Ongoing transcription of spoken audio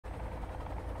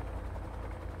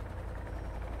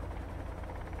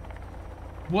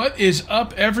What is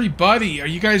up, everybody? Are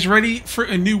you guys ready for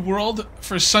a new world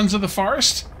for Sons of the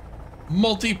Forest?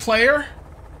 Multiplayer?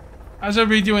 How's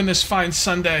everybody doing this fine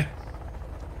Sunday?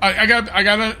 I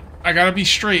gotta be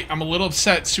straight. I'm a little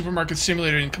upset Supermarket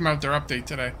Simulator didn't come out with their update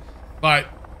today. But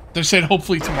they're saying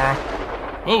hopefully tomorrow.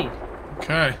 Oh,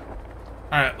 okay.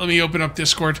 Alright, let me open up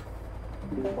Discord.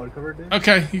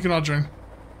 Okay, you can all join.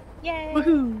 Yay!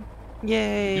 Woohoo!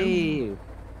 Yay! Yep.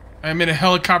 I'm in a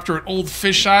helicopter with Old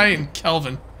Fisheye and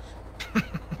Kelvin.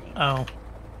 Oh.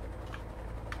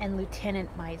 And Lieutenant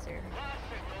Miser.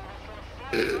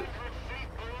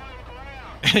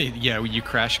 Yeah, you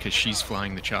crash because she's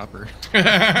flying the chopper.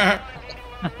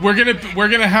 we're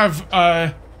gonna have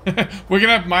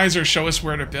Miser show us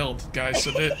where to build, guys.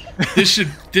 So that this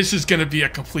is gonna be a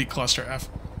complete cluster F.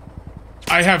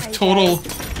 I have total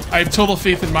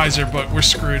faith in Miser, but we're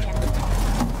screwed.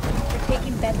 We're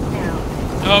taking bets now.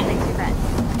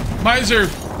 Miser,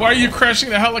 why are you crashing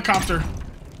the helicopter?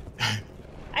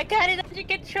 I got it under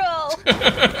control.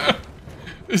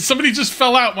 Somebody just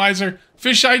fell out, Miser.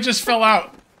 Fisheye just fell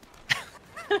out.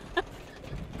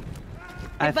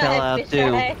 I fell out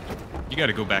too. You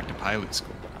gotta go back to pilot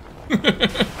school.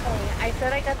 I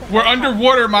thought I got the We're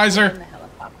underwater, Miser.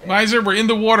 Miser, we're in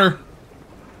the water.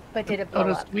 But did it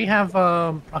blow up? We have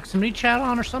proximity chat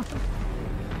on or something?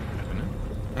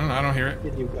 I don't know, I don't hear it.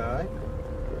 Did you die?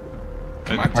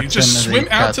 Come on, dude, just swim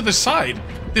out to the side.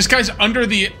 This guy's under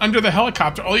the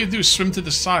helicopter. All you do is swim to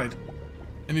the side.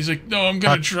 And he's like, no, I'm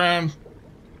gonna drown.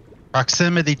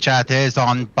 Proximity chat is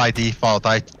on by default.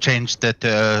 I changed it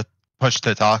to push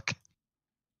to talk.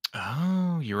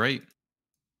 Oh, you're right.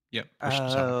 Yep. Push to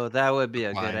talk. Oh, that would be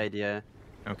a good idea.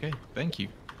 Okay, thank you.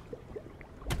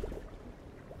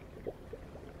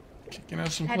 Kicking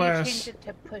out some How glass. do you change it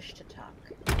to push to talk?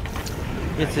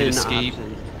 It's Hit in escape,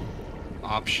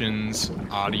 options.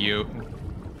 audio,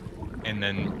 and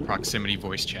then proximity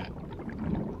voice chat.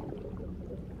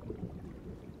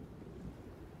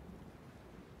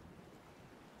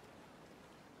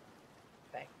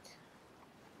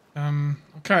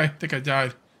 Okay, I think I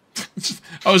died.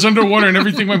 I was underwater and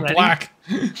everything went black.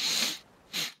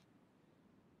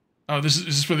 Oh, is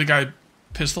this where the guy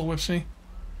pistol whips me?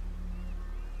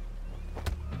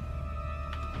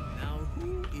 Now,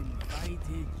 who invited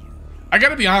you? I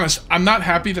gotta be honest, I'm not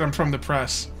happy that I'm from the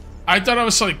press. I thought I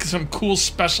was like some cool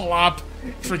special op,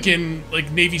 freaking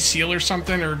like Navy SEAL or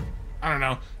something, or I don't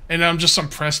know. And I'm just some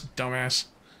press dumbass.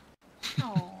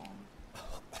 Oh.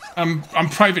 I'm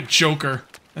Private Joker.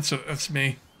 That's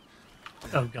me.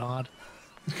 Oh God.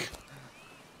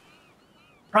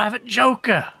 Private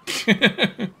Joker.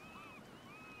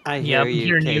 I hear I'm you,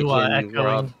 hearing you Cajun echoing.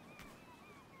 Rob.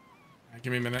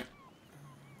 Give me a minute.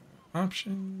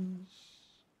 Options.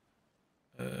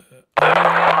 Alright.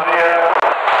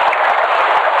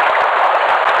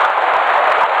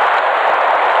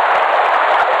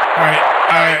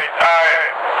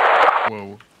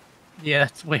 Whoa. Yeah,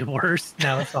 it's way worse.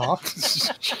 Now it's off.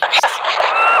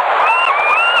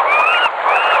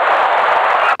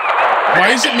 Why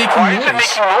is it making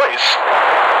noise?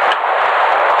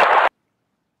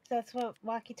 That's what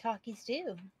walkie-talkies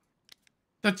do.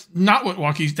 That's not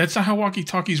how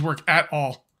walkie-talkies work at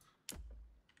all.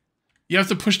 You have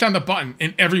to push down the button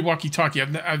in every walkie-talkie.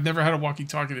 I've never had a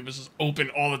walkie-talkie that was just open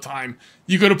all the time.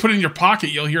 You go to put it in your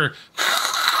pocket, you'll hear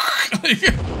What the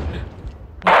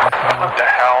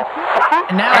hell?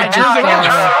 And now I just how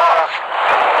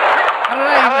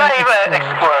did I even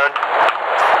explode?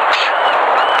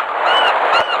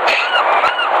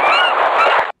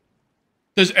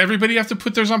 Does everybody have to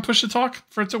put theirs on push to talk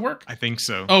for it to work? I think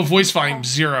so. Oh, voice volume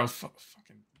 0. Fucking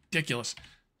ridiculous.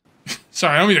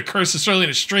 Sorry, I don't mean to curse this early in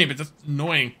a stream, but that's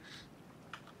annoying.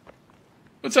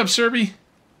 What's up, Serby?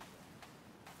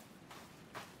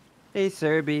 Hey,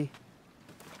 Serby.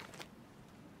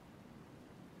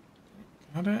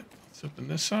 Got it. Let's open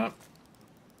this up.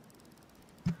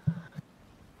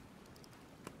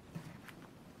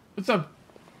 What's up?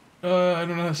 I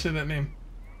don't know how to say that name.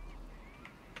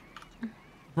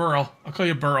 Burl. I'll call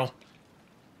you Burl.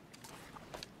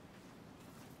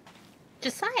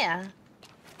 Josiah.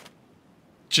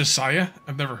 Josiah?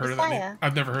 I've never heard of that name.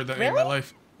 I've never heard that name in my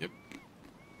life. Yep.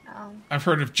 Oh. I've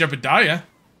heard of Jebediah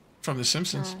from The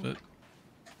Simpsons, but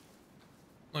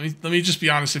let me just be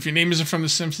honest. If your name isn't from The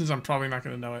Simpsons, I'm probably not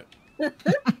going to know it.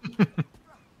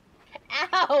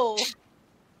 Ow!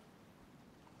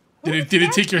 Did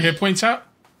it take your hit points out?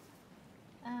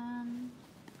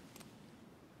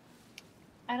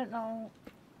 I don't know.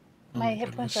 My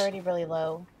hit points are already really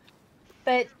low.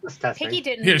 But Piggy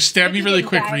didn't. Here, stab me Piggy really didn't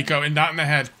quick, die. Rico, and not in the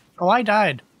head. Oh, I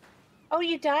died. Oh,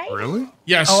 you died? Really?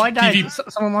 Yes. Oh, I died.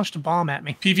 Someone launched a bomb at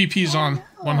me. PvP's on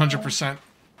Oh, 100%.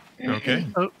 Okay.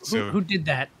 Who did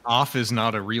that? Off is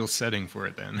not a real setting for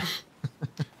it then.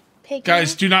 Piggy,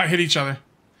 Guys, do not hit each other.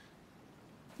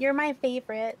 you're my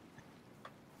favorite.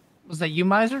 Was that you,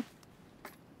 Miser?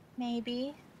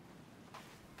 Maybe.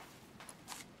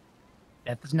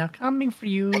 Death is now coming for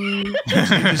you.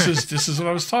 This is what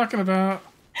I was talking about.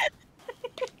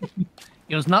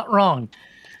 He was not wrong.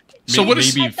 So what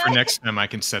is maybe for next time I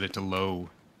can set it to low.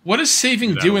 what does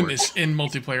saving That'll do in work. this in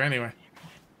multiplayer anyway?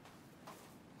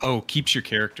 Oh, keeps your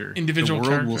character. Individual The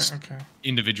world character. will Okay.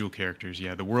 Individual characters,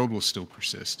 yeah. The world will still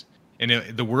persist. And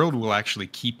the world will actually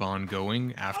keep on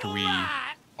going after we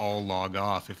all log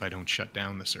off if I don't shut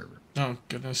down the server. Oh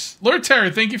goodness. Lord Terror,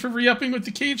 thank you for re-upping with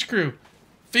the Cage Crew.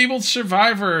 Fabled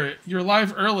Survivor, you're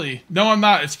live early. No, I'm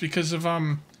not. It's because of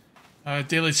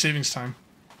daylight savings time,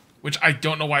 which I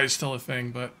don't know why it's still a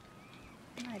thing, but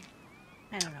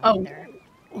I don't know Oh. either.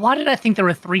 Why did I think there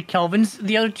were 3 Kelvins?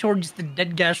 The other 2 are just the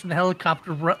dead guys from the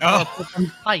helicopter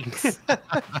from pikes. all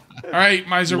right,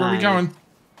 Miser, where are we Nice. going?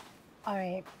 All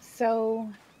right. So,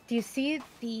 do you see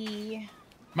the?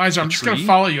 Miser, I'm just gonna tree?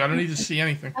 follow you. I don't need to see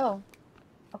anything. Oh,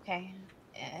 okay.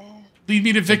 Lead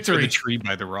me to Like for victory. the tree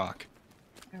by the rock.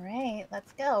 All right.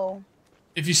 Let's go.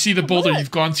 If you see the boulder, look.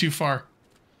 you've gone too far.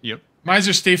 Yep.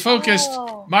 Miser, stay focused.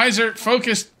 Oh. Miser,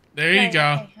 focused. There you Okay,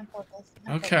 go. Okay, I'm focused.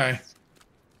 I'm Okay. focused.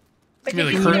 But Give me did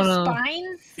the you see cur- their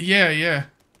spines? Yeah, yeah.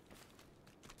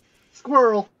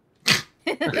 Squirrel.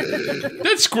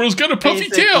 That squirrel's got a puffy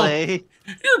tail. Basically.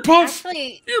 You're puff.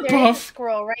 Actually, You're there is a buff.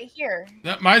 squirrel right here.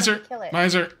 Miser, Kill it.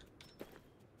 Miser.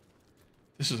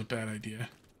 This is a bad idea.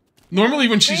 Normally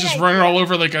when she's Great just idea. running all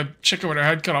over like a chicken with her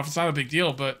head cut off, it's not a big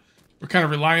deal, but we're kind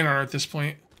of relying on her at this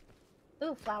point.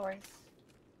 Ooh, flowers.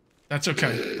 That's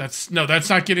okay. That's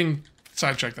not getting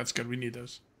sidetracked. That's good. We need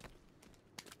those.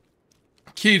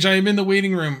 Cage, I am in the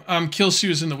waiting room. Killsue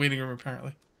is in the waiting room,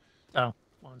 apparently. Oh,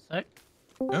 1 sec.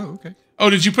 Oh, okay. Oh,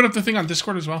 did you put up the thing on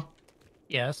Discord as well?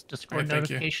 Yes, Discord Alright, thank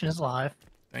you. notification is live.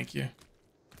 Thank you.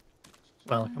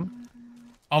 Welcome.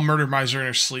 I'll murder Miser in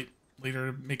her sleep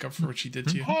later to make up for what she did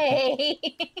to you. Hey.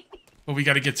 But we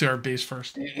got to get to our base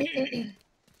first.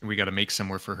 We got to make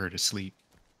somewhere for her to sleep.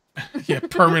 Yeah,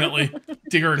 permanently.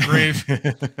 Dig her a grave.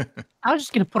 I was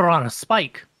just gonna put her on a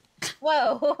spike.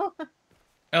 Whoa.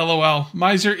 LOL.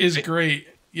 Miser is great.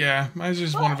 Yeah,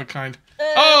 Miser's one of a kind.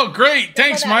 Oh, great.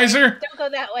 Thanks, Don't go that Miser. way. Don't go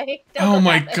that way. Don't Oh go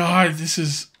my that way. god, this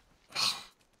is...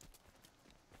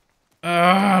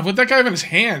 what'd that guy have in his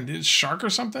hand? Is it a shark or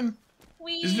something?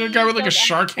 Isn't there a guy with like a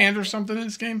shark hand or something in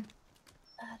this game?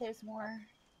 There's more.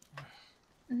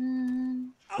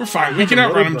 We're fine. We can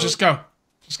outrun him. Just go.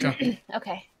 Just go.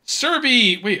 Okay.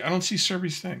 Serby! Wait, I don't see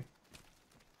Serby's thing.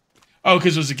 Oh,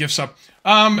 because it was a gift sub.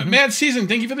 Mad Season,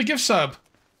 thank you for the gift sub.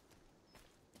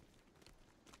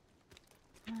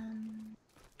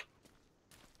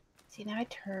 See, now I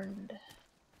turned.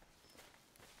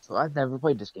 So I've never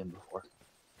played this game before.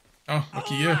 Oh,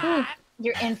 lucky you.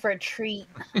 You're in for a treat.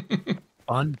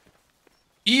 Fun.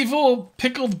 Evil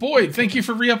Pickled Boy, thank you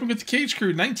for re-upping with the Cage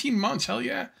Crew. 19 months, hell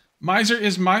yeah. Miser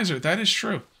is Miser, that is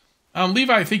true.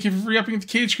 Levi, thank you for re-upping with the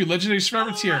Cage Crew. Legendary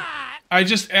Survivor tier. I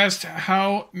just asked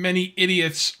how many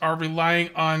idiots are relying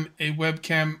on a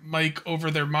webcam mic over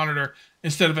their monitor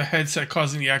instead of a headset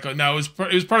causing the echo. No,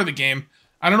 it was part of the game.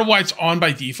 I don't know why it's on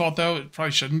by default, though. It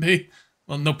probably shouldn't be.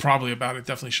 Well, no probably about it.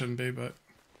 Definitely shouldn't be, but...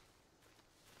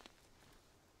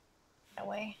 No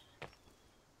way.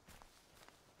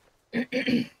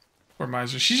 Poor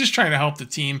Miser. She's just trying to help the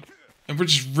team, and we're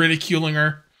just ridiculing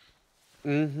her.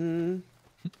 Mm-hmm.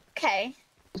 Okay.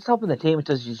 Just helping the team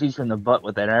until she shoots from the butt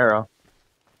with an arrow.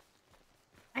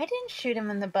 I didn't shoot him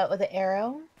in the butt with an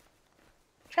arrow.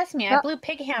 Trust me, I blew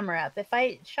Pig Hammer up. If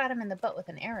I shot him in the butt with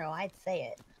an arrow, I'd say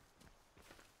it.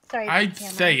 Sorry, I'd Pig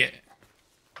Hammer. say it.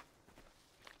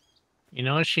 You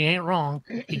know, she ain't wrong.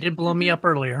 He did blow me up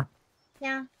earlier.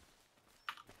 Yeah.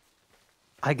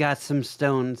 I got some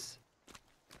stones.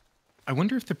 I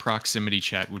wonder if the proximity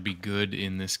chat would be good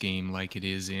in this game like it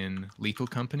is in Lethal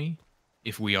Company.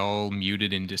 If we all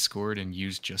muted in Discord and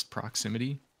used just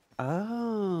proximity,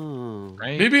 Oh.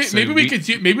 right? Maybe So we could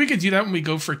do that when we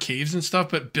go for caves and stuff,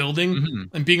 but building Mhm.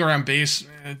 and being around base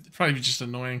it'd probably be just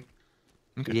annoying.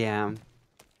 Okay. Yeah.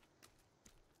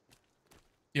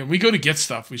 Yeah, when we go to get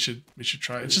stuff, we should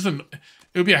try. It's just it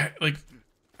would be like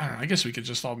I don't know, I guess we could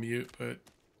just all mute, but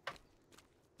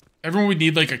everyone would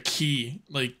need like a key,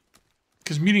 like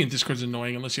because muting in Discord's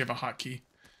annoying unless you have a hotkey.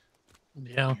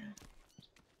 Yeah.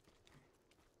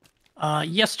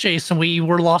 Yes, Jason, we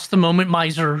were lost the moment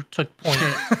Miser took point.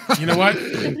 You know what?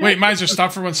 Wait, Miser,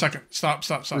 stop for 1 second. Stop.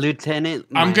 Lieutenant.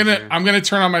 I'm Miser. gonna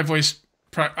turn on my voice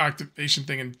activation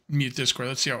thing and mute Discord.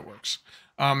 Let's see how it works.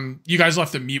 You guys will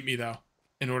have to mute me though,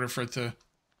 in order for it to.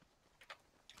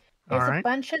 There's Alright. a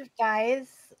bunch of guys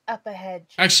up ahead.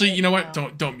 just Actually, so you know what? know.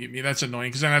 Don't mute me. That's annoying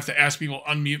because then I have to ask people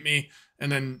unmute me,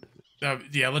 and then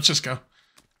yeah, let's just go.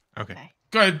 Okay. Okay.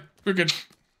 Go ahead. We're good.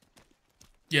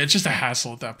 Yeah, it's just a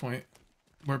hassle at that point.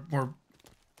 We're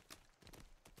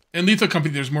in Lethal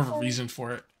Company. There's more of a reason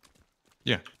for it.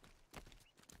 Yeah.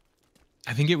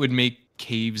 I think it would make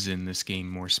caves in this game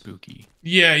more spooky.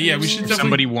 Yeah, we should If definitely.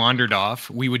 somebody wandered off,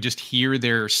 we would just hear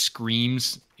their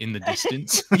screams in the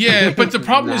distance. Yeah, but the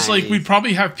problem is like we'd Nice.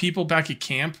 probably have people back at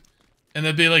camp, and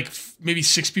there'd be like maybe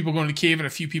 6 people going to the cave and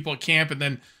a few people at camp, and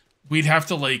then we'd have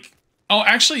to like. Oh,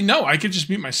 actually, no. I could just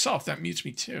mute myself. That mutes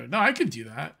me too. No, I could do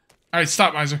that. All right,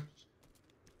 stop, Miser.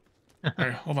 All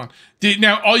right, hold on.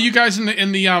 Now, all you guys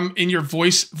in your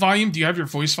voice volume, do you have your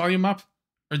voice volume up,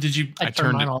 or did you? I I turned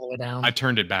turned mine it- all the way down. I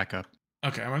turned it back up.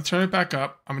 Okay, I'm gonna turn it back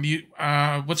up. I'm gonna use.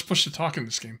 What's push to talk in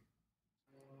this game?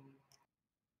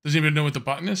 Does anybody know what the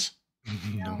button is?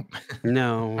 No.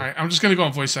 No. All right, I'm just gonna go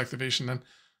on voice activation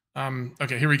then.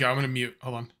 Okay, here we go. I'm gonna mute.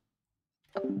 Hold on.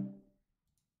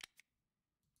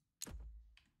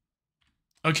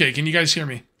 Okay, can you guys hear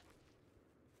me?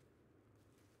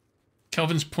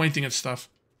 Kelvin's pointing at stuff.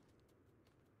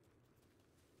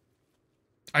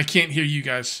 I can't hear you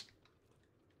guys.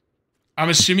 I'm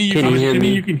assuming you Can you hear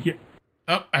me? you can hear.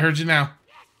 Oh, I heard you now.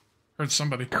 Heard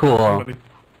somebody. Cool. Somebody.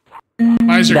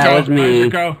 Miser, That go. was me. Miser,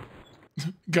 go.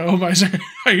 Go, Miser.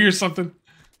 I hear something.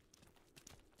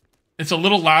 It's a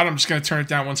little loud. I'm just going to turn it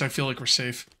down once I feel like we're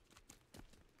safe.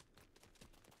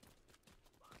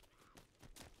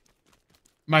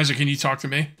 Miser, can you talk to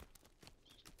me?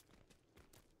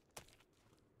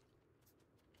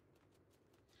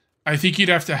 I think you'd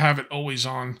have to have it always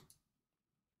on.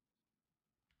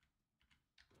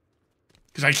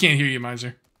 Because I can't hear you,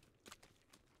 Miser.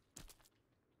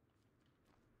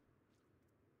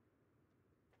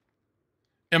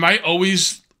 Am I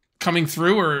always coming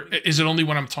through, or is it only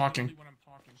when I'm talking?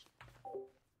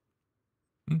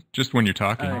 Just when you're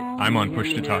talking. I'm on Can you push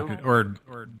hear to me talk, now? or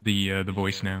the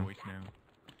voice now.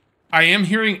 I am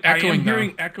hearing echoing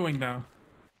now.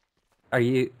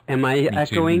 Am I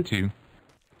echoing? Me too.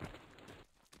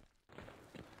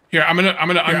 Here, I'm gonna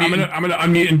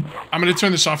unmute. And I'm gonna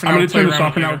turn this off. And I'm gonna turn this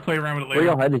off, and I'll play around with it Where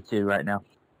later. y'all headed to right now?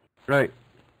 Right.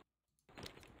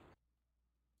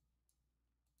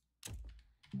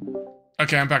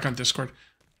 Okay, I'm back on Discord.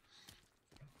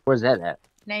 Where's that at?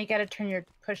 Now you gotta turn your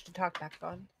push to talk back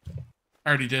on. I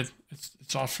already did.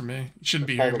 It's off for me. You shouldn't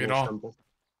be hearing me at all.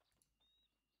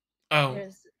 Oh,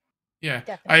 There's yeah.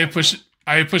 definitely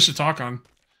I have pushed to talk on.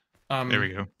 There we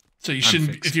go. So you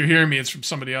shouldn't. fixed. If you're hearing me, it's from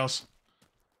somebody else.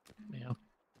 Yeah.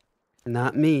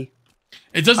 Not me.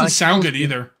 It doesn't I sound told good you.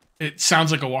 either. It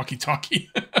sounds like a walkie-talkie.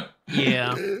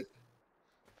 Yeah.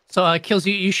 So, Kills,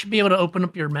 you should be able to open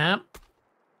up your map.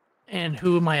 And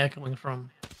who am I echoing from?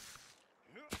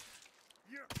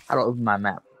 I don't open my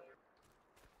map.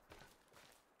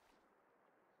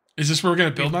 Is this where we're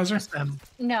gonna build, Miser?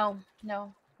 no.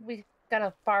 We got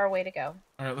a far way to go.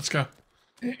 All right, let's go.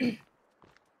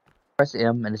 Press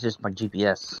M and it's just my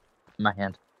GPS in my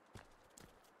hand.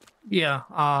 Yeah.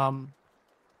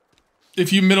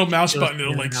 If you middle mouse Goes button,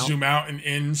 it'll in like and out. zoom out and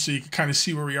in, so you can kind of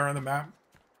see where we are on the map.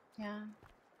 Yeah.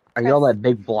 Are y'all that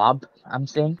big blob I'm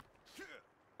seeing?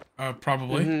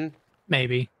 Probably. Mhm.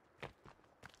 Maybe.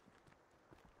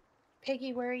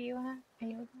 Piggy, where are you at? Are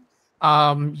you with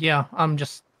us? Yeah. I'm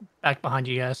just back behind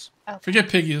you guys. Okay. Forget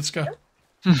Piggy. Let's go.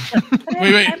 But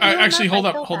Wait. I'm doing Actually, up, hold I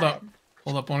up. feel Hold up. bad.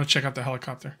 Hold up. I want to check out the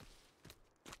helicopter.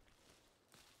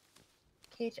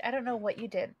 Cage, I don't know what you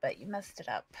did, but you messed it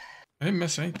up. I didn't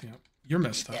mess anything up. You're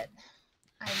messed You up. did.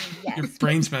 I mean, yes. Your but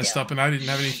brain's messed still. up, and I didn't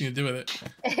have anything to do with it.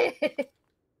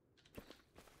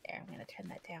 There, I'm gonna turn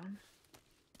that down.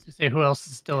 To say who else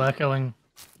is still echoing.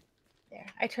 There,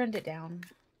 I turned it down.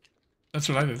 That's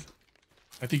what I did.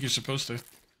 I think you're supposed to.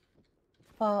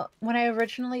 Well, when I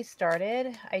originally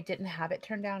started, I didn't have it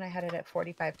turned down. I had it at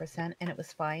 45%, and it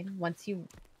was fine. Once you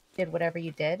did whatever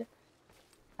you did,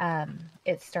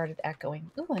 it started echoing.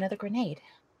 Ooh, another grenade.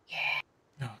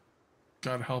 Yeah.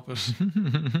 God help us.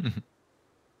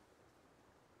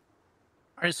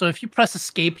 All right. So if you press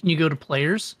escape and you go to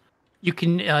players, you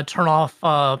can turn off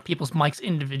people's mics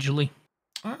individually.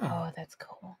 Oh. Oh, that's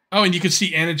cool. Oh, and you can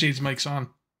see Anna Jade's mic's on.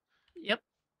 Yep.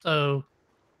 So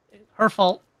her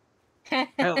fault.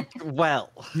 Oh, well.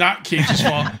 Not Cage's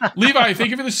fault. Levi, thank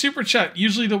you for the super chat.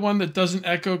 Usually the one that doesn't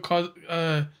echo causes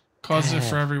it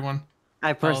for everyone.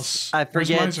 I Where's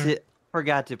Miser?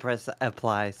 forgot to press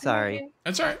apply. Sorry.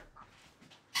 That's all right.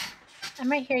 I'm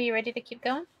right here. You ready to keep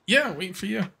going? Yeah, waiting for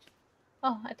you.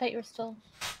 Oh, I thought you were still.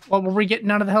 What were we getting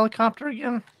out of the helicopter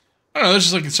again? I don't know. There's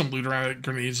just like some loot around it,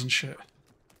 grenades and shit.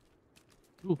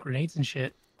 Ooh, grenades and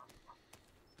shit.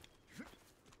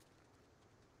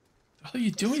 What the hell are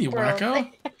you doing, you Squirrels.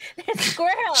 wacko? There's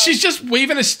squirrels. She's just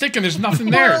waving a stick and there's nothing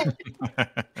there.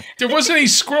 There wasn't any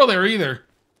squirrel there either.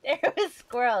 There was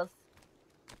squirrels.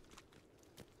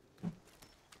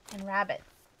 And rabbits.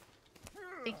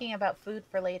 Thinking about food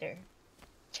for later.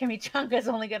 Chimichanga's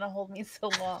only gonna hold me so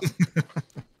long.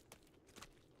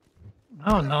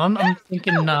 Oh no, I'm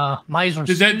thinking miser.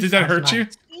 Did that hurt you?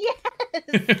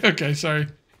 Yes. Okay, sorry.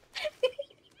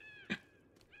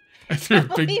 I threw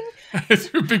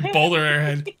a big boulder at her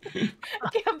head. I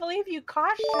can't believe you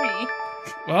caught me.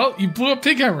 Well, you blew up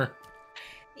Pig Hammer.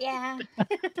 Yeah.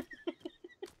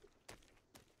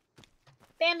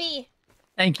 Bambi.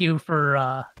 Thank you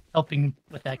for helping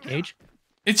with that, Cage.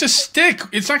 It's a stick.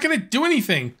 It's not gonna do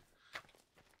anything.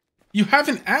 You have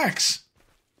an axe.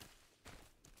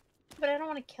 But I don't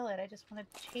want to kill it. I just want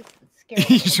to chase and scare it.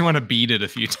 You just want to beat it a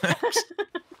few times.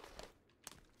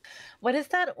 What is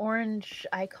that orange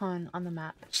icon on the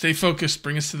map? Stay focused.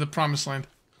 Bring us to the promised land.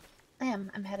 I'm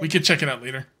headed. We could check it out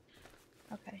later.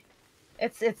 Okay.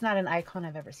 It's not an icon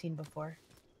I've ever seen before.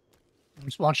 I'm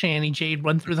just watching Annie Jade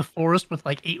run through the forest with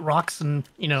like 8 rocks in,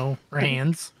 her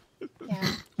hands.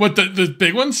 Yeah. What, the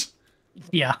big ones?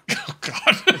 Yeah. Oh,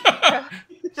 God.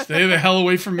 Stay the hell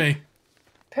away from me.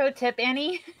 Pro tip,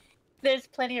 Annie. There's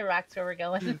plenty of rocks where we're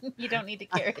going. You don't need to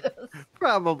carry those.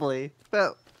 Probably,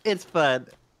 but it's fun.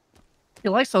 He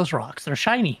likes those rocks. They're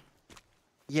shiny.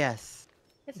 Yes.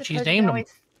 It's just She's 'cause named you 'em.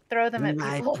 always throw them at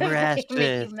My people when they make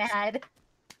precious. you mad.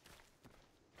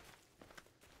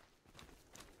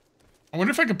 I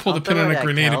wonder if I could pull I'll the pin throw on it a at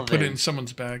grenade and put it Calvin. in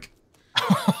someone's bag.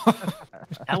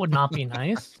 That would not be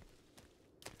nice.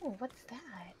 Oh, what's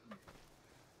that?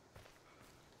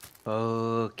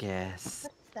 Focus.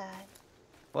 What's that?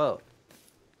 Whoa.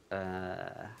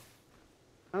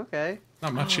 Okay.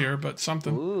 Not much here, but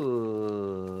something.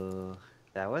 Ooh.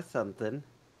 That was something.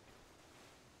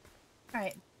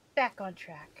 Alright, back on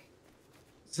track.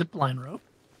 Zipline rope.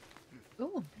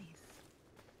 Ooh, nice.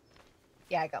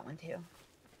 Yeah, I got one too.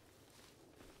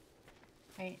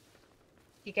 Right.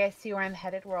 You guys see where I'm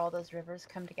headed, where all those rivers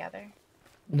come together?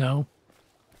 No.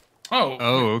 Oh.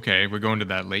 Oh, okay. We're going to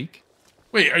that lake.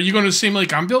 Wait, are you going to the same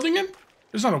lake I'm building in?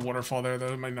 There's not a waterfall there,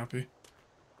 though. It might not be.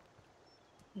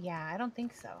 Yeah, I don't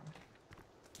think so.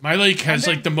 My lake has,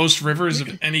 like, the most rivers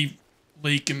of any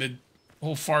lake in the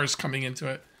whole forest coming into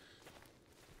it.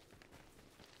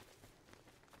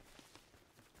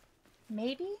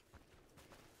 Maybe?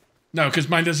 No, because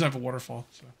mine doesn't have a waterfall.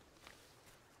 So.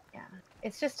 Yeah.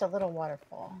 It's just a little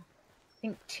waterfall. I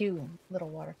think 2 little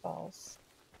waterfalls.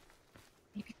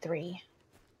 Maybe 3.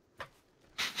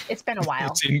 It's been a while.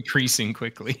 It's increasing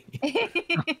quickly.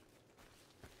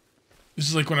 This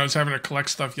is like when I was having to collect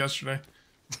stuff yesterday.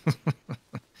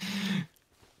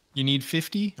 You need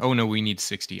 50? Oh, no, we need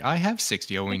 60. I have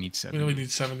 60. Oh, we need We 70. only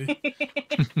need 70.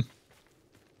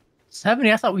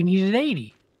 70? I thought we needed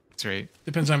 80. That's right.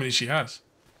 Depends how many she has.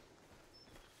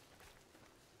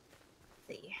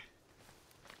 Let's see.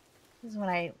 This is when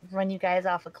I run you guys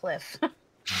off a cliff.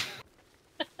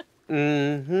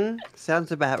 Mm-hmm.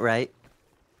 Sounds about right.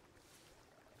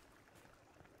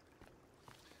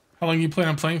 How long you plan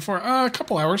on playing for? A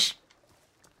couple hours.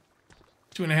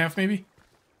 2.5 maybe.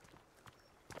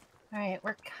 Alright,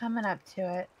 we're coming up to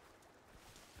it.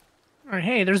 All right,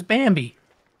 hey, there's Bambi.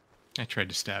 I tried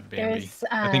to stab Bambi. There's,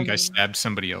 I think I stabbed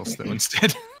somebody else, though,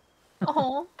 instead.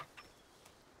 Oh.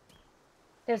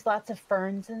 There's lots of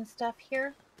ferns and stuff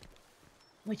here,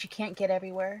 which you can't get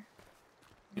everywhere.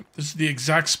 This is the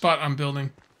exact spot I'm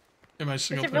building in my Is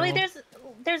single it player really? world.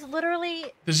 There's literally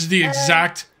This is the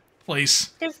exact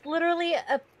place. there's literally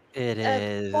a It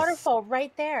is. waterfall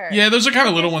right there. Yeah, those are kind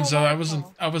of There's little no ones though.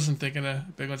 waterfall. I wasn't thinking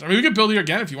of big ones. I mean, we could build here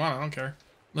again if you want. I don't care.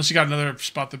 Unless you got another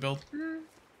spot to buld.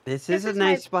 This This is a is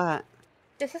nice my- spot.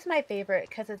 This is my favorite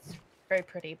because it's very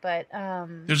pretty. But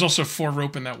There's also 4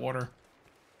 rope in that water.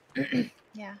 yeah, As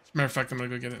a matter of fact, I'm gonna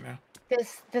go get it now.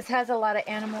 this has a lot of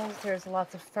animals. There's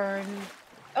lots of fern.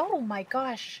 Oh my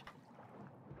gosh!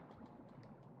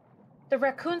 The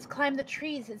raccoons climb the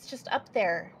trees. It's just up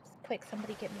there. Quick,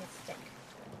 somebody get me a stick.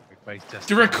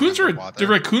 The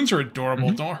raccoons are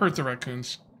adorable. Don't hurt the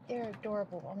raccoons. They're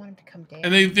adorable. I want them to come down.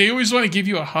 And they always want to give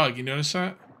you a hug. You notice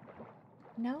that?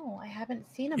 No, I haven't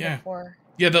seen them Yeah. before.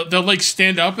 Yeah, they'll like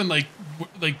stand up and like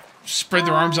spread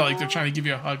their arms out like they're trying to give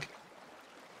you a hug.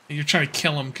 And you're trying to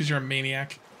kill them because you're a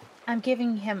maniac. I'm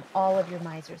giving him all of your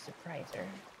miser surpriser.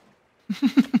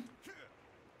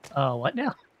 What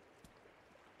now?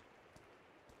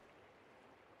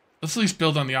 Let's at least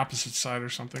build on the opposite side or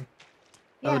something.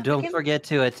 Oh, Yeah, don't give- forget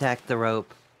to attack the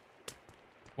rope.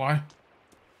 Why?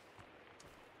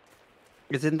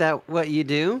 Isn't that what you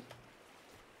do?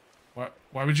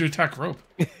 Why would you attack rope?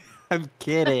 I'm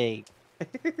kidding.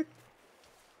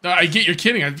 No, I get you're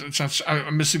kidding.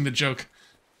 I'm missing the joke.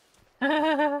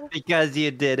 Because you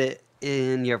did it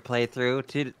in your playthrough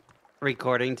to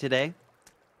recording today.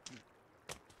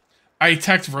 I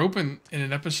attacked rope in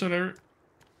an episode.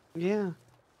 Yeah.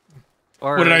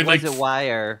 Or What did I, was like, it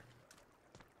wire?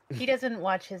 He doesn't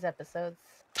watch his episodes.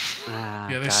 Ah,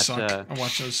 Yeah, they gotcha. suck. I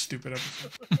watch those stupid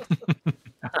episodes.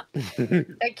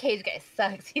 That Cage guy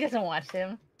sucks. He doesn't watch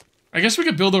him. I guess we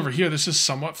could build over here. This is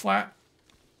somewhat flat.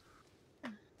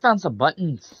 Found some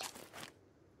buttons.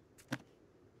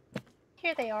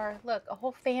 Here they are. Look, a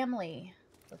whole family.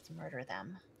 Let's murder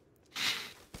them.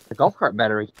 The golf cart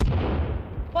battery.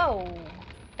 Whoa.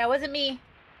 That wasn't me.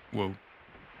 Whoa.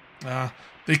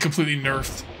 They completely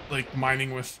nerfed like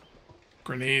mining with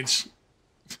grenades.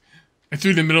 I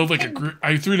threw it in the middle of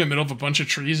I threw it in the middle of a bunch of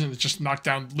trees and it just knocked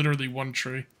down literally one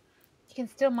tree. You can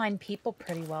still mine people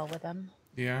pretty well with them.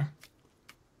 Yeah.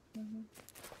 Mhm.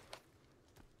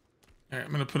 All right,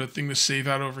 I'm gonna put a thing to save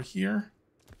out over here.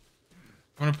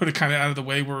 I'm gonna put it kind of out of the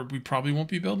way where we probably won't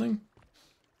be building.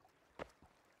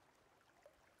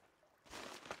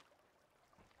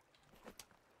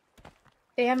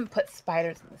 They haven't put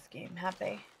spiders in this game, have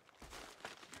they?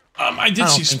 I did I don't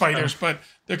see think so. spiders, but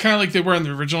they're kind of like they were in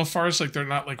the original forest. Like they're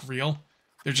not like real.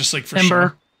 They're just like for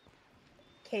Timber.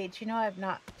 Cage, you know I've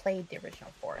not played the original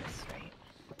Forest, right?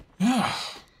 sure.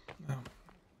 No.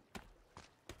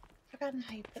 Forgotten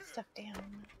how you put stuff down.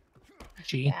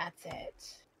 G. That's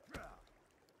it.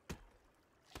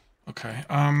 Okay.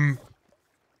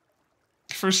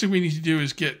 First thing we need to do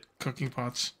is get cooking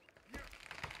pots.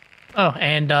 Oh,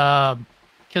 and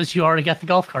because you already got the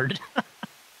golf cart.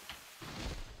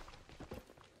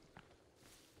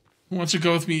 Who wants to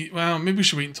go with me? Well, maybe we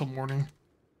should wait until morning.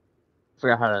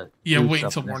 Forgot how to. Yeah, do wait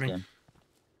stuff until in this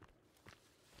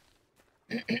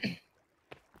morning. game.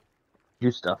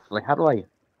 Do stuff. Like, how do I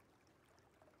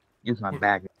use my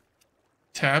bag?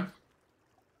 Tab.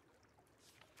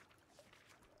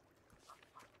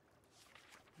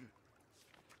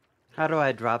 How do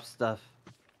I drop stuff?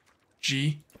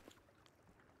 G.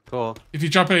 Cool. If you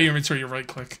drop it out of your inventory, you right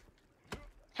click.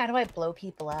 How do I blow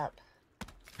people up?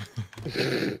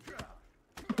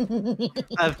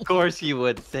 Of course you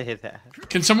would say that.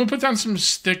 Can someone put down some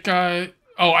stick? Oh,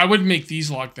 I would make these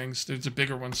log things. There's the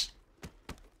bigger ones.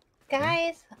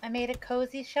 Guys, I made a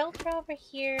cozy shelter over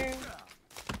here.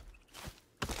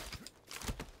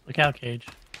 Look out, Cage.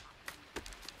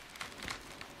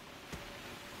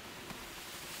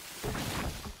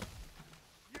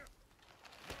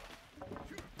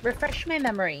 Refresh my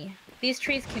memory. These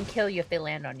trees can kill you if they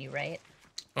land on you, right?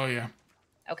 Oh yeah,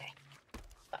 Okay.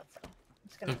 Thought so. I'm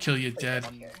just they'll kill you place dead.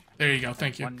 it here. There you go.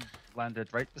 Thank you. One landed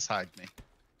right beside me.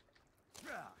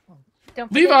 Don't forget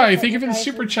to Levi, put thank you your for the guys'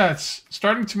 super chats.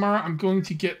 Starting tomorrow, I'm going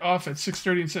to get off at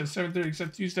 6:30 instead of 7:30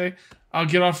 except Tuesday. I'll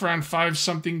get off around 5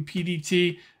 something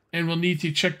PDT, and we'll need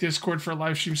to check Discord for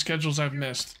live stream schedules I've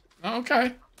missed. Oh,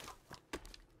 okay.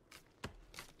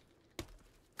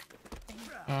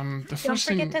 The Don't first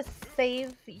thing. forget to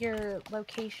save your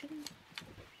location.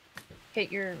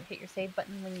 Hit your save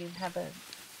button when you have a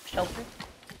shelter.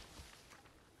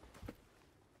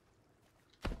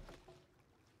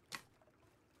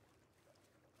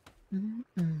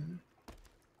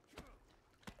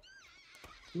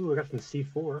 Ooh, I got some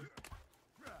C4.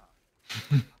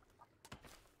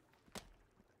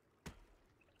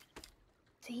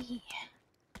 See.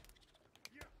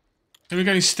 Have we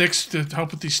got any sticks to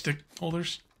help with these stick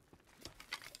holders?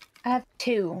 I have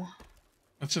 2,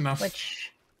 That's enough.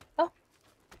 which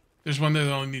There's one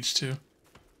that only needs 2.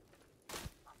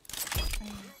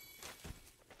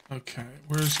 Okay,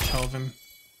 where's Kelvin?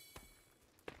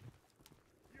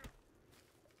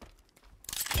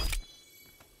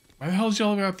 Why the hell is he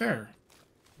all the way out there?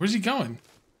 Where's he going?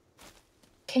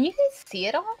 can you guys see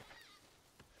it all?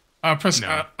 Press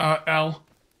No. L.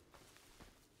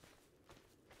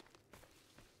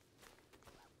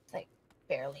 It's like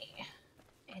barely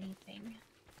anything.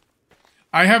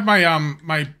 I have my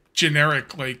my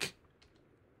generic like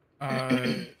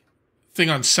thing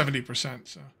on 70%.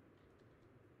 So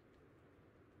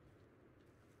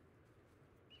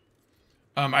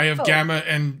I have Oh. gamma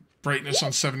and brightness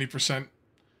on 70%,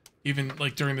 even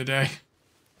like during the day.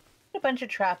 A bunch of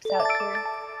traps out here.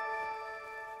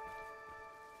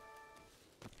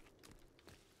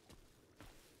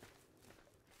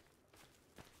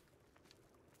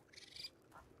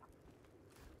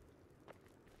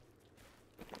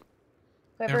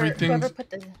 Everything Whoever put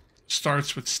the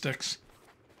starts with sticks.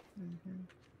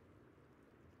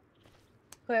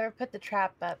 Whoever put the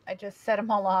trap up, I just set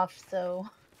them all off, so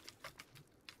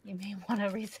you may want to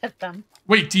reset them.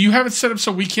 Wait, do you have it set up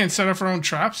so we can't set up our own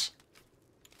traps?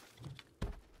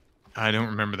 I don't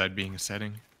remember that being a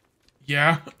setting.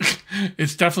 Yeah,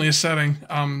 it's definitely a setting.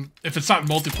 If it's not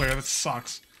multiplayer, that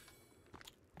sucks.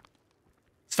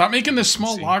 Stop making the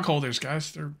small log holders,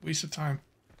 guys. They're a waste of time.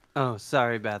 Oh,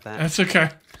 sorry about that. That's okay.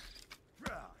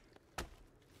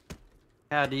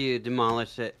 How do you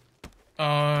demolish it?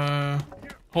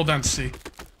 Hold on, C.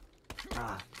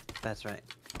 Ah, that's right.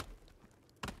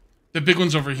 The big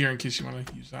one's over here in case you want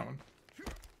to use that one.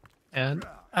 And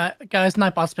guys,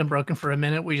 Nightbot's been broken for a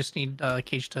minute. We just need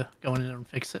Cage to go in and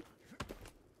fix it.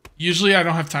 Usually I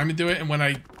don't have time to do it, and when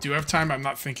I do have time, I'm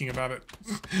not thinking about it.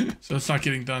 So it's not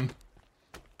getting done.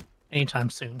 Anytime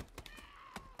soon.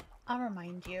 I'll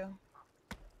remind you.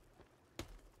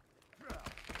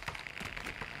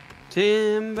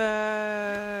 Timber!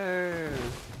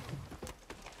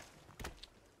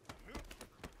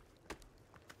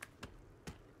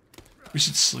 We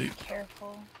should sleep.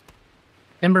 Careful.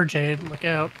 Timber, Jade, look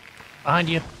out. Behind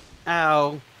you.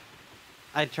 Ow.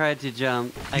 I tried to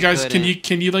jump. You guys,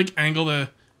 can you like angle the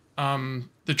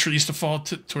trees to fall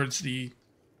towards the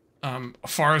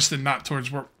forest and not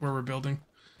towards where we're building?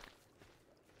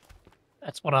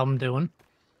 That's what I'm doing.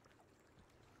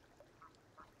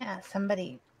 Yeah,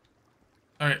 somebody.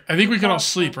 All right, I think we could all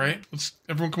sleep, right? Let's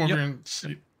everyone come over here and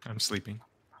sleep. I'm sleeping.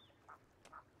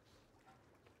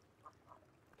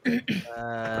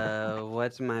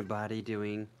 What's my body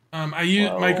doing? I use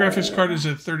my graphics card is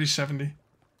a 3070.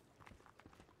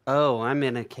 Oh, I'm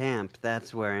in a camp.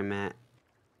 That's where I'm at.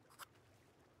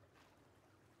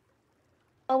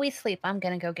 While we sleep, I'm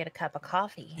gonna go get a cup of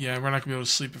coffee. Yeah, we're not gonna be able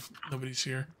to sleep if nobody's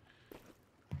here.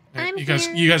 Yeah, I'm you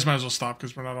guys might as well stop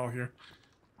because we're not all here.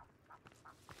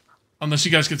 Unless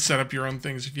you guys could set up your own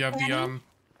things if you have the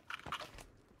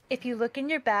If you look in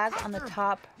your bag on the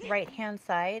top right-hand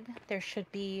side, there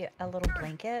should be a little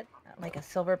blanket, like a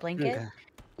silver blanket. Okay.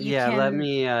 Yeah, let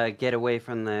me get away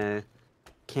from the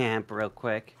camp real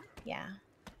quick. Yeah.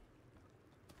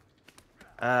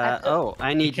 Oh,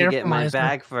 I need to get my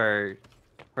bag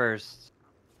first.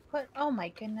 What? Oh my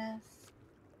goodness.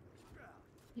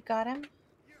 You got him?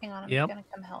 Hang on, I'm Yep. gonna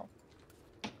come help.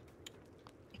 I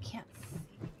can't see.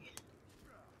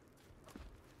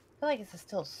 I feel like it's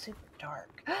still super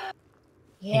dark.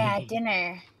 Yeah,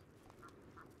 dinner.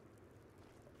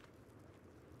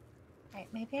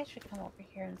 Alright, maybe I should come over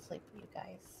here and sleep with you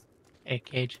guys. Hey,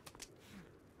 Cage,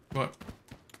 what?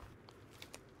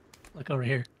 look over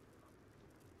here.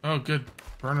 Oh, good.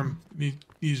 Burn them. Need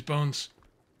use bones.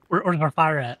 Where's our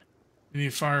fire at? We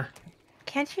need fire.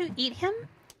 Can't you eat him?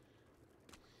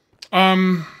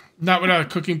 Not without a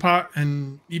cooking pot,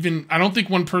 and even I don't think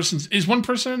one person's is one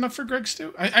person enough for Greg's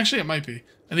stew. Actually, it might be.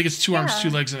 I think it's 2 arms, 2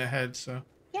 legs, and a head. So.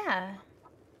 Yeah.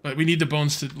 But we need the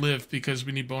bones to live because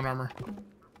we need bone armor.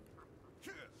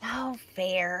 Oh,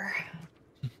 fair.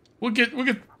 We'll get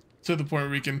to the point where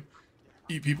we can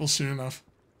eat people soon enough.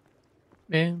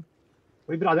 Man.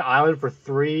 We've been on the island for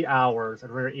 3 hours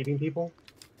and we're eating people.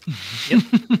 Yep.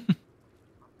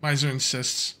 Miser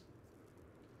insists.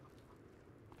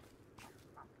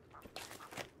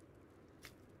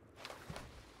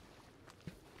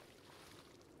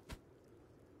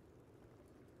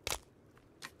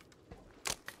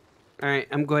 Alright,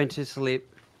 I'm going to sleep.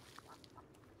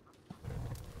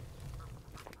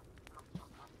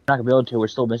 Not gonna be able to. We're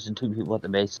still missing 2 people at the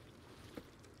base.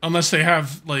 Unless they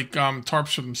have like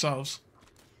tarps for themselves.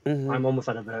 I'm almost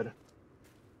out of bed.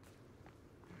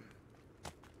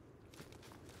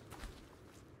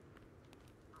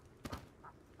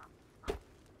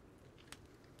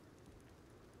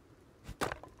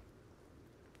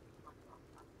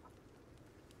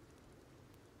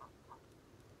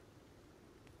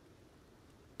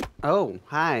 Oh,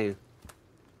 hi.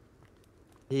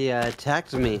 He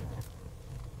attacked me.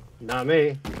 Not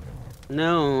me.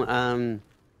 No,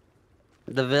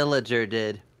 the villager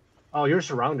did. Oh, you're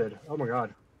surrounded. Oh my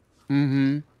god.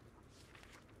 Mm-hmm.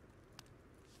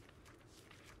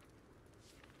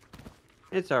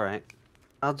 It's alright.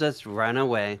 I'll just run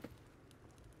away.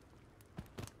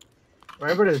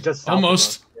 Wherever it is, just south of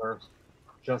Almost. us, or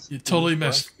just You totally east,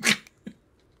 missed.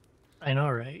 I know,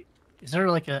 right? Is there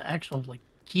like an actual like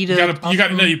key to? You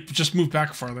gotta no. You just move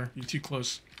back farther. You're too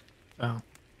close. Oh.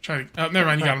 Try to. Oh, never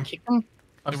mind. You got him. Kick him.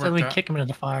 I'm It saying worked we out. kick him into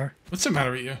the fire. What's the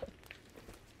matter with you?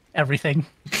 Everything.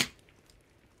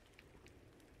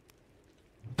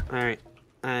 Alright.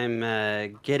 I'm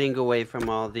getting away from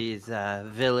all these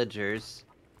villagers.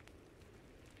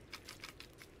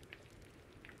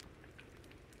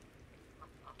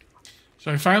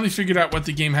 So I finally figured out what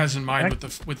the game has in mind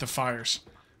with the fires.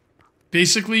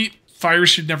 Basically,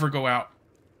 fires should never go out.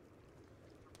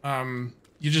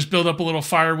 You just build up a little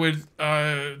firewood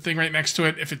thing right next to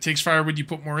it. If it takes firewood, you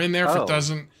put more in there. If it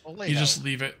doesn't, you just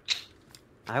leave it.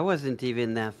 I wasn't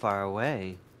even that far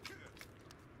away.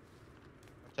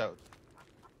 So,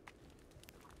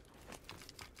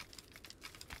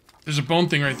 There's a bone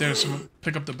thing right there, so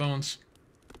pick up the bones.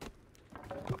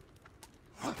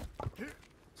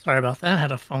 Sorry about that.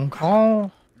 Had a phone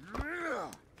call.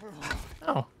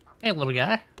 Oh, hey, little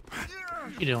guy.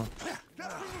 What you doing?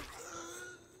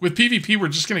 With PvP, we're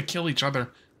just gonna kill each other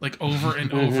like over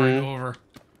and over and over.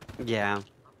 Yeah.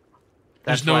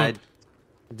 There's That's why I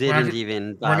we're not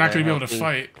even. We're not gonna be able to helping.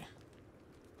 fight.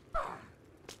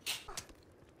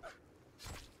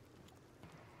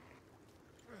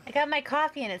 I got my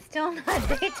coffee and it's still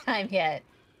not daytime yet.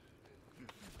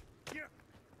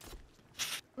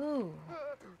 Ooh.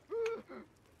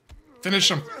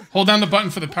 Finish him. Hold down the button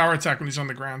for the power attack when he's on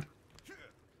the ground.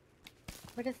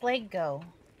 Where does leg go?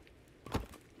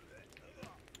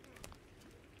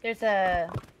 There's a...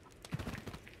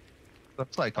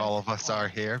 looks like all of us are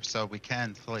here, so we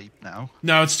can sleep now.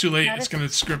 No, it's too late. How It's does- gonna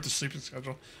script the sleeping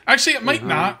schedule. Actually, it might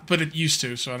not, but it used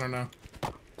to, so I don't know.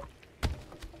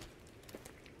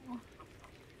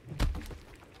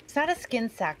 It's not a skin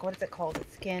sack. What is it called?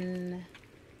 It's Skin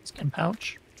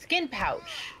pouch. skin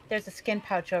pouch. There's a skin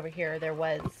pouch over here. There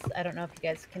was. I don't know if you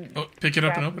guys can... Oh, pick it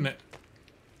up and grab- open it.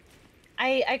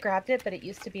 I grabbed it, but it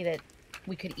used to be that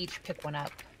we could each pick one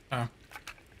up. Oh.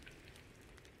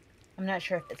 I'm not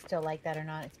sure if it's still like that or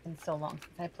not. It's been so long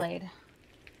since I played.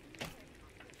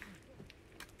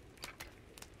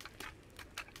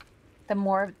 The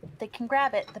more they can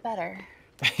grab it, the better.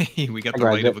 We got I the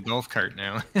grabbed weight it. of a golf cart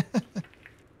now.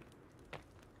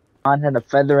 Mine had a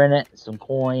feather in it, some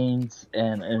coins,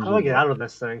 and How do I get out of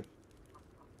this thing?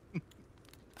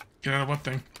 Get out of what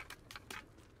thing?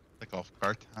 The golf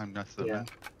cart. I'm not assuming. Yeah.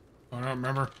 I don't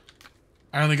remember.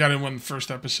 I only got in one first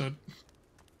episode.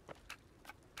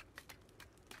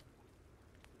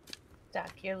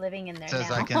 Doc, you're living in there It says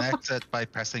now. I can exit by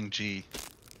pressing G.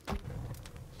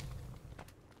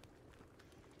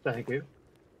 Thank you.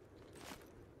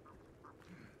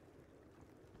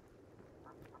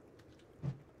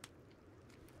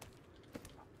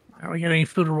 Are we getting any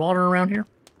food or water around here?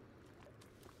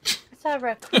 I saw a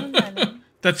raccoon running.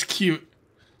 That's cute.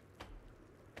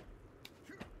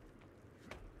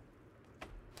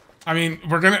 I mean,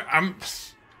 I'm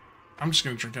just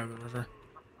gonna drink out of the river.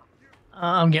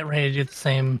 I'm getting ready to do the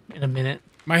same in a minute.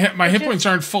 My hit points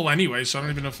aren't full anyway, so I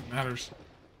don't even know if it matters.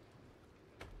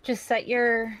 Just set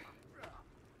your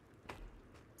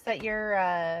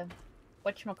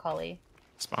whatchamacallit.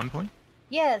 Spawn point?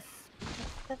 Yes.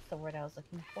 That's the word I was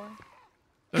looking for.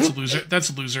 That's a loser.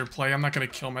 That's loser play. I'm not gonna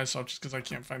kill myself just because I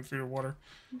can't find food or water.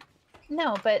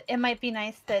 No, but it might be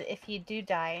nice that if you do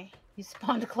die, you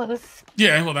spawned close.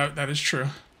 Yeah, well that is true.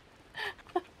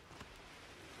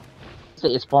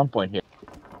 Say a spawn point here.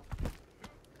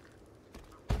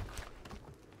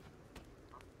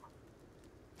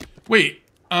 Wait,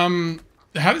 how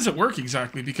does it work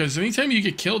exactly? Because anytime you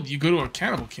get killed, you go to a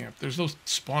cannibal camp. There's no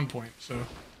spawn point, so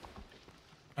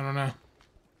I don't know.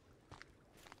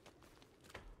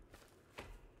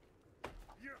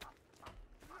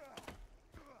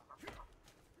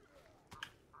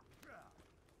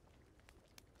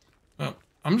 Well,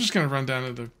 I'm just gonna run down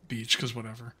to the beach because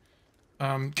whatever.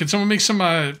 Can someone make some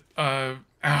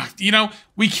you know,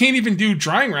 we can't even do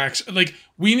drying racks. Like,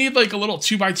 we need like a little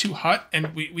 2x2 hut,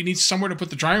 and we need somewhere to put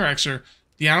the drying racks, or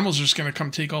the animals are just gonna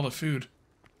come take all the food.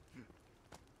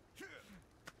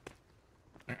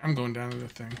 I'm going down to the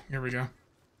thing. Here we go.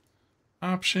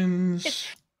 Options.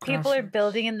 People are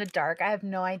building in the dark. I have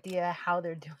no idea how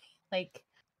they're doing. Like,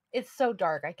 it's so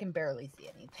dark. I can barely see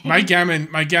anything. My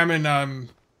gammon,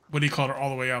 what do you call it, all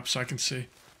the way up so I can see.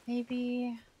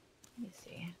 Maybe. Let me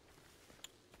see.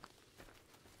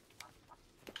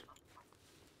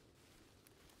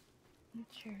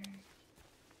 Future.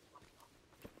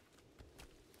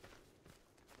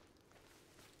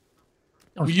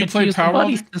 Don't Will you forget to play use the Power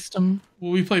buddy World? system?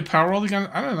 Will we play Power World again?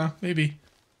 I don't know. Maybe.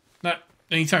 Not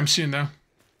anytime soon, though.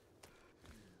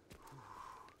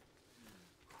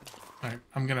 Alright,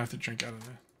 I'm gonna have to drink out of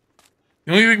that.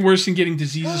 The only thing worse than getting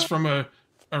diseases from a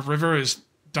river is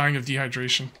dying of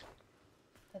dehydration.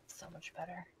 That's so much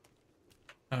better.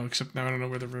 Oh, except now I don't know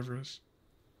where the river is.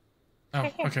 Oh,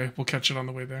 Right here. okay. We'll catch it on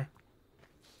the way there.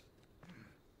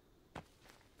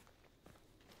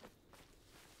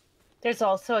 There's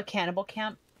also a cannibal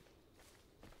camp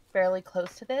fairly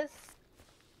close to this.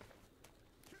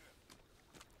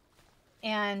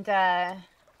 And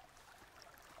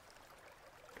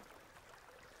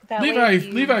That way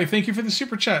Levi, thank you for the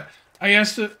super chat. I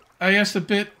asked a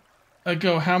bit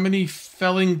ago how many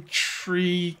felling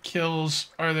tree kills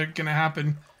are there gonna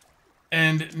happen,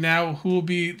 and now who will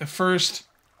be the first?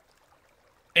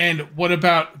 And what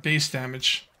about base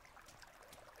damage?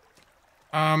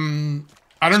 I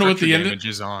don't know what the damage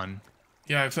is on.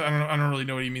 Yeah, I don't really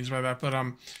know what he means by that, but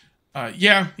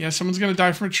yeah, someone's gonna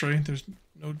die from a tree. There's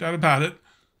no doubt about it.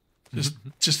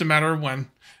 Just a matter of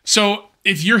when. So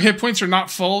if your hit points are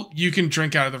not full, you can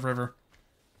drink out of the river.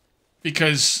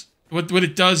 Because what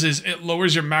it does is it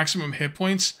lowers your maximum hit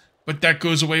points, but that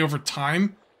goes away over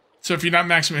time. So if you're not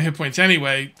maximum hit points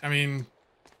anyway, I mean,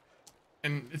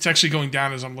 and it's actually going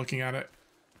down as I'm looking at it.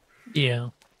 Yeah.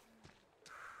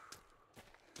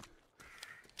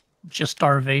 Just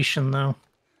starvation, though.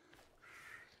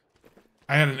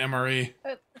 I had an MRE.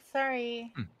 Oh,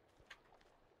 sorry.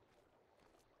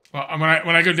 Well,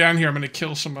 when I go down here, I'm gonna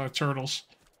kill some turtles,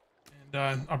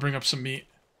 and I'll bring up some meat.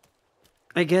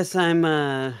 I guess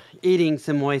I'm eating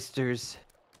some oysters.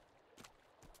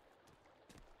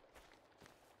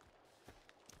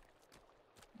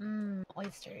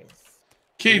 Oysters.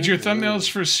 Cage, your thumbnails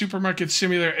for Supermarket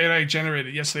Simulator AI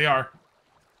generated. Yes, they are.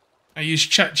 I use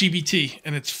ChatGPT,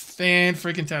 and it's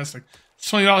fan-freaking-tastic.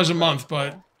 It's $20 a month,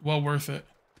 but well worth it.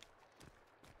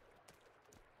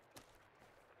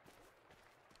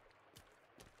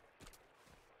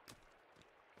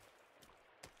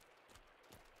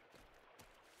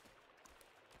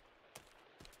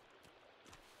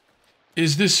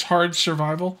 Is this hard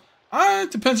survival?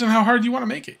 It depends on how hard you want to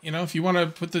make it. You know, if you want to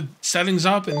put the settings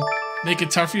up and make it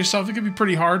tough for yourself, it could be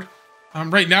pretty hard.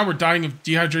 Right now, we're dying of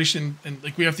dehydration, and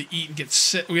like we have to eat and get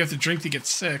sick. We have to drink to get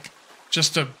sick,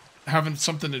 just to having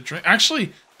something to drink.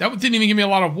 Actually, that didn't even give me a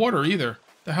lot of water either.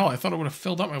 The hell, I thought it would have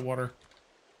filled up my water.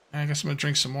 I guess I'm gonna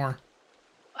drink some more.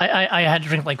 I had to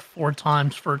drink like 4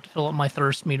 times for it to fill up my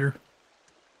thirst meter.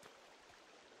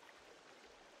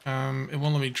 It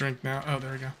won't let me drink now. Oh,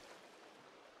 there we go.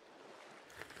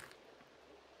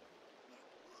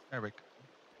 There we go.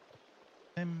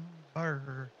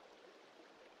 Timber.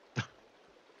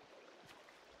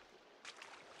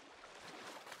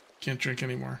 Can't drink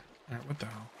anymore. Alright, what the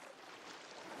hell?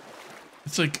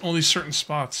 It's like only certain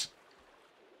spots.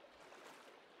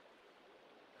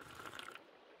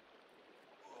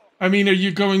 I mean, are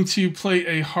you going to play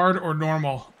a hard or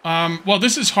normal? Well,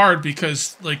 this is hard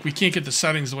because, like, we can't get the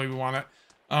settings the way we want it.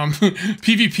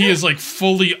 PvP is, like,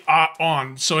 fully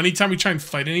on. So anytime we try and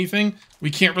fight anything,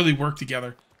 we can't really work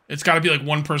together. It's got to be, like,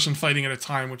 one person fighting at a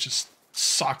time, which just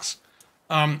sucks.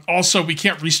 Also, we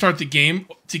can't restart the game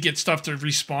to get stuff to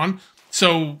respawn.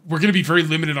 So we're going to be very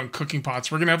limited on cooking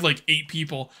pots. We're going to have, like, 8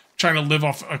 people trying to live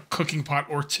off a cooking pot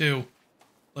or 2.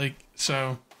 Like,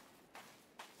 so...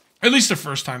 At least the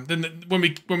first time. Then when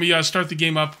we start the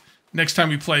game up, next time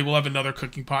we play, we'll have another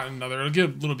cooking pot and another. It'll get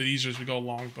a little bit easier as we go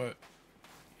along, but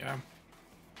yeah.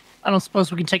 I don't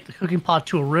suppose we can take the cooking pot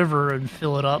to a river and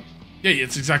fill it up. Yeah,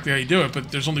 it's exactly how you do it.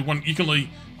 But there's only one.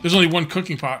 There's only one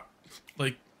cooking pot,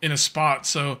 like in a spot.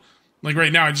 So, like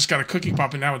right now, I just got a cooking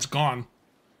pot, but now it's gone.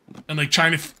 And like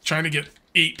trying to get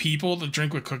 8 people to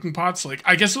drink with cooking pots. Like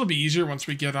I guess it'll be easier once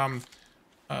we get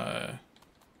the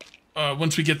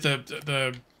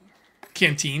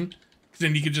canteen.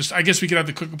 Then you could just, I guess we could have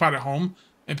the cooking pot at home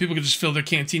and people could just fill their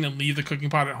canteen and leave the cooking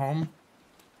pot at home,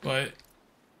 but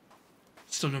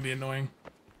it's still gonna be annoying.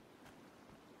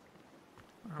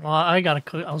 Well, I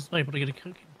was able to get a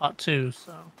cooking pot too,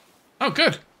 so. Oh,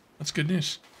 good. That's good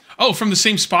news. Oh, from the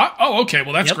same spot? Oh, okay.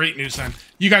 Well, that's great news then.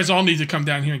 You guys all need to come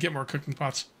down here and get more cooking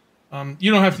pots.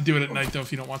 You don't have to do it at night though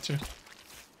if you don't want to.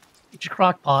 Get your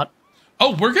crock pot.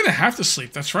 Oh, we're gonna have to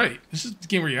sleep. That's right. This is the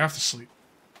game where you have to sleep.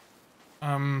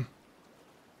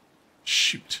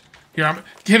 Shoot. Here,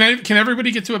 can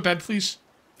everybody get to a bed, please?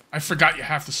 I forgot you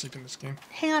have to sleep in this game.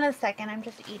 Hang on a second. I'm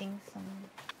just eating some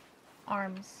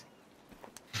arms.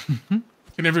 Can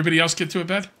everybody else get to a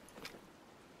bed?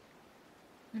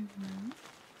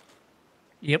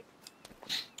 Yep.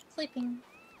 Sleeping.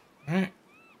 All right.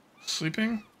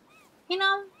 Sleeping? You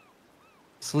know,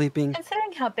 Sleeping.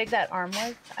 considering how big that arm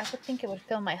was, I would think it would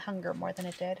fill my hunger more than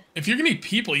it did. If you're gonna eat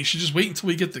people, you should just wait until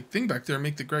we get the thing back there and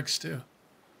make the Greg stew.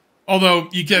 Although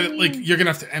you get it, like you're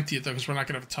gonna have to empty it though, because we're not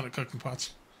gonna have a ton of cooking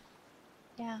pots.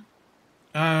 Yeah.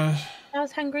 I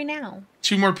was hungry now.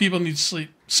 2 more people need sleep.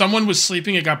 Someone was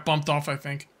sleeping. It got bumped off, I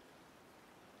think,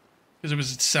 because it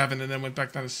was at 7 and then went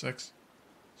back down to 6.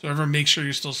 So everyone, make sure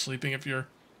you're still sleeping if you're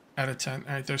at a 10.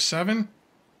 All right, there's 7.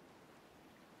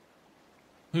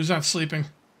 Who's not sleeping?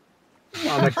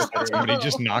 Somebody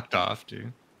just knocked off,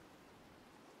 dude.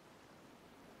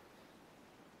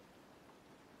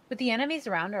 With the enemies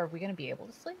around, are we going to be able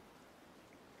to sleep?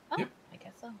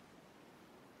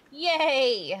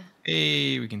 Yay!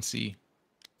 Hey, we can see.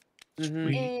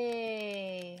 Mhm.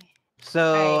 Yay!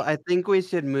 So Right. I think we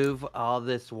should move all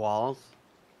this walls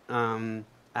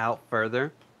out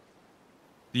further.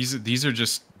 These are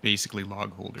just basically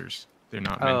log holders. They're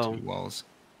not meant to Oh. be walls.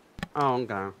 Oh,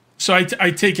 okay. So I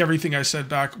take everything I said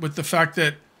back. With the fact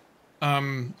that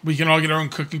we can all get our own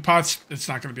cooking pots, it's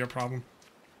not going to be a problem.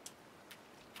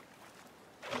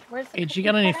 Where's the Hey, did you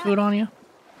cooking got any pot food at? on you?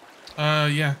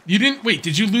 Yeah. You didn't... Wait,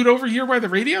 did you loot over here by the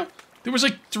radio? There was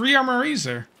like 3 MREs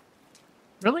there.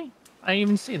 Really? I didn't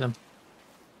even see them.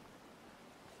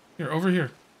 Here, over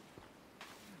here.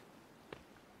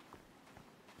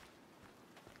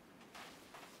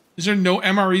 Is there no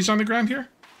MREs on the ground here?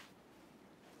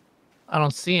 I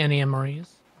don't see any MREs.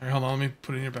 All right, hold on. Let me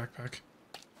put it in your backpack.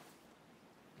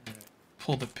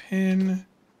 Pull the pin.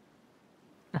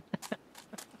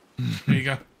 There you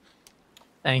go.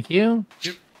 Thank you.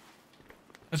 Yep.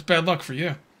 That's bad luck for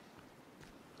you.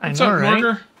 What's I know, up, right?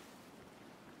 Morger?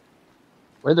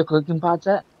 Where the cooking pots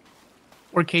at?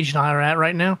 Where Cage and I are at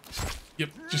right now. Yep,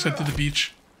 just head to the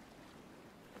beach.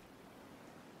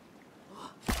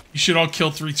 You should all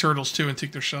kill 3 turtles too and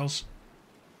take their shells.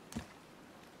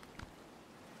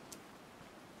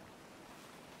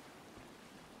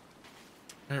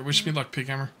 Alright, wish me luck,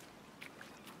 Pighammer.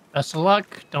 Best of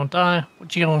luck. Don't die.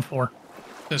 What you going for?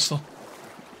 Pistol.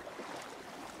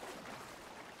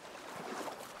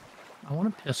 I want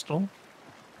a pistol.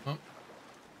 Oh.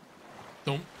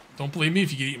 Don't believe me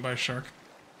if you get eaten by a shark.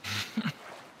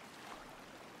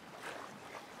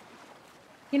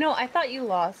 You know, I thought you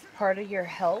lost part of your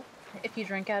health if you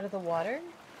drink out of the water.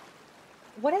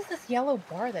 What is this yellow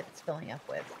bar that it's filling up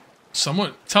with?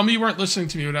 Someone tell me you weren't listening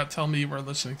to me without telling me you weren't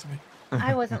listening to me.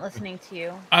 I wasn't listening to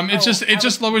you. It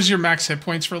just lowers your max hit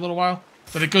points for a little while,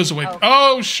 but it goes away. Oh.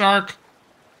 Oh, shark!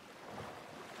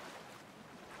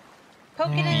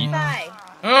 Poke it in its eye.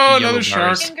 Oh, The yellow another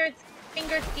shark. bars.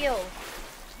 Finger skills.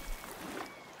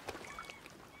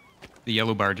 The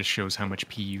yellow bar just shows how much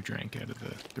pee you drank out of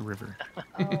the river.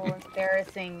 Oh,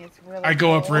 embarrassing. It's really I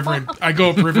go cool.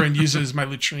 upriver and use it as my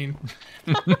latrine.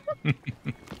 Ew.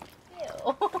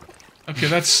 Okay,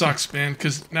 that sucks, man,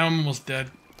 because now I'm almost dead.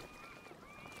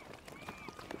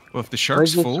 Well, if the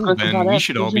shark's this full, cooking then pot we at,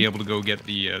 should all be Susan? able to go get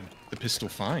the pistol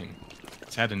fine.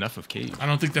 It's had enough of cave. I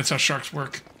don't think that's how sharks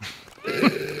work.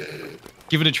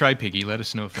 Give it a try, Piggy. Let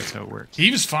us know if that's how it works.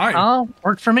 He was fine. Oh,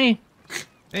 worked for me.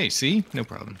 Hey, see? No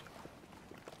problem.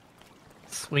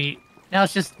 Sweet. Now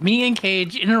it's just me and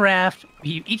Cage in a raft.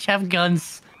 We each have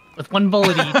guns with 1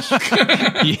 bullet each.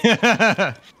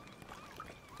 Yeah.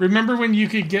 Remember when you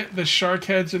could get the shark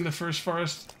heads in the first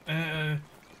forest?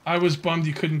 I was bummed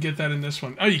you couldn't get that in this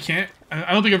one. Oh, you can't?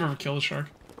 I don't think I've ever killed a shark.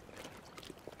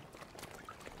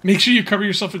 Make sure you cover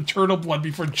yourself in turtle blood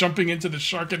before jumping into the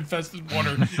shark-infested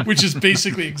water, which is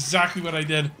basically exactly what I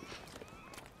did.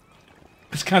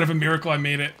 It's kind of a miracle I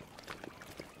made it.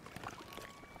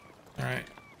 Alright,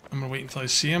 I'm gonna wait until I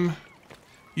see him.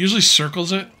 He usually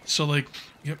circles it, so like,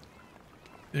 yep.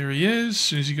 There he is, as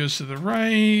soon as he goes to the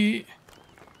right.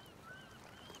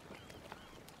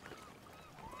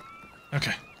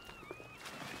 Okay.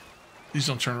 Please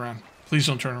don't turn around. Please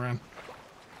don't turn around.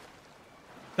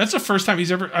 That's the first time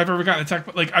I've ever gotten attacked,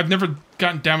 but like I've never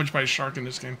gotten damaged by a shark in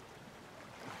this game.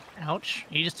 Ouch.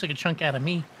 You just took a chunk out of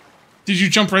me. Did you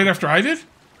jump right after I did?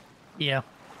 Yeah.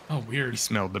 Oh, He weird.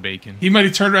 smelled the bacon. He might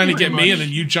have turned around to Pretty get me, and much.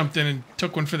 then you jumped in and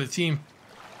took one for the team.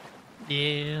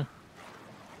 Yeah.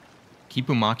 Keep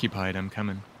him occupied. I'm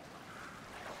coming.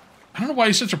 I don't know why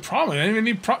he's such a problem. I didn't even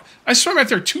need I swam out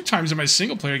there 2 times in my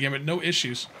single player game with no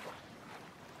issues.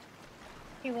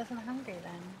 He wasn't hungry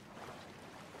then.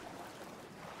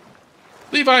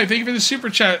 Levi, thank you for the super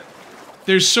chat.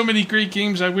 There's so many great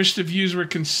games. I wish the views were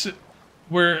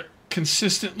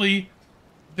consistently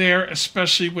there,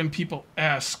 especially when people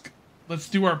ask. Let's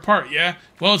do our part, yeah?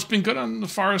 Well, it's been good on the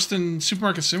Forest and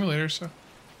Supermarket Simulator, so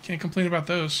can't complain about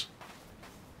those.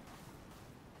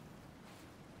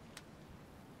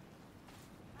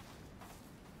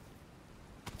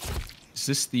 Is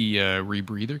this the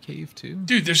rebreather cave too?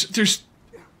 Dude, there's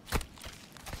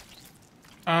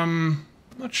I'm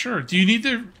not sure. Do you need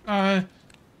the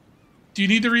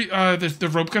the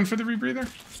rope gun for the rebreather?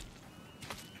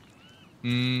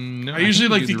 No. I usually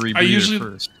think like we to- do the I rebreather usually-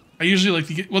 first. I usually like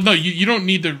to get... Well, no, you don't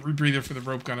need the rebreather for the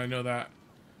rope gun. I know that.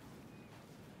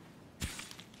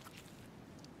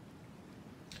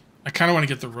 I kind of want to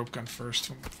get the rope gun first,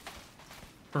 if I'm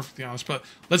perfectly honest. But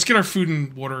let's get our food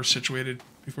and water situated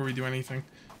before we do anything.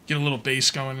 Get a little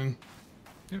base going. And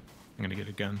Yep. I'm gonna get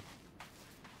a gun.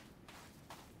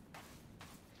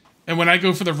 when I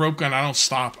go for the rope gun, I don't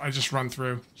stop. I just run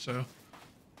through. So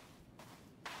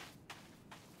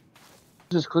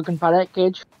Where's this cooking pot at,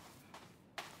 Cage?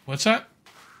 What's that?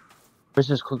 Where's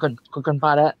this cooking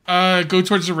pot at? Go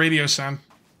towards the radio sound.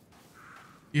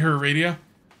 You hear a radio?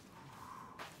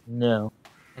 No.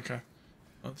 Okay.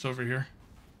 Well, it's over here.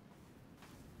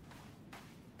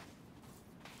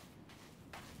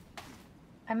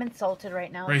 I'm insulted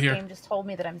right now. Right This here. game just told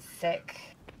me that I'm sick.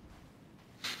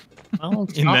 Well,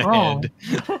 it's In not the wrong.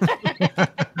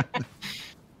 head.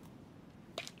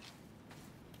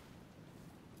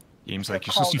 Games like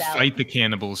you're supposed to called out. fight the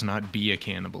cannibals, not be a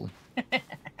cannibal.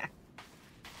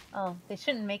 Oh, they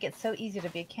shouldn't make it so easy to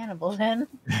be a cannibal then.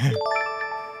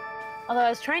 Although I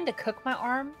was trying to cook my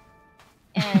arm.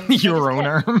 And it Your just own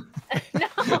kept- arm.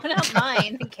 No, not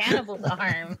mine. The cannibal's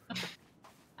arm.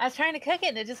 I was trying to cook it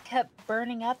and it just kept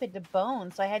burning up into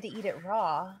bone, so I had to eat it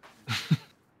raw.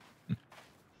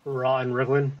 Raw and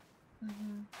wriggling.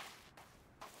 Mhm.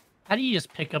 How do you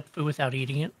just pick up food without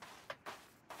eating it?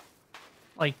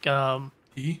 Like,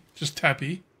 E. Just tap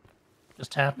E.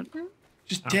 just tap it?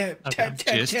 Just Oh, tap, okay. tap,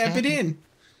 tap, Just tap tap it it. in.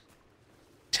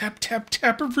 Tap, tap,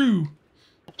 tap-a-roo.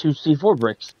 2 C4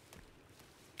 bricks.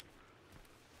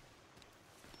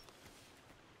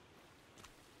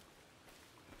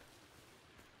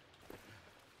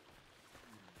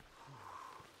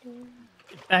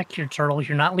 Get back here, turtle.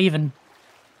 You're not leaving.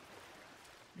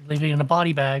 You're leaving in a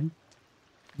body bag.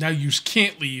 Now you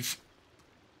can't leave.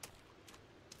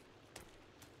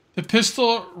 The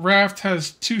pistol raft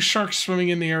has 2 sharks swimming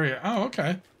in the area. Oh,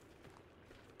 okay.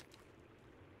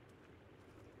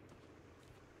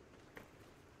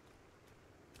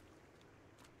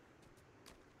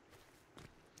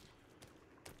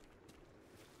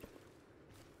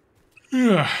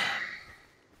 Yeah.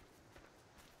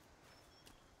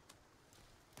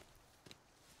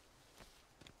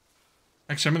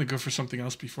 Actually, I'm going to go for something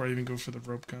else before I even go for the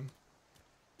rope gun.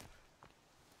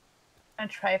 I'm gonna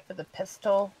try for the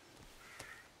pistol.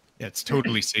 Yeah, it's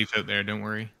totally safe out there. Don't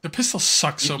worry. The pistol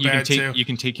sucks so you bad, can too. You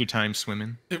can take your time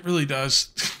swimming. It really does.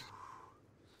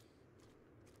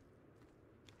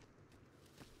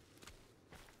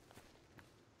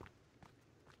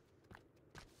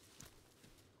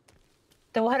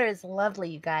 The water is lovely,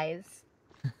 you guys.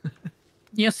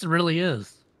 Yes, it really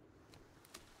is.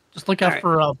 Just look out Alright.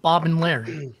 for Bob and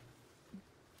Larry.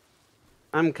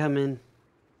 I'm coming.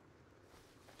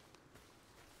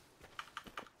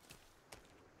 I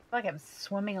feel like I'm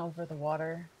swimming over the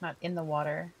water, not in the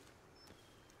water.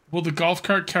 Will the golf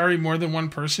cart carry more than one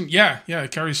person? Yeah,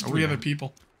 it carries 3 yeah. other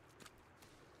people.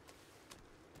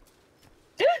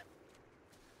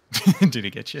 Did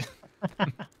it get you? What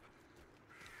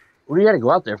do you gotta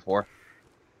go out there for?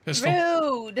 Pistol.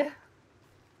 Rude!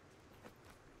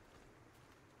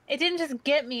 It didn't just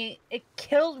get me, it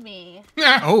killed me.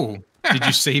 Oh, did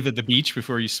you save at the beach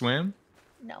before you swam?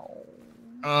 No.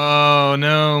 Oh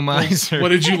no, miser. What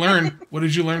did you learn? What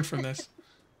did you learn from this?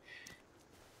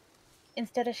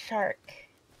 Instead of shark,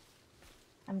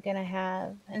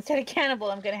 instead of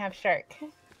cannibal, I'm gonna have shark.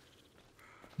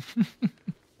 That's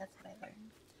what I learned.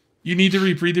 You need to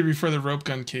rebreathe it before the rope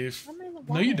gun cave. I'm in the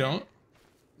No, you water. don't.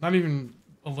 Not even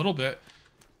a little bit.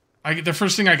 The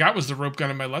first thing I got was the rope gun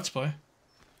in my Let's Play.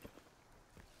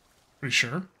 Pretty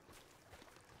sure.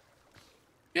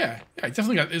 Yeah, I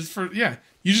definitely got it's for yeah.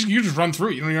 You just run through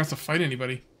it. You don't even have to fight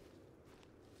anybody.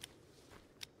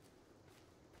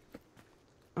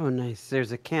 Oh, nice.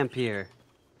 There's a camp here.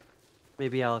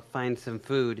 Maybe I'll find some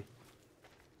food.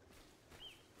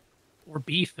 Or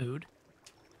bee food.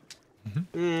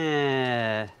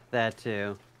 Yeah, that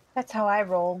too. That's how I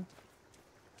roll.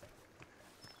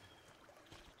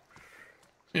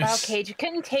 Wow, Yes. Cage, you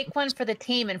couldn't take one for the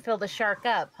team and fill the shark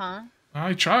up, huh?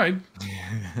 I tried.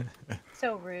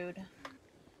 So rude.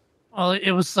 Well,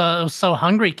 it was so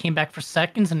hungry, it came back for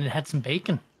seconds and it had some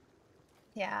bacon.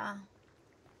 Yeah.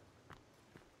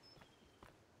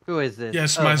 Who is this?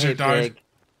 Yes, oh, Miser hey, died.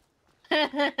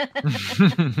 Pig.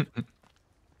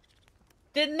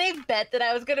 Didn't they bet that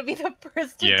I was gonna be the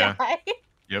first to Yeah. die?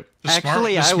 Yep.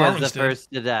 Actually, I smart was the ones did.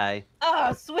 first to die.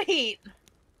 Oh, sweet.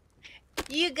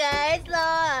 You guys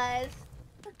lost.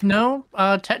 No,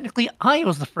 technically I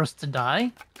was the first to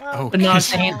die, Oh, Well, but not at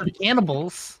piss the hands of the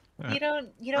cannibals. you don't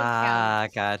Ah,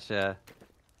 count gotcha.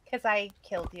 because I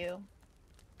killed you.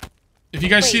 If you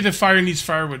guys see Wait. the fire needs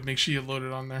firewood, make sure you load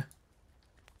it on there.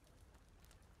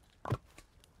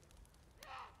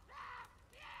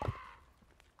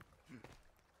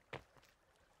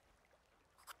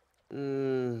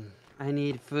 I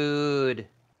need food.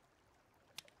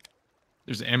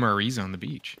 There's MREs on the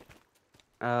beach.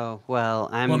 Oh, well,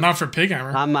 I'm Well, not for pig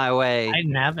hammer. on my way. I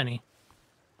didn't have any.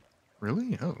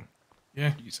 Really? Oh.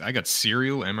 Yeah. Jeez, I got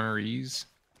cereal MREs.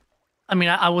 I mean,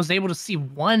 I was able to see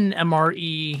one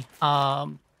MRE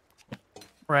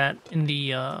rat in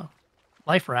the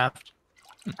life raft.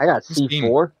 I got This game-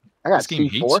 C4. I got This game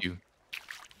hates C4. you.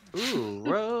 Ooh,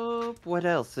 rope. What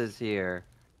else is here?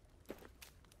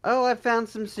 Oh, I found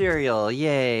some cereal.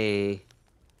 Yay.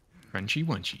 Crunchy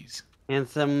Munchies. And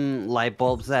some light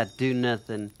bulbs that do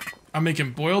nothing. I'm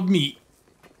making boiled meat.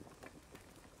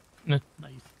 Nice.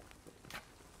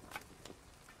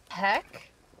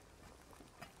 Heck.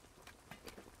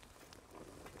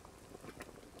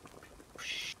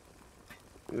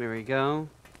 There we go.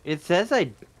 It says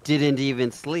I didn't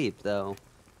even sleep, though.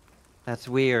 That's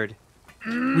weird.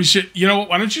 We should, you know what?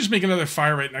 Why don't you just make another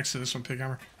fire right next to this one,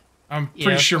 Pighammer? I'm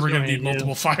pretty Yeah, sure that's we're what gonna I need do.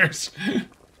 multiple fires.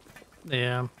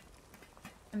 Yeah.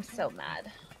 I'm so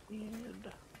mad.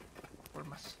 Where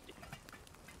am I sticking?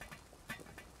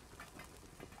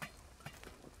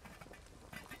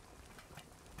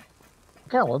 What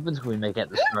kind of weapons can we make at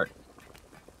the start?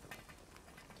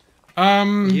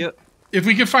 Yep. If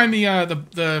we can find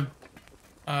the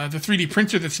 3D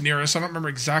printer that's near us, I don't remember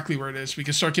exactly where it is. We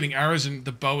can start getting arrows, and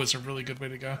the bow is a really good way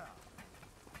to go.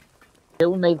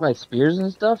 Can we make like spears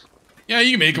and stuff? Yeah,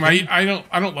 you can make them.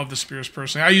 I don't love the spears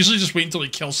personally. I usually just wait until he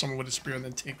kills someone with a spear and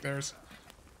then take theirs.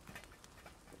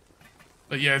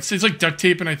 But yeah, it's like duct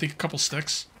tape and I think a couple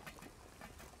sticks.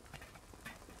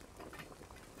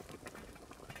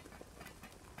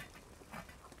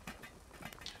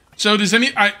 So does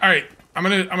any? All right, I'm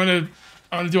gonna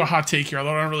do a hot take here.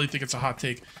 Although I don't really think it's a hot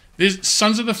take. This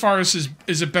Sons of the Forest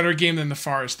is a better game than the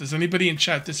Forest. Does anybody in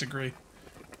chat disagree?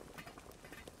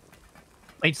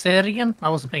 Wait, say that again? I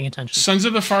wasn't paying attention. Sons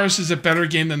of the Forest is a better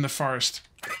game than the Forest.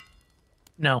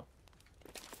 No.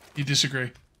 You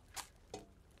disagree?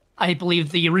 I believe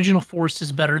the original Forest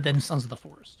is better than Sons of the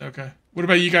Forest. Okay. What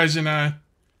about you guys in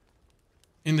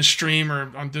the stream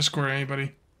or on Discord?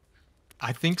 Anybody?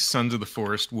 I think Sons of the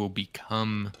Forest will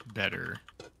become better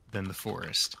than the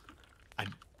Forest.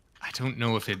 I don't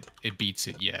know if it beats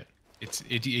it yet.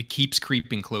 It keeps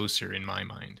creeping closer in my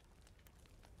mind.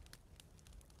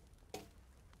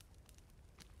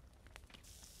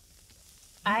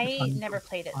 I never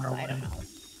played it, so I don't know.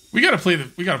 We gotta play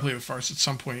the Forest at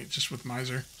some point, just with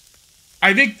Miser.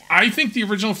 I think the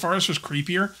original Forest was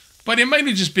creepier, but it might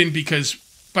have just been because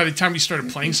by the time we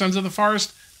started playing Sons of the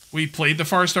Forest, we played the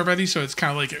Forest already, so it's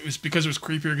kind of like it was because it was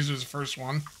creepier because it was the first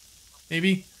one,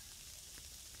 maybe.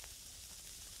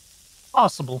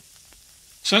 Possible.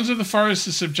 Sons of the Forest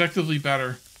is subjectively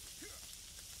better.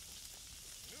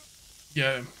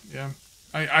 Yeah.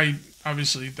 I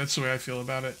obviously that's the way I feel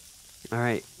about it. All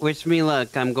right. Wish me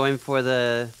luck. I'm going for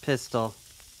the pistol.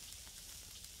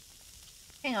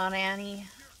 Hang on, Annie.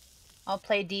 I'll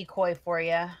play decoy for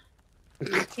you.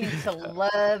 You seem to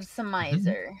love some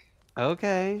miser.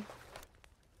 Okay.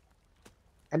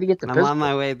 How do you get the I'm pistol? on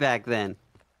my way back then.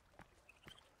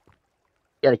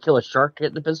 You gotta kill a shark to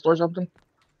get the pistol or something?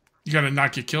 You gotta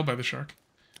not get killed by the shark.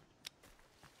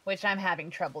 Which I'm having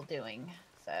trouble doing,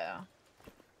 so.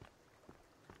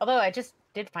 Although I just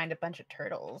did find a bunch of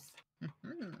turtles.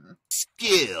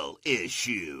 Skill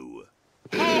issue.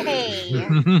 Hey!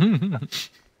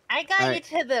 I got All you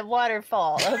to the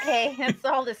waterfall, okay? That's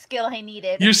all the skill I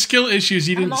needed. Your skill issues.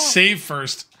 You I'm didn't all- save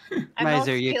first. I'm all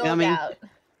Miser, you skilled coming? out.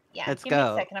 Yeah, Let's give me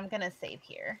go. a second. I'm gonna save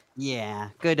here. Yeah.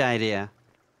 Good idea.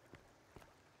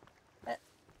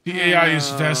 The AI is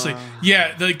vastly.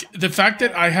 Yeah, the fact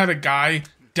that I had a guy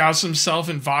douse himself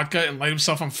in vodka and light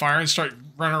himself on fire and start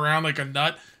running around like a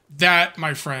nut, that,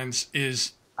 my friends,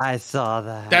 is I saw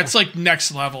that. that's like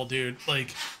next level, dude.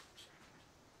 Like,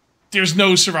 there's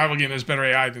no survival game that's better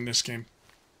AI than this game.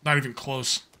 Not even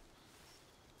close.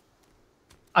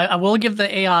 I will give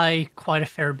the AI quite a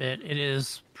fair bit. It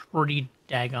is pretty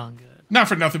daggone good. Not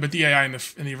for nothing, but the AI in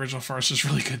the original Forest is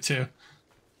really good too.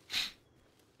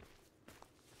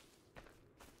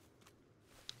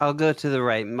 I'll go to the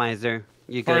right, Miser.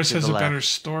 You go Forest to has the a left. better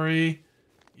story.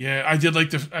 Yeah, I did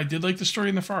like the story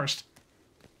in the Forest.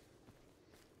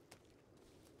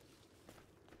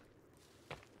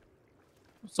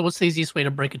 So what's the easiest way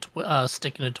to break a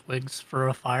stick into twigs for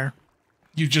a fire?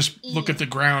 You just look at the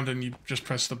ground and you just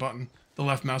press the button, the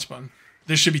left mouse button.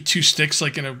 There should be two sticks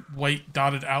like in a white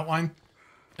dotted outline,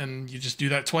 and you just do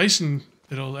that twice and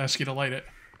it'll ask you to light it.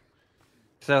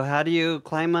 So how do you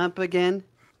climb up again?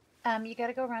 You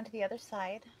gotta go around to the other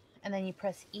side, and then you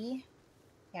press E.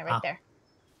 Yeah, right there.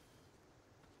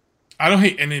 I don't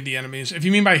hate any of the enemies. If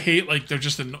you mean by hate, like they're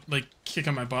just like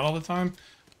kicking my butt all the time.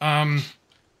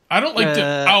 I don't like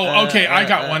the. Oh, okay, I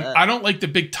got one. I don't like the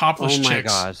big topless Oh my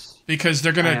chicks gosh. because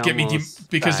they're gonna I get me almost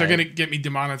because they're died. gonna get me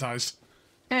demonetized.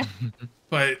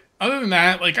 But other than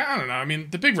that, like, I don't know. I mean,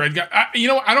 the big red guy,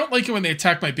 I don't like it when they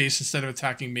attack my base instead of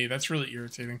attacking me. That's really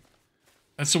irritating.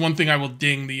 That's the one thing I will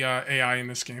ding the AI in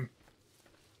this game.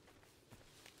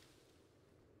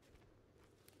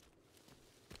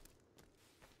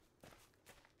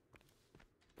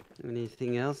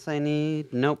 Anything else I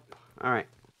need? Nope. All right.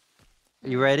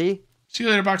 You ready? See you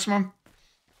later, Box Mom.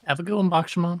 Have a good one,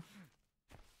 Boxer Mom.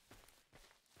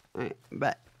 All right,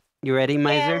 bet. You ready,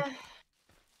 Miser? Yeah.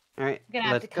 All right, I'm gonna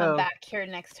have let's to come go. back here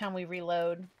next time we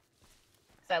reload.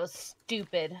 'Cause that was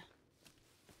stupid.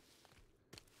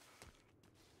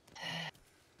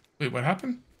 Wait, what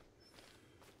happened?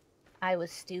 I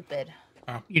was stupid.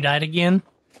 You died again?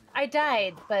 I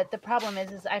died, but the problem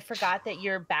is I forgot that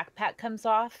your backpack comes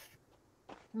off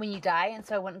when you die, and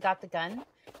so I went and got the gun.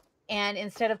 And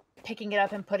instead of picking it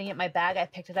up and putting it in my bag, I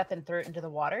picked it up and threw it into the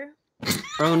water.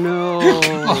 Oh no!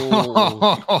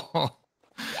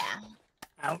 Yeah.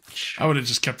 Ouch. I would have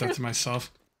just kept that to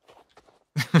myself.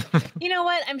 You know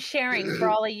what? I'm sharing for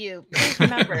all of you. Please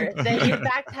remember that your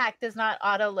backpack does not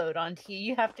auto-load onto you.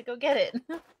 You have to go get it.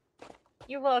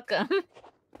 You're welcome.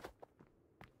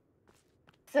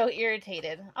 So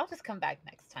irritated. I'll just come back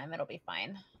next time. It'll be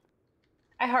fine.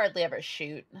 I hardly ever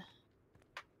shoot.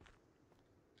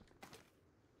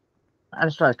 I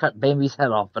just tried to cut Bambi's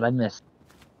head off, but I missed.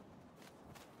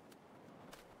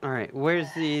 All right,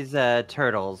 where's these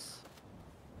turtles?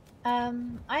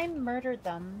 I murdered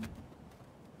them.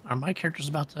 My character's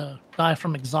about to die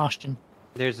from exhaustion.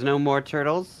 There's no more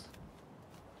turtles?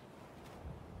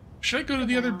 Should I go to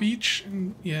the other beach?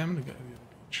 Yeah, I'm gonna go to the other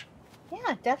beach.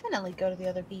 Yeah, definitely go to the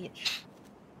other beach.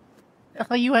 Where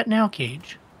are you at now,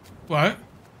 Cage? What?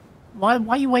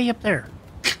 Why you way up there?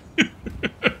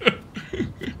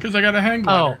 Because I got a hang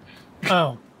glider.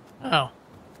 Oh.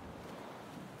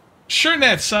 Sure,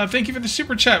 Nets. Thank you for the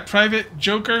super chat, Private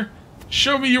Joker.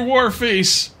 Show me your war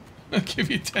face. I'll give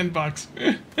you $10.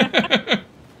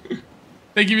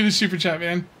 Thank you for the super chat,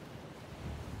 man.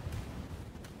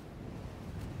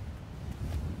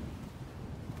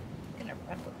 I'm gonna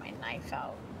run with my knife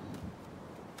out.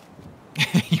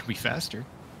 You'll be faster.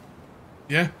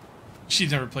 Yeah,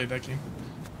 she's never played that game.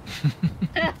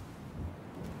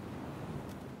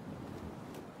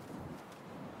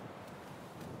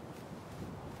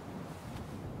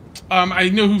 I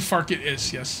know who Farkit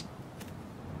is, yes.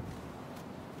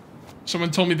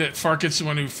 Someone told me that Farkit's the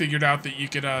one who figured out that you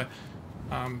could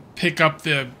pick up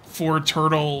the 4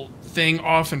 turtle thing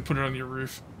off and put it on your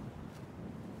roof.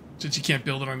 Since you can't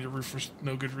build it on your roof for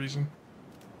no good reason.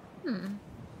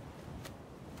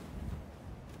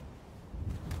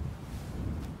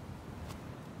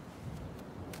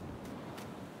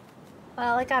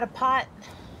 Well, I got a pot,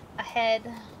 a head,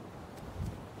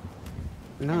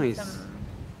 Nice. some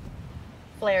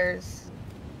flares.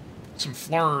 Some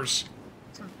flurs.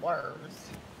 Some flares.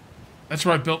 That's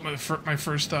where I built my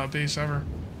first base ever.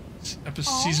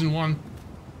 Season 1.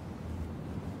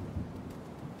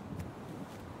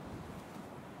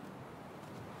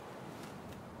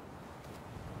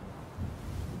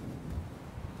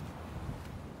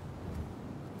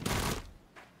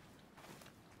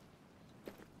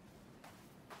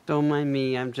 Don't mind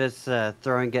me, I'm just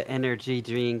throwing an energy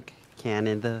drink can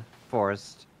in the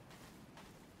forest.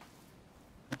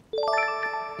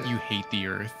 You hate the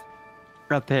earth.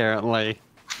 Apparently.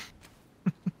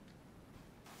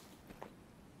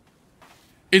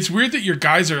 It's weird that your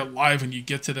guys are alive when you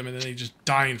get to them and then they just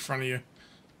die in front of you.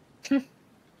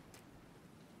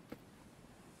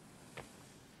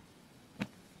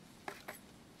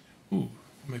 Ooh,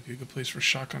 that might be a good place for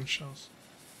shotgun shells.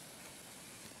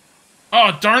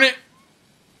 Oh, darn it!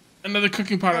 Another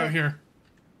cooking pot out here.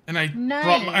 And I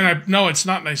brought no, it's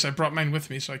not nice. I brought mine with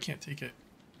me, so I can't take it.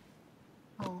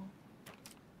 Oh.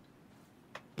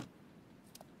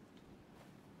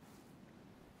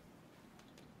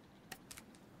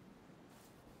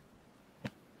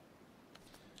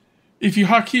 If you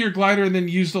hotkey your glider and then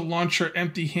use the launcher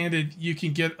empty-handed, you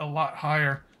can get a lot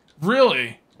higher.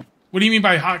 Really? What do you mean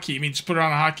by hotkey? You mean just put it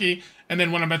on a hotkey, and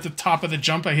then when I'm at the top of the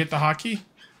jump, I hit the hotkey?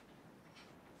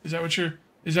 Is that what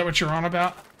you're on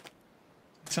about?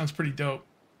 It sounds pretty dope.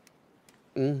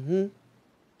 Mm-hmm.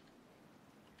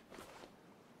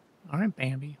 All right,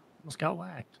 Bambi. Almost got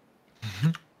whacked.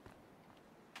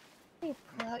 You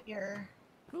pull out your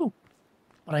Ooh.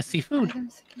 But I see food.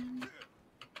 items again.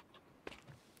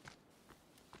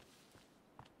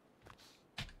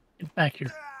 Get back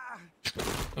here.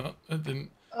 Oh, that didn't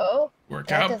work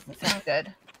that out. doesn't sound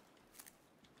good.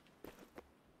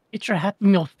 Get your Happy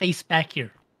Meal face back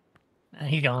here.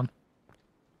 He's gone.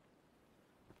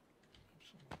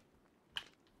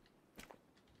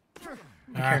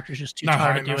 My character's just too not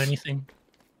high tired to do enough. anything.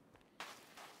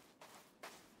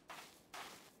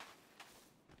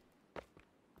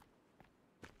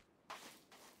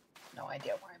 No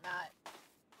idea where I'm at.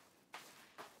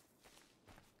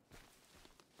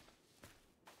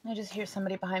 I just hear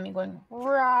somebody behind me going,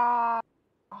 "Rah!"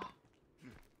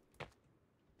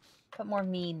 But more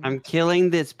mean. I'm killing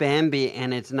this Bambi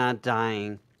and it's not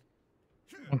dying.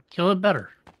 Well, kill it better.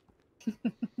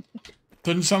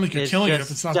 Doesn't sound like you're It's killing it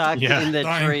just if it's not stuck Yeah. in the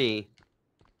dying. tree.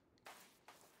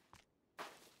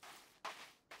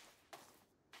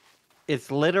 It's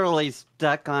literally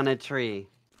stuck on a tree.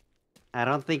 I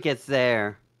don't think it's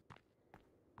there.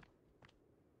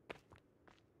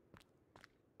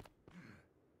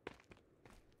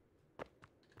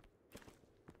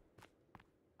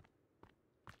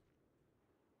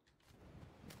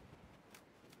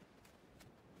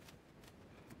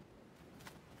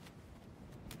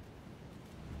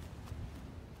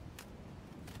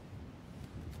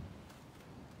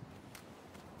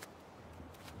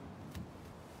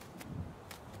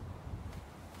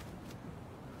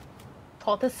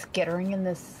 All the skittering in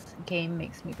this game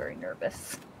makes me very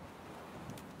nervous.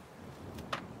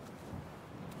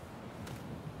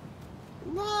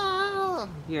 Ah,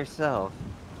 yourself.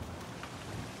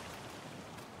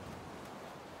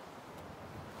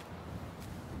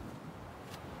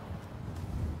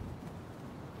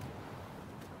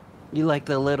 You like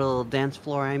the little dance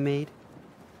floor I made?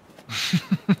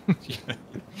 Yeah.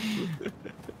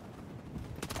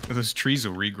 Those trees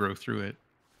will regrow through it.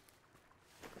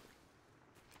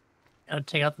 Gotta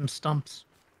take out them stumps.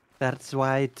 That's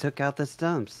why I took out the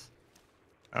stumps.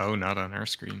 Oh, not on our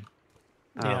screen.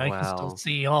 Yeah, Oh, I can still wow.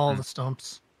 see all the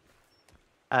stumps.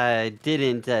 I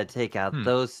didn't take out Hmm.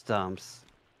 those stumps.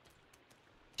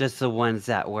 Just the ones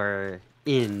that were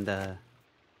in the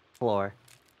floor.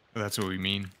 That's what we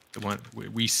mean. The one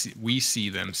we see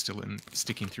them still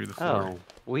sticking through the floor. Oh,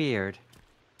 weird.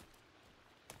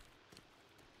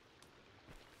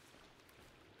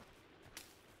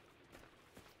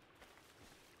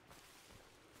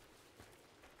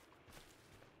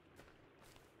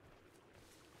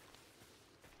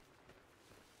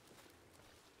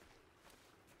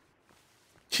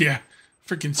 Yeah,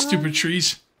 freaking stupid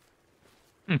trees.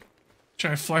 Hmm.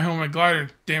 Trying to fly home my glider.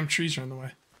 Damn trees are in the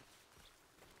way.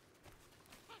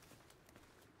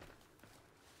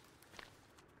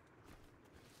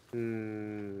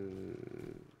 Hmm.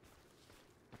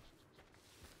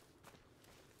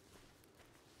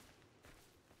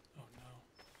 Oh no.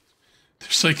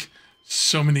 There's like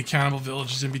so many cannibal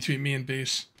villages in between me and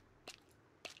base.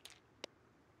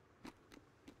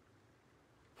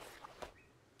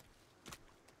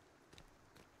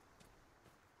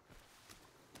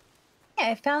 Yeah,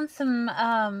 I found some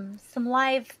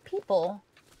live people.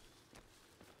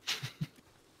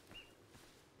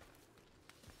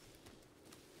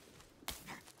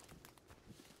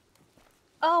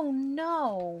 Oh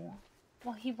no.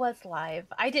 Well, he was live.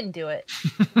 I didn't do it.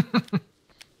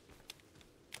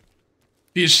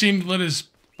 He ashamed to let his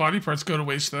body parts go to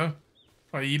waste though.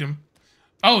 If I eat him.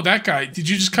 Oh, that guy. Did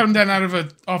you just cut him down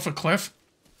off a cliff?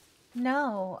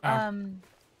 No. Oh.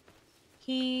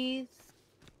 He's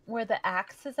where the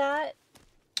axe is at.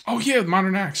 Oh yeah,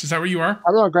 modern axe. Is that where you are?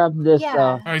 How do I grab this Yeah.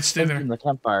 All right, stay thing there. from the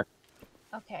campfire?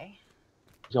 Okay.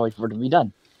 Just wait for it to be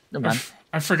done. Never mind.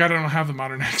 I forgot I don't have the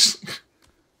modern axe.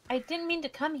 I didn't mean to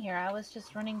come here. I was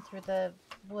just running through the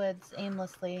woods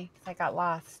aimlessly because I got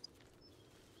lost.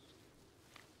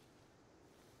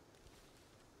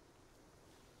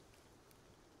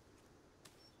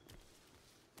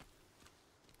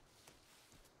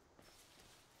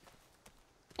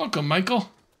 Welcome, Michael.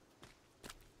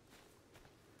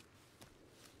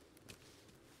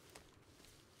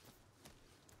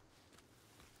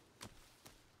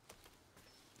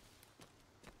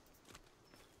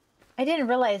 I didn't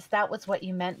realize that was what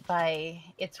you meant by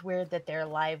it's weird that they're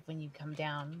live when you come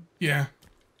down. Yeah.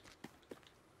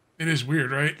 It is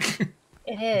weird, right?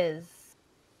 It is.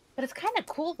 But it's kind of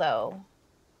cool, though.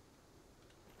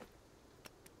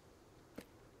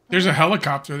 There's a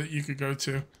helicopter that you could go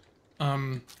to.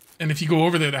 And if you go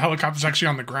over there, the helicopter's actually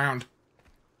on the ground.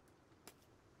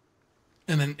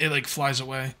 And then it, like, flies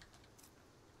away.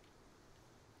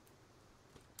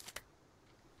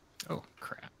 Oh,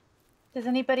 crap. Does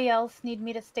anybody else need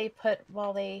me to stay put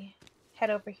while they head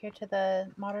over here to the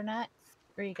modern axe?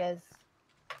 Or you guys...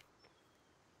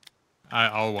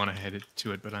 I'll want to head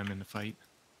to it, but I'm in the fight.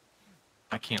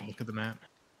 I can't look at the map.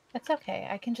 That's okay.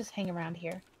 I can just hang around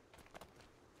here.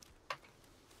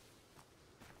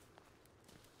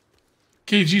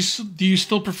 Okay, do you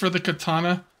still prefer the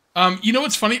katana? You know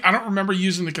what's funny? I don't remember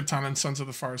using the katana in Sons of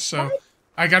the Forest, so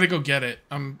I gotta go get it.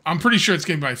 I'm pretty sure it's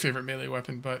gonna be my favorite melee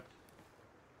weapon, but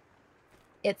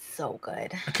It's so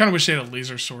good. I kind of wish they had a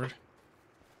laser sword.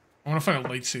 I want to find a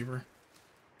lightsaber.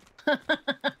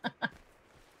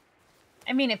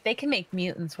 I mean, if they can make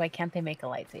mutants, why can't they make a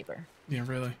lightsaber? Yeah,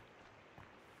 really.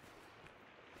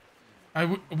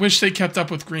 I wish they kept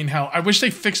up with Green Hell. I wish they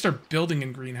fixed their building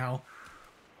in Green Hell.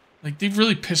 Like, they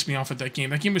really pissed me off with that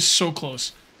game. That game was so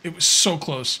close. It was so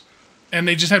close. And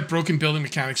they just had broken building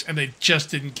mechanics, and they just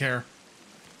didn't care.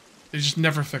 They just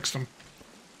never fixed them.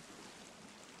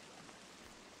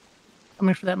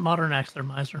 Coming for that modern axe there,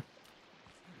 Miser.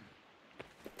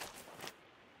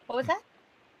 What was that?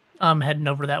 I'm heading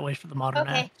over that way for the modern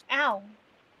Okay. axe. Ow.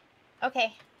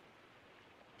 Okay.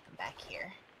 I'm back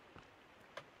here.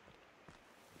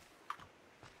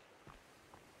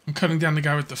 I'm cutting down the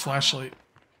guy with the flashlight.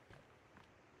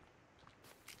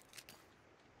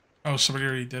 Oh, somebody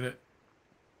already did it.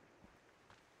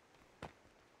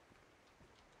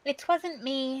 It wasn't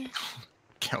me.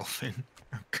 Kelvin.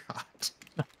 Oh, God.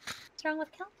 What's wrong with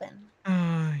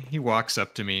Kelvin? He walks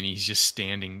up to me and he's just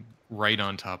standing right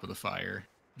on top of the fire.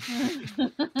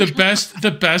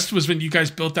 The best was when you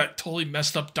guys built that totally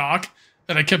messed up dock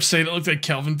that I kept saying it looked like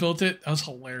Kelvin built it. That was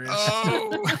hilarious.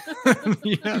 Oh,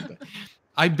 yeah.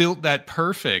 I built that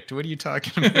perfect. What are you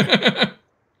talking about?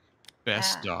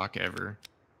 Best dock ever.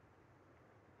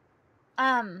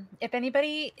 If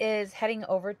anybody is heading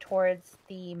over towards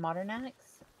the modern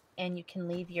axe and you can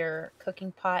leave your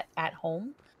cooking pot at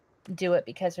home, do it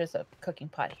because there's a cooking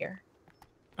pot here.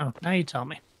 Oh, now you tell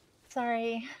me.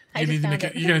 Sorry. You're gonna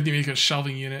need to make a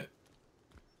shelving unit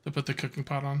to put the cooking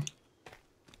pot on.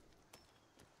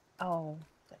 Oh,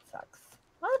 that sucks.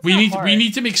 Well, We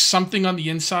need to make something on the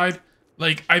inside.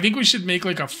 Like, I think we should make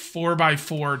like a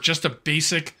 4x4, just a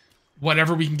basic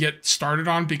whatever we can get started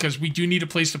on, because we do need a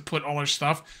place to put all our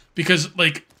stuff. Because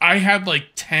like I had like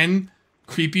 10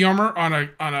 creepy armor on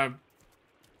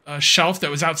a shelf that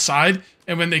was outside,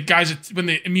 and when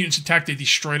the mutants attacked, they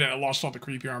destroyed it. I lost all the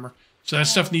creepy armor. So that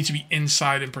stuff needs to be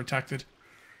inside and protected.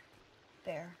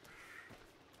 There.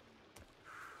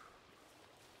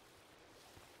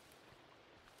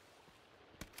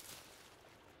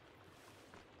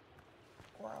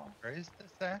 Squirrel. Where is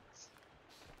this axe?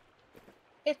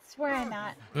 It's where I'm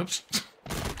at. Oops.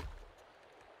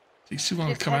 Takes too long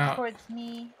to Just come head out. towards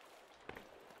me.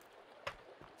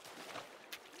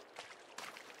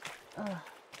 Ugh.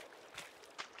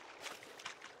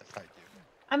 Yes, I do.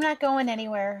 I'm not going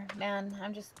anywhere, man.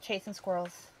 I'm just chasing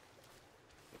squirrels.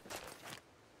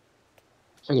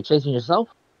 So you're chasing yourself?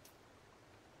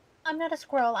 I'm not a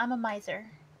squirrel. I'm a miser.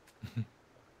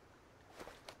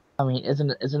 I mean,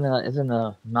 isn't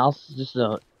a mouse just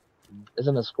a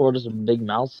isn't a squirrel just a big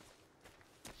mouse?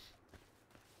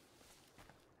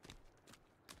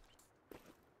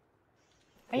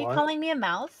 Are you What? calling me a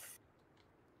mouse?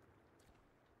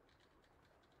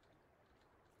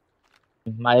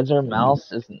 Miser,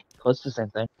 mouse isn't close to the same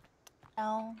thing.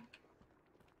 No.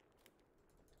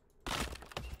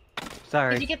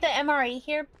 Sorry. Did you get the MRE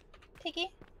here,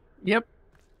 Piggy? Yep.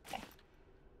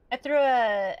 I threw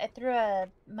a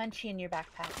munchie in your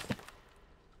backpack.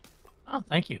 Oh,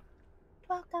 thank you.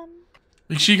 Welcome.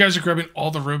 Make sure you guys are grabbing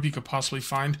all the rope you could possibly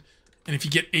find. And if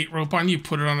you get 8 rope on you,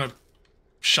 put it on a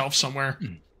shelf somewhere so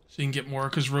you can get more,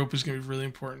 because rope is going to be really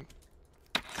important.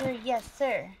 Sir, yes,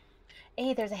 sir.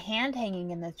 Hey, there's a hand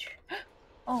hanging in the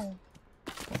Oh.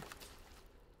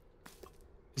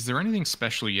 Is there anything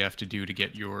special you have to do to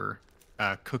get your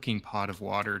cooking pot of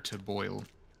water to boil?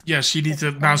 Yes, you need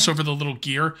to mouse over the little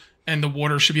gear, and the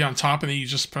water should be on top, and then you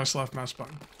just press the left mouse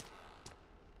button.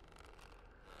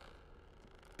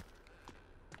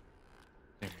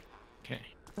 Okay.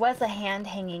 Was a hand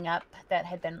hanging up that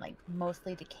had been like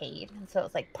mostly decayed, and so it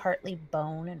was like partly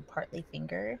bone and partly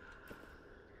finger.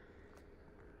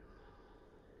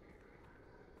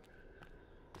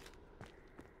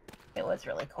 It was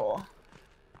really cool.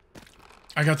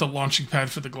 I got the launching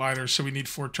pad for the glider, so we need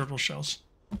 4 turtle shells.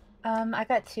 I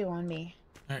got 2 on me.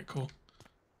 All right, cool.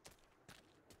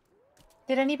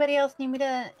 Did anybody else need me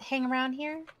to hang around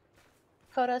here?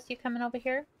 Photos, you coming over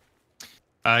here?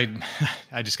 I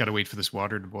just gotta wait for this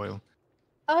water to boil.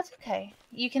 Oh, it's okay.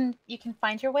 You can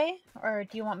find your way, or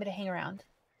do you want me to hang around?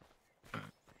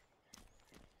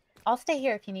 I'll stay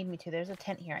here if you need me to. There's a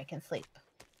tent here. I can sleep.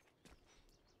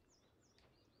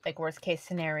 Like worst case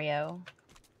scenario.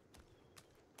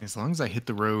 As long as I hit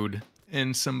the road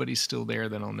and somebody's still there,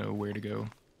 then I'll know where to go.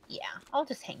 Yeah, I'll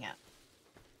just hang out.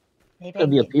 Maybe Could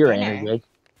be I up can here, get dinner. Andrew.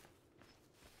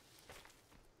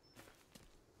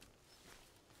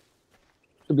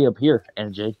 Could be up here,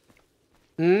 NJ.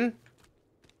 Hmm?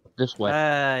 This way.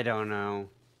 I don't know.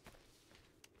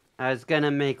 I was gonna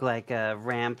make like a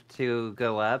ramp to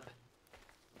go up.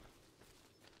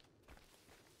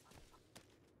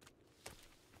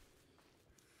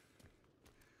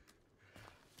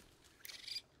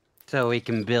 So we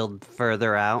can build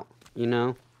further out, you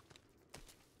know?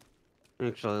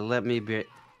 Actually, let me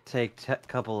take a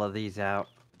couple of these out.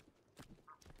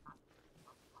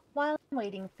 While I'm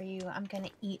waiting for you, I'm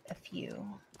gonna eat a few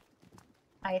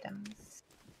items.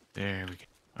 There we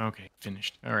go. Okay,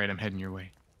 finished. All right, I'm heading your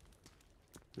way.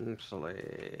 Actually,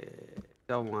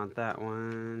 don't want that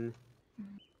one.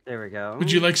 There we go.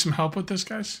 Would you like some help with this,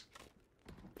 guys?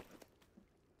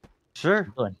 Sure.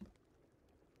 Good.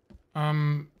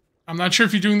 I'm not sure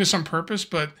if you're doing this on purpose,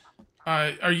 but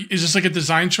is this like a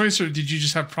design choice, or did you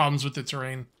just have problems with the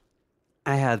terrain?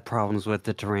 I had problems with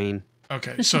the terrain.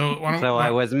 Okay, so why don't, So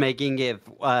I was making it,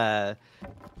 gonna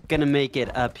make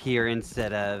it up here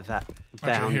instead of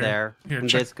down here. there. Here, And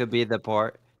check. this could be the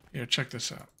port. Here, check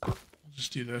this out. I'll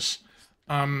just do this.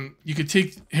 You could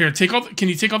take all. Can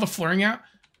you take all the flooring out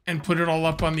and put it all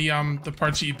up on the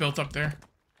parts that you built up there?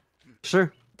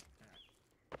 Sure.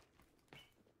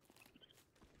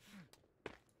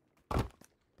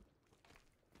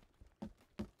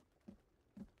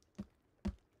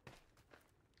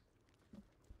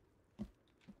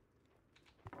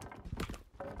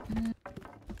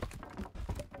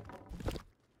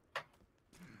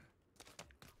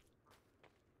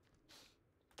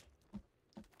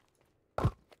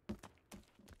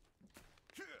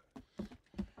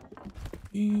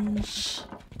 These.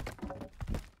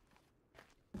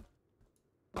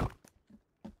 We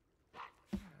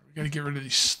gotta get rid of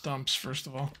these stumps first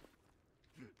of all.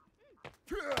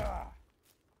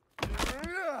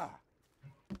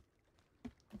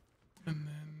 And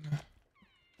then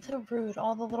So rude.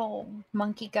 All the little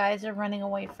monkey guys are running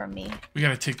away from me. we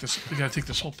gotta take this. We gotta take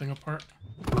this whole thing apart.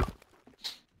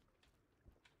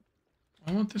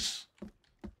 I want this.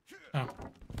 Oh.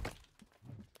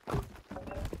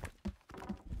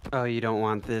 Oh, you don't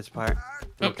want this part?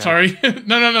 Oh, Okay. sorry.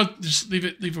 No. Just leave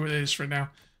it where it is for now.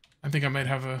 I think I might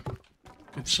have a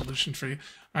good solution for you.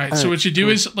 All right. So what you do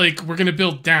is like we're gonna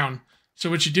build down. So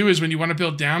what you do is when you want to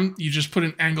build down, you just put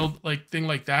an angled like thing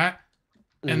like that,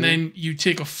 and then you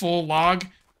take a full log,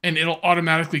 and it'll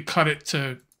automatically cut it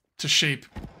to shape.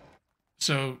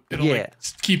 So it'll like,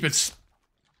 keep its.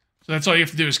 So that's all you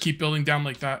have to do is keep building down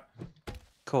like that.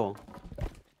 Cool.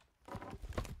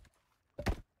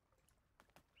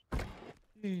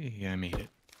 Hey, I made it.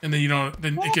 And then you don't.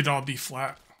 Then it could all be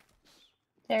flat.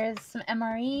 There's some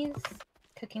MREs,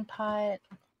 cooking pot.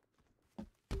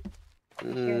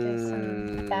 Here, there's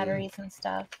some batteries and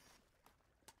stuff.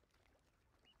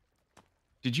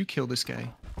 Did you kill this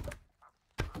guy?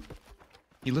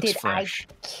 He looks Did fresh.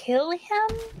 I kill him?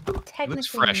 Technically, He looks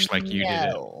fresh like you did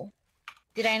it. no.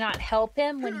 Did I not help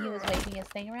him when he was waving his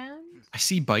thing around? I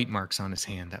see bite marks on his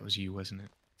hand. That was you, wasn't it?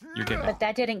 You're getting But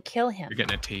that didn't kill him. you're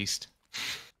getting a taste.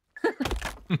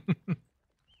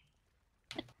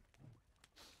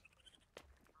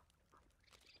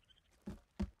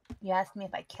 You asked me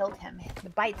if I killed him. The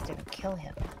bites didn't kill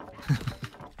him.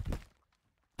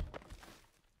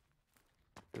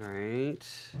 Alright.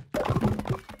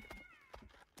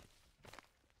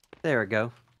 There we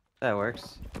go. That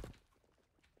works.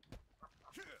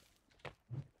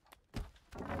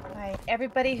 Alright,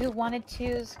 everybody who wanted to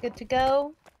is good to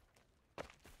go.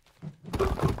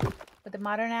 With the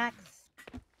modern axe.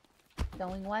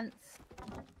 Going once.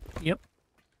 Yep.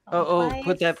 Oh, Twice.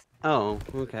 put that. Oh,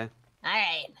 okay.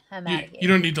 Alright, I'm out of here. You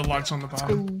don't need the logs on the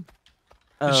bottom.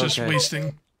 Oh, It's just okay.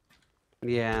 wasting.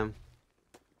 Yeah.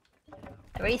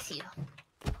 Erase you.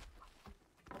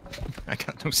 I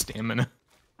got no stamina.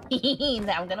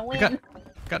 I'm gonna win.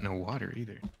 Got no water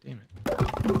either. Damn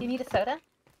it. Do you need a soda?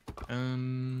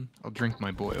 I'll drink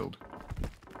my boiled.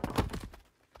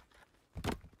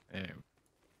 There.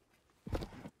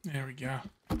 There we go.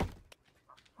 Oh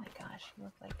my gosh, you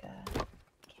look like a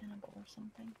cannibal or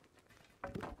something.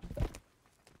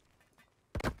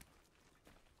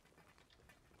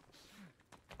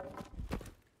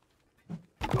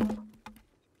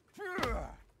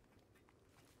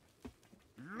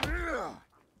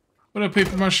 What up,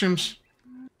 paper mushrooms?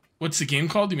 What's the game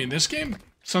called? You mean this game?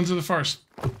 Sons of the Forest.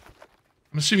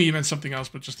 I'm assuming you meant something else,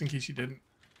 but just in case you didn't.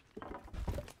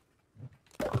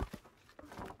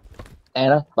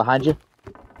 Anna, behind you.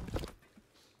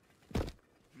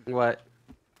 What?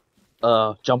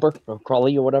 Jumper or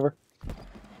Crawley or whatever.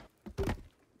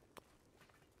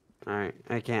 Alright,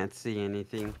 I can't see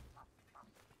anything.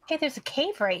 Hey, there's a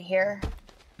cave right here.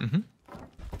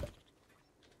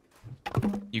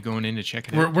 You going in to check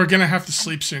it out? We're gonna have to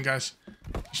sleep soon, guys.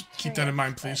 Just keep that in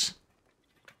mind, please.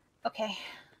 Okay.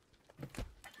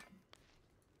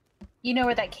 You know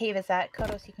where that cave is at,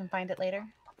 Kodos? You can find it later.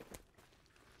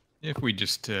 If we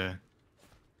just there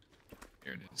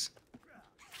it is.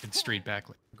 It's straight back,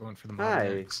 like going for the modern Hi.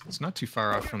 eggs. It's not too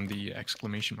far off from the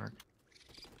exclamation mark.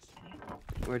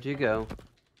 Where'd you go?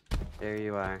 There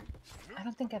you are. I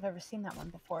don't think I've ever seen that one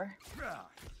before.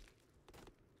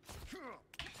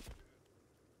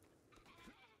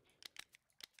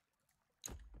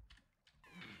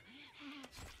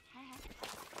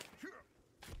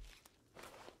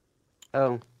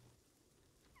 Oh.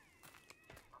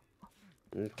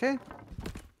 Okay.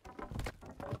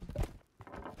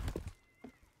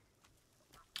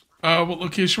 What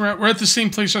location we're at? We're at the same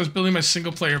place I was building my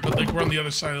single player, but like we're on the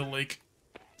other side of the lake.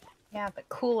 Yeah, but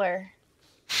cooler.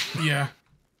 Yeah.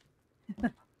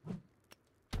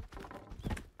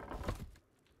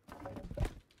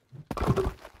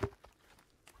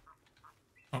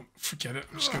 Oh, forget it.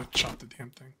 I'm just gonna chop the damn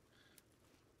thing.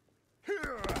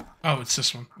 Oh, it's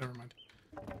this one. Never mind.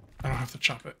 I don't have to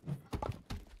chop it.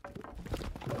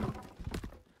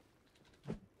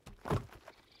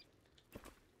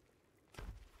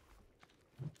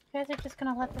 You guys are just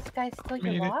gonna let this guy steal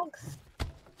Made your it. logs?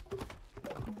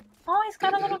 Oh, he's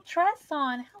got a little dress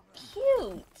on. How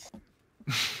cute.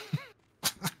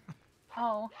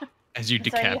 Oh. As you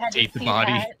I'm sorry you had to decapitate the see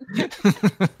body.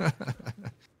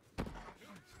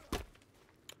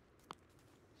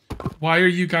 Why are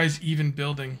you guys even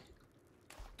building?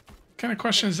 What kind of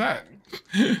question is that?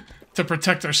 To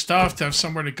protect our stuff, to have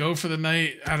somewhere to go for the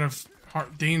night, out of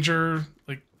danger,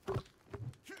 like... I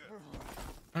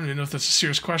don't even know if that's a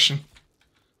serious question.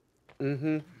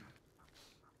 Mm-hmm.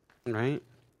 Right?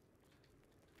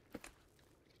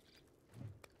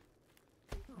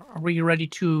 Are we ready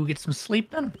to get some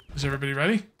sleep then? Is everybody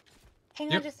ready? Hang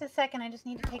on Yep. just a second. I just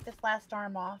need to take this last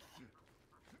arm off.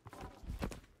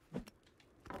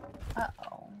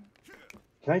 Uh-oh.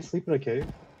 Can I sleep in a cave?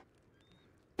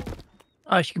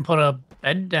 You can put a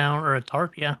bed down or a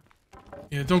tarp, yeah.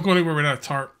 Yeah, don't go anywhere without a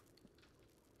tarp.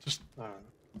 Just... Alright.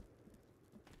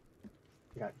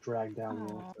 Got dragged down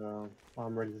here, so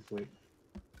I'm ready to sleep.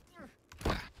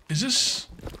 Is this...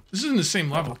 This isn't the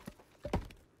same level.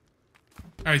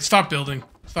 Alright, stop building.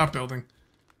 Stop building.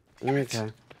 Okay.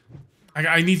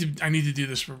 I need to do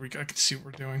this where I can see what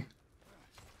we're doing.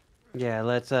 Yeah,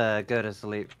 let's go to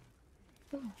sleep.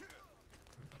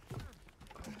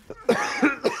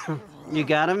 You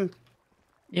got him?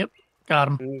 Yep, got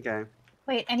him. Okay.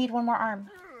 Wait, I need one more arm.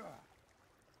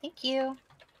 Thank you.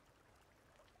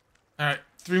 Alright,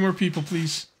 3 more people,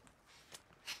 please.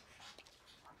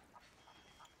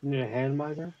 You need a hand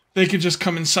miser? They could just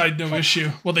come inside, no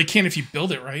issue. Well, they can if you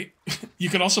build it right. You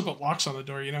could also put locks on the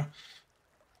door, you know.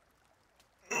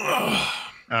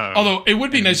 Although it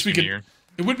would be nice we could.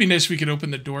 It would be nice if we could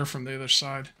open the door from the other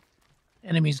side.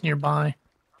 Enemies nearby.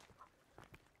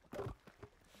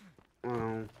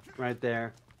 Oh, right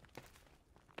there.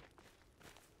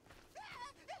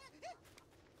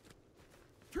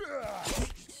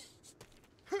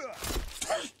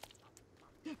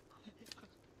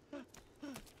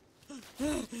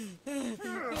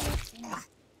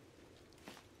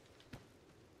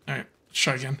 Alright, let's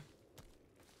try again.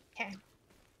 Okay.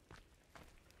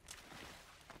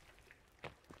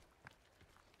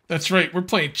 That's right, we're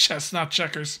playing chess, not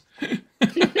checkers.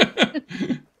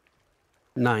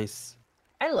 Nice.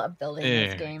 I love building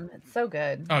this game. It's so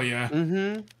good. Oh, yeah.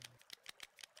 Mm-hmm.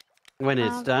 When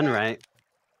it's done right.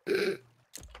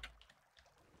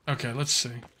 Okay, let's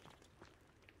see.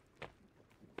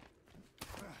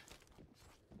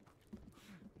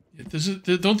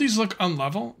 Don't these look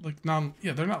unlevel? Like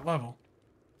yeah, they're not level.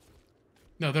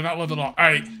 No, they're not level at all. All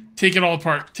right, take it all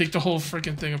apart. Take the whole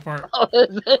freaking thing apart. Oh,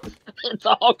 it's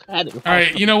all kind of. All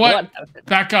right, you know what?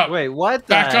 Back up. Wait, what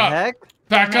the Back up. heck?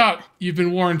 Back up. You've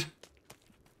been warned.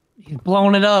 He's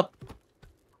blowing it up.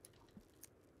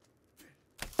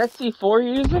 That's C4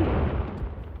 you're using?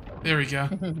 There we go.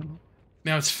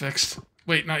 Now it's fixed.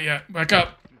 Wait, not yet. Back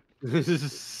up.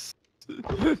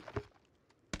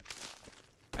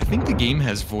 I think the game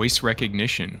has voice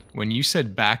recognition. When you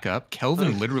said back up,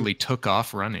 Kelvin literally took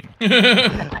off running.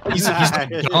 He's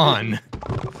gone.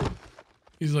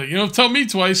 He's like, you know, tell me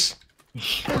twice.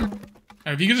 Alright,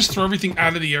 if you can just throw everything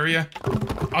out of the area,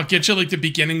 I'll get you like the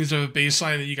beginnings of a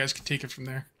baseline, and you guys can take it from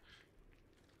there.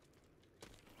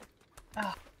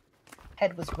 Oh,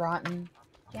 head was rotten.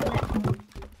 Damn it.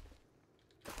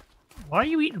 Why are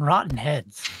you eating rotten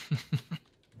heads?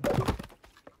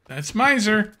 That's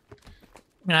Miser.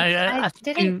 I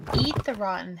didn't eat the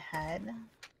rotten head.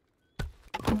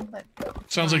 But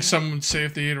Sounds like someone would say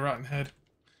if they ate a rotten head.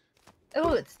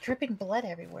 oh, it's dripping blood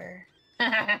everywhere.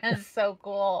 It's so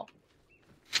cool.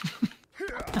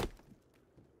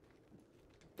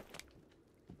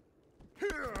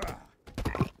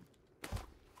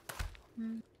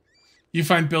 You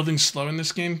find building slow in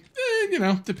this game? You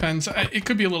know, depends. It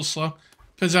could be a little slow.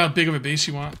 Depends how big of a base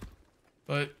you want.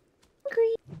 But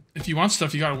Agree. if you want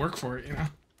stuff, you gotta work for it, you know?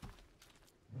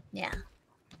 Yeah.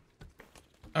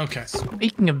 Okay.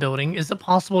 Speaking of building, is it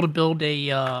possible to build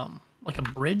a like a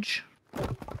bridge?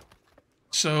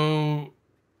 So,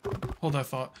 hold that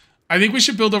thought. I think we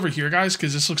should build over here, guys,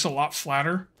 because this looks a lot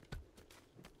flatter.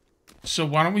 So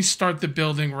why don't we start the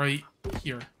building right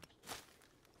here?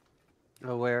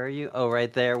 Oh, where are you? Oh,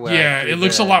 right there. Where Yeah, it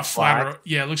looks a lot flat. flatter.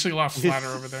 Yeah, it looks like a lot flatter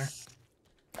over there.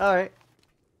 All right.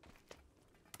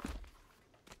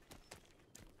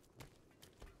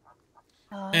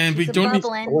 And we she's don't need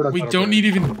bubbling. we don't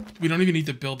even need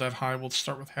to build that high. We'll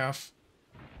start with half.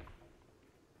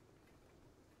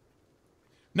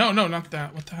 No, not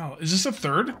that. What the hell? Is this a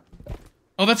third?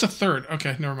 Oh, that's a third.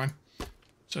 Okay, never mind.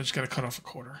 So I just gotta cut off a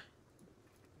quarter.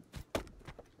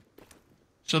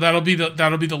 So that'll be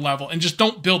the level. And just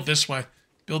don't build this way.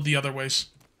 Build the other ways.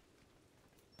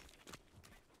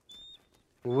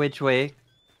 Which way?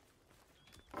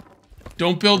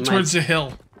 Don't build towards the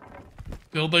hill.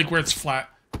 Build like where it's flat.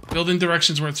 Build in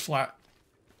directions where it's flat.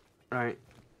 All right.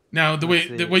 Now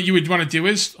what you would want to do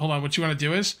is what you want to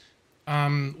do is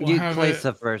You place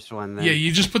the first one then. Yeah,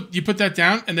 you put that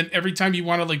down, and then every time you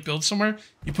want to like build somewhere,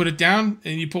 you put it down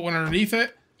and you put one underneath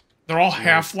it. They're all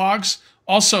half logs.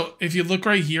 Also, if you look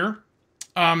right here,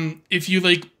 if you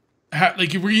we're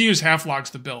gonna use half logs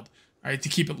to build, all right, to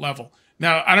keep it level.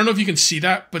 Now I don't know if you can see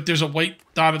that, but there's a white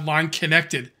dotted line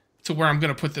connected to where I'm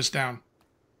gonna put this down.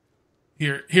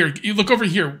 Here, you look over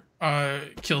here,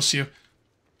 Kilsu.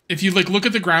 If you look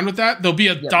at the ground with that, there'll be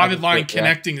a dotted line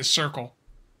connecting a circle.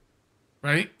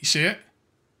 Right? You see it?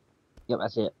 Yep, I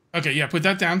see it. Okay, yeah, put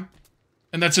that down.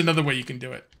 And that's another way you can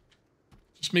do it.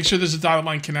 Just make sure there's a dotted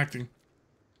line connecting.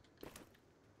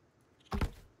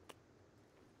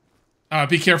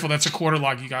 Be careful, that's a quarter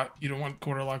log you got. You don't want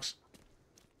quarter logs.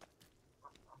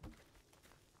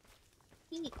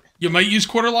 You might use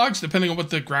quarter logs, depending on what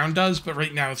the ground does, but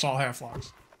right now it's all half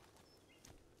logs.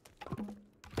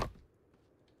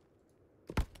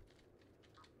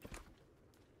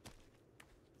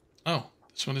 Oh,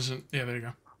 this one isn't... Yeah, there you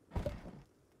go.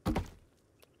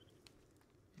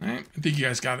 Alright, I think you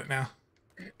guys got it now.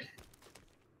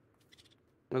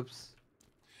 Oops.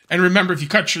 And remember, if you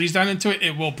cut trees down into it,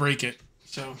 it will break it.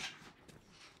 So...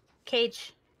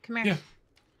 Cage, come here.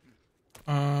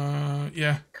 Yeah.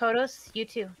 Yeah. Kodos, you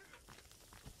too.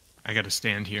 I gotta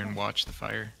stand here and watch the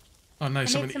fire. Oh,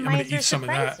 nice. I'm gonna eat some of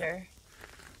that.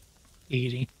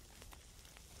 Easy.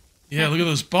 Yeah, look at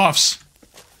those buffs.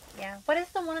 Yeah. What is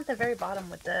the one at the very bottom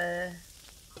with the...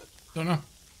 Don't know.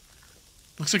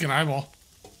 Looks like an eyeball.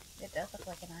 It does look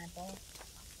like an eyeball.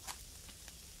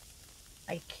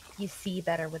 Like, you see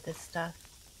better with this stuff.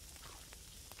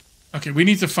 Okay, we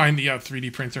need to find the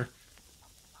 3D printer.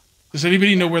 Does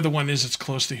anybody know where the one is that's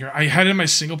close to here? I had it in my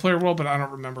single-player world, but I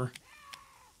don't remember.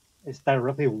 It's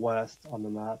directly west on the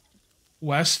map.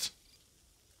 West?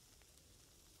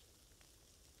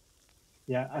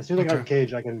 Yeah, as soon as I got a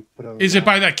cage, I can put it. Is it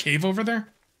by that cave over there?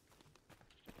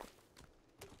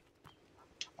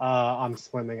 I'm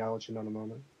swimming. I'll let you know in a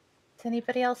moment. Is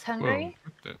anybody else hungry?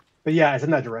 Whoa. But yeah, it's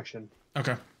in that direction.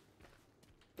 Okay.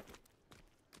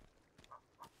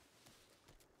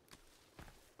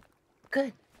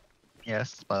 Good.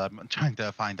 Yes, but I'm trying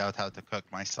to find out how to cook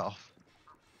myself.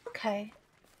 Okay.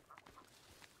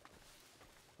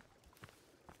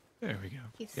 There we go.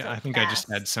 He's Yeah, so I think I just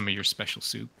fast. had some of your special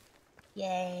soup.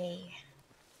 Yay.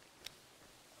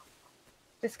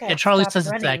 This guy. Yeah, Charlie stopped says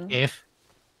it's that running. cave.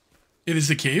 It is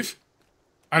the cave?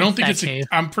 I don't think that it's cave.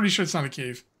 I'm pretty sure it's not a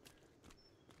cave.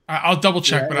 I'll double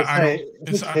check, but I don't...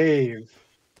 It's a cave.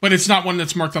 But it's not one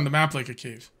that's marked on the map like a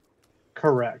cave.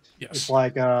 Correct. Yes. It's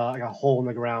like a hole in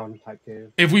the ground type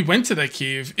cave. If we went to that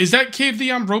cave... Is that cave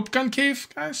the rope gun cave,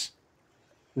 guys?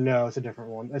 No, it's a different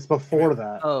one. It's before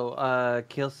that. Oh,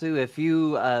 Kilsu, if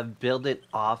you build it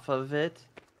off of it,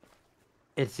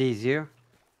 it's easier.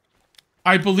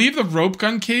 I believe the rope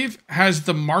gun cave has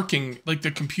the marking, like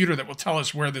the computer that will tell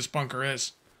us where this bunker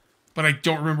is. But I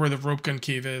don't remember where the rope gun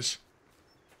cave is.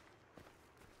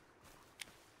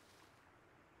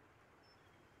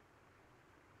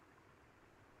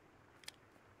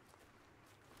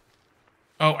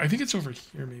 Oh, I think it's over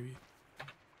here, maybe.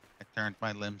 I turned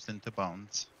my limbs into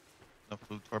bones. No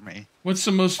food for me. What's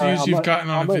the most views you've gotten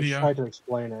on a video? I'm going to try to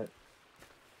explain it.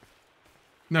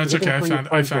 No, it's Looking okay. for your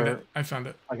I found printer. it. I found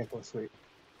it. I get to sleep.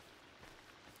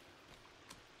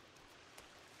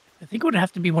 I think it would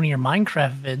have to be one of your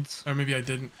Minecraft vids. Or maybe I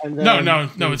didn't. And No,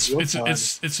 then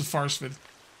it's a farce vid.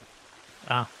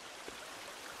 Ah.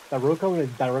 The road going is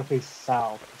directly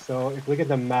south, So if you look at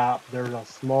the map, there's a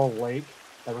small lake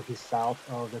directly south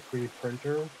of the 3D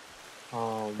printer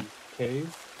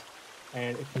cave.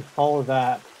 And if you follow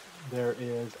that, there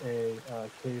is a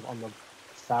cave on the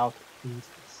southeast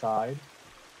side.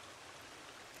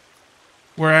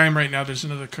 Where I am right now, there's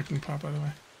another cooking pot, by the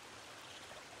way.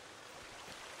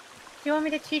 Do you want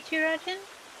me to teach you, Rajan?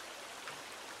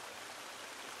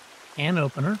 Can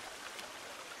opener.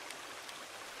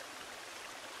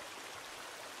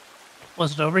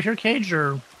 Was it over here, Cage,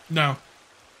 or No.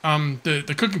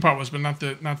 The cooking pot was, but not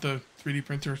the 3D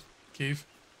printer cave.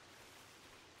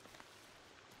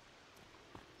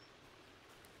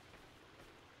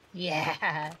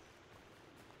 Yeah.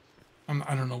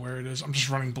 I don't know where it is. I'm just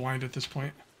running blind at this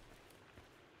point.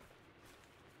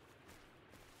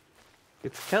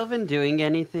 Is Kelvin doing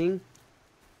anything?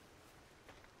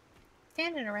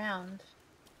 Standing around.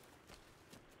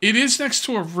 It is next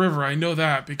to a river. I know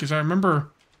that because I remember,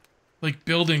 like,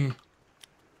 building.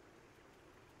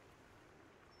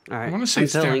 All right. I want to say I'm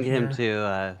it's down telling him here.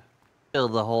 to fill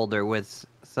the holder with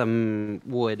some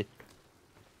wood,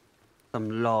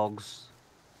 some logs.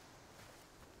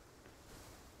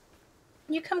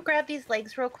 Can you come grab these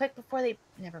legs real quick before they...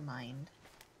 Never mind.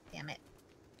 Damn it.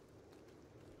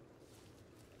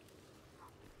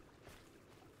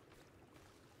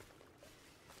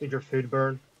 Did your food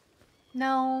burn?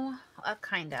 No,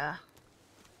 kinda.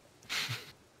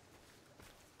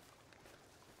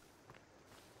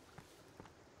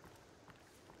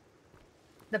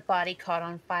 The body caught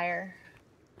on fire.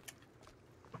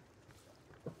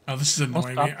 Oh, this is Well,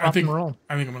 annoying stop, me. drop, and roll.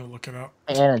 I think I'm gonna look it up.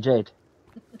 Hey, Anna Jade.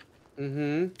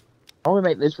 Mm-hmm. I want to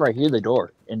make this right here the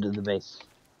door into the base.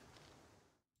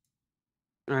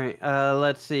 All right.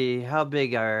 Let's see. How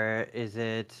big is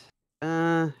it?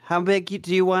 How big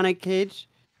do you want it, Cage?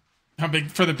 How big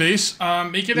for the base?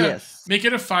 Make it Yes. a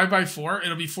 5x4.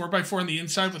 It'll be 4x4 on the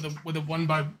inside with a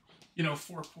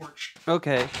 1x4 porch.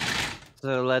 Okay.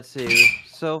 So let's see.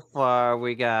 So far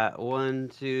we got 1,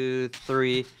 2,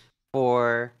 3,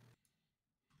 4.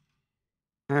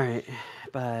 All right.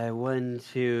 By 1,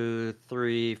 2,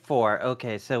 3, 4.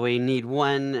 Okay, so we need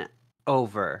one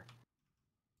over.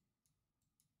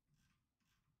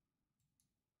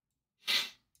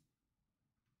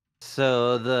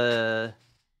 So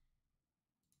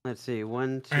let's see,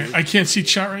 1, 2. I can't see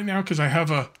chat right now because I have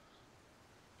a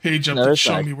page up No, that's it's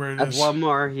showing fine. me where it That's is. one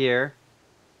more here.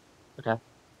 Okay.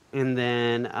 And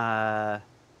then Oh,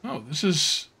 this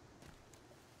is.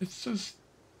 It says.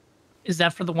 is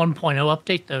that for the 1.0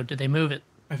 update though? Did they move it?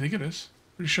 I think it is.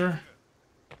 Pretty sure.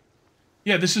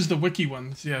 Yeah, this is the wiki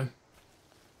ones. Yeah.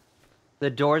 the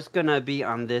door's gonna be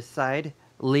on this side.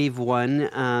 Leave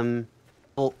one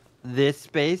this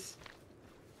space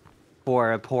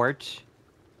for a porch.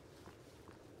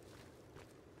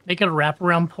 Make it a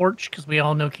wraparound porch because we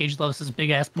all know Cage loves his big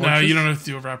ass porches. No, you don't have to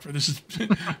do a wrapper. This is.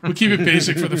 We'll keep it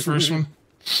basic for the first one.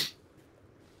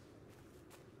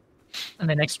 And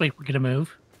then next week we're gonna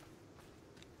move.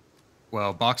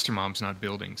 Well, Boxster Mom's not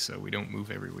building, so we don't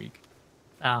move every week.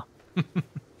 Ah,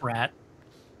 rat.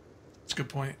 That's a good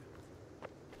point.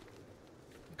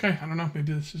 Okay, I don't know.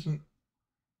 Maybe this isn't.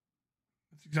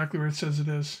 That's exactly where it says it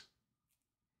is.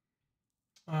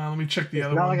 Let me check the It's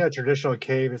other not one. like a traditional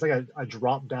cave. It's like a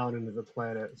drop down into the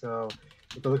planet. So you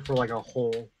have to look for like a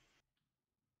hole.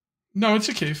 No, it's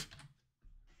a cave.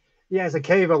 Yeah, it's a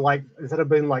cave, but like instead of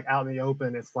being like out in the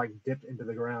open, it's like dipped into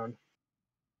the ground.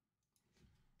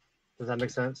 Does that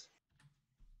make sense?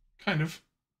 Kind of.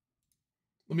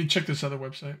 Let me check this other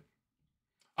website.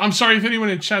 I'm sorry if anyone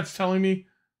in chat's telling me,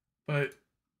 but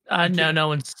No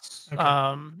one's. Okay.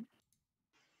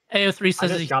 AO3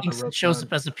 says just he got the thinks it rope shows gun.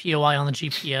 up as a POI on the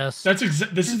GPS. that's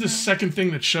this is the second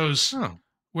thing that shows Oh,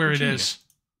 where it Virginia. is.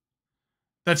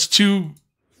 That's two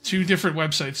different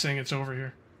websites saying it's over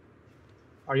here.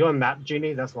 Are you on Map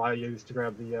Genie? That's why I used to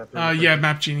grab the. Yeah,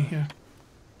 Map Genie. Yeah.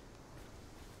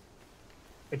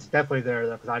 It's definitely there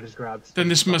though, because I just grabbed. Then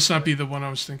this must not be the one I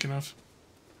was thinking of.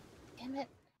 Damn it.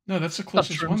 No, that's the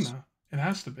closest one Subshrooms. though. It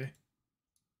has to be.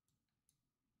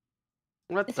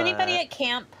 What Is the? anybody at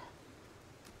camp?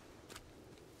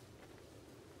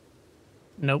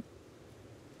 Nope.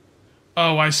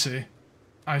 Oh, I see.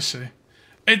 I see.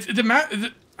 The map.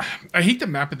 I hate the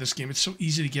map of this game. It's so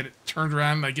easy to get it turned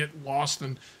around. And I get lost,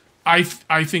 and I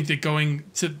think that going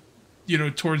to,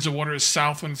 towards the water is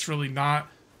south when it's really not.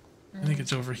 I think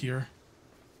it's over here,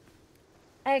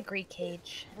 I agree,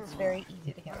 Cage. It's very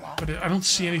easy to get lost. but I don't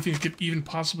see anything that could even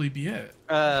possibly be it.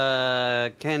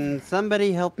 Can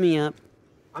somebody help me up?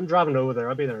 I'm driving over there.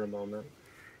 I'll be there in a moment.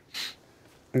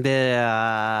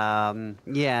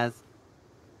 Yes.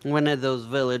 One of those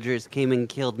villagers came and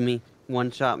killed me.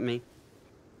 One-shot me.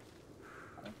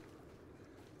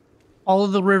 Follow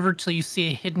the river till you see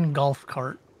a hidden golf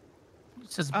cart.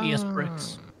 It says BS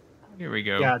Bricks. Here we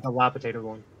go. Yeah, the dilapidated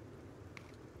one.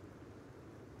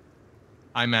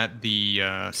 I'm at the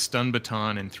stun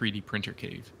baton and 3D printer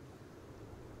cave.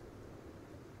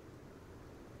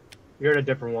 You're at a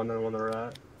different one than the one they're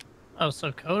at. Oh,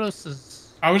 so Kodos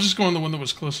is... I was just going the one that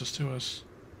was closest to us.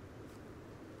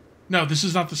 No, this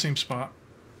is not the same spot.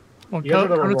 Well, You guys are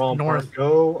the Kodos wrong north. part.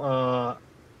 Go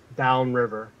down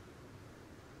river.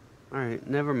 All right,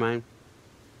 never mind.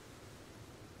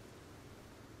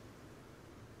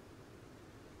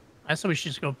 I said we should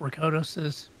just go where Kodos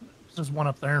is. There's one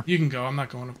up there. You can go. I'm not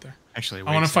going up there. Actually,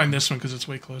 I want to find this one because it's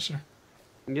way closer.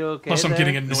 You okay? Plus, I'm there?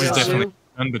 getting annoyed. This is Yeah. definitely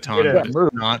stun baton, Yeah. but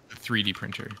it's not the 3D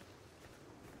printer.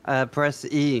 Press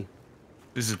E.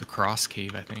 This is the cross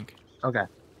cave, I think. Okay.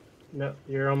 No,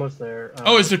 you're almost there.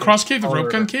 Oh, is the cross cave the follow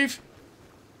rope gun river. cave?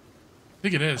 I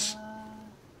think it is.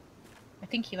 I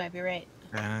think you might be right.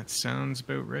 That sounds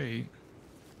about right.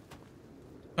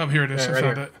 Oh, here it is. Yeah, I right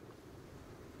found here. it.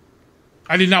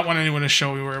 I did not want anyone to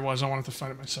show me where it was. I wanted to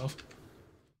find it myself.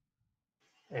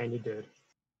 And you did.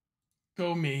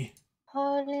 Go me.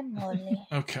 Holy moly.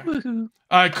 Okay. Woohoo.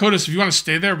 Kodos, if you want to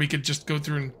stay there, we could just go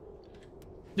through and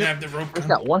have the rope Just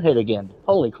gun. got one hit again.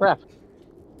 Holy crap.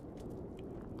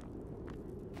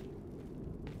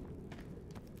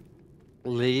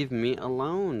 Leave me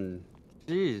alone.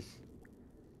 Jeez.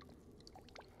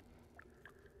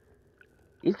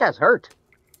 These guys hurt.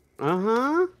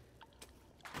 Uh-huh.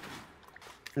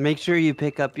 Make sure you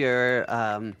pick up your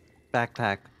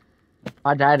backpack.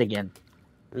 I died again.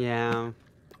 Yeah,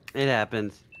 it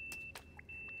happens.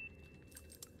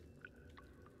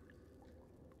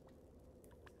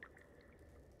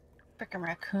 Frickin'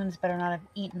 raccoons better not have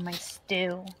eaten my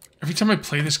stew. Every time I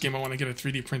play this game, I want to get a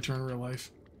 3D printer in real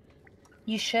life.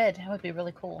 You should. That would be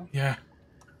really cool. Yeah.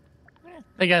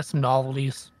 They got some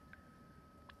novelties.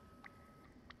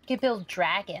 You could build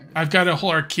dragons. I've got a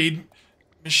whole arcade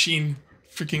machine,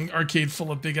 freaking arcade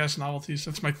full of big-ass novelties.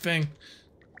 That's my thing.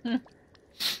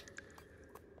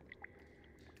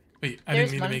 Wait, I There's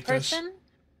didn't mean to one make this. person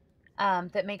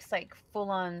that makes like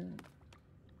full-on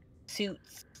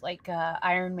suits, like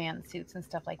Iron Man suits and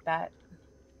stuff like that.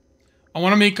 I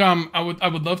want to make I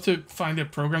would love to find a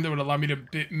program that would allow me to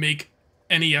make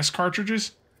NES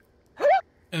cartridges,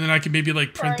 and then I could maybe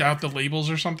like print Sorry. out the labels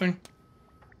or something.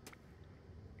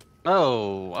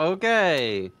 Oh,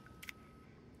 okay.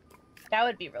 That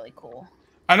would be really cool.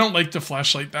 I don't like the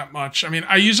flashlight that much. I mean,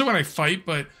 I use it when I fight,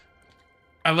 but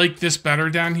I like this better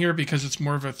down here because it's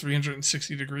more of a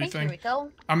 360-degree Hey, here we thing. go.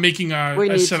 I'm making We I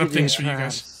need set to up things get for you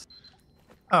guys.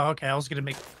 Oh, okay. I was gonna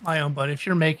make my own, but if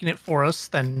you're making it for us,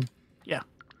 then yeah.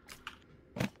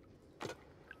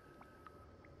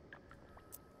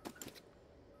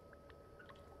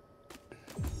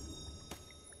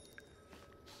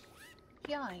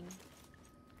 Yawning.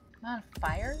 On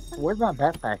fire? or something? Where's my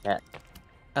backpack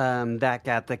at? Back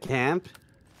at the camp,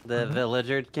 the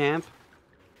villager camp.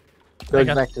 Goes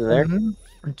got- back to there. Mhm.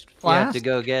 You have Flask? to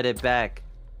go get it back.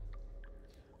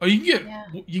 Oh, Yeah.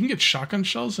 you can get shotgun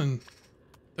shells and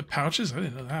the pouches. I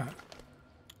didn't know that.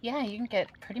 Yeah, you can get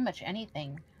pretty much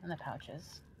anything in the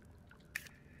pouches.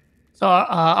 So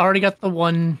I already got the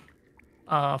one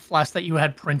flask that you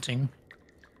had printing.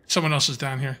 Someone else is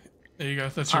down here. There you go.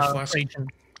 That's your flask. Trajan.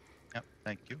 Yep,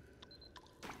 thank you.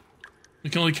 We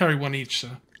can only carry one each, so.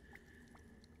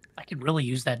 I could really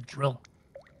use that drill.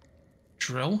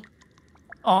 Drill?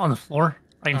 Oh, on the floor,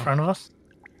 right in Oh. front of us.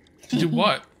 To do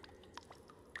what?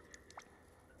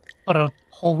 Put a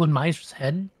hole in Miser's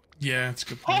head. Yeah, that's a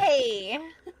good point. Hey!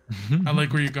 I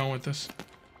like where you're going with this.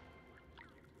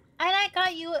 And I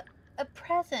got you a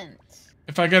present.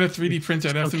 If I got a 3D print,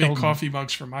 I'd have to Still make killed me. coffee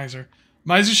mugs for Miser.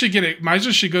 Miser should get it.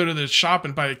 Miser should go to the shop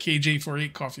and buy a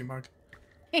KJ48 coffee mug.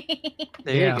 There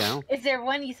Yeah. you go. Is there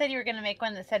one? You said you were going to make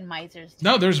one that said Miser's.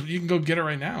 No, you can go get it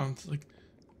right now. It's like,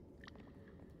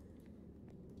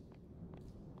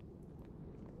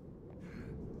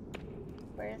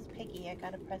 Where's Piggy? I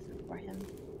got a present for him.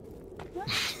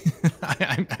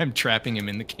 I'm trapping him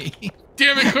in the cave.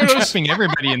 damn it, I'm Kudos! trapping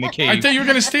everybody in the cave. I thought you were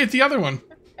gonna stay at the other one.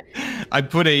 I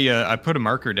put a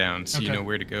marker down so you Okay. know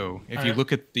where to go. If you Alright.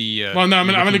 look at the Well, no, I'm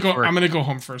you're gonna looking go. for- I'm gonna go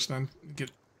home first, then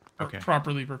get Okay.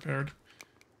 properly prepared.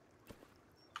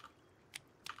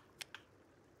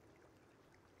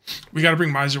 We got to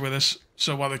bring Miser with us,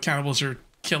 so while the cannibals are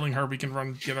killing her, we can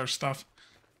run get our stuff.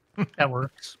 That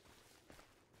works.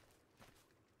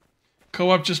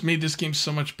 Co-op just made this game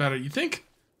so much better. You think?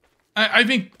 I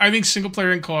think single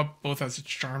player and co-op both has its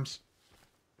charms.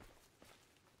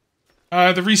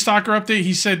 The restocker update,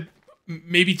 he said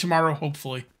maybe tomorrow,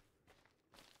 hopefully.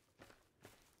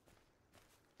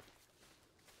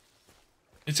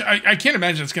 I can't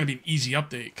imagine it's going to be an easy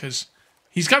update because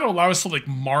he's got to allow us to like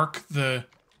mark the,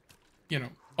 you know,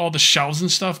 all the shelves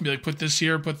and stuff and be like, put this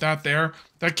here, put that there.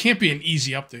 That can't be an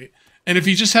easy update. And if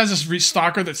he just has this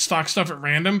restocker that stocks stuff at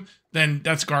random, then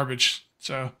that's garbage.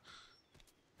 So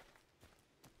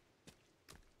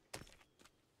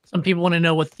Some people want to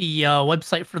know what the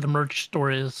website for the merch store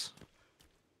is.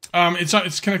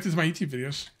 it's connected to my YouTube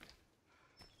videos.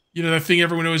 You know that thing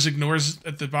everyone always ignores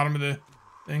at the bottom of the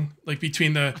thing, like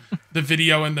between the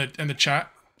video and the chat.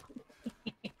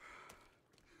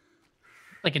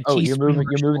 Like a Oh, Teespring you're moving merch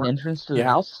the store. entrance to the Yeah.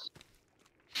 house?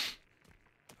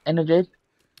 Jade?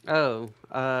 Oh,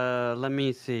 let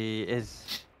me see.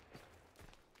 It's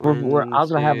I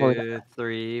was gonna have like 2,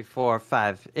 3, 4,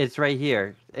 5. It's right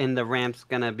here, and the ramp's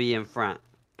gonna be in front,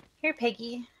 Here,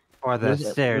 Piggy. or the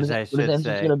stairs, I what is the should entrance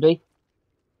say. gonna be?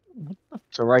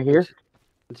 So right here?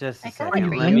 Just a I got it second.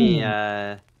 for Let you.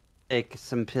 me take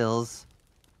some pills,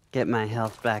 get my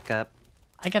health back up.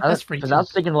 I got this for you. Because I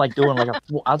was thinking like doing like a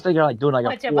I was thinking like doing like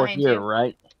Watch a out fort behind here, you.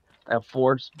 right? A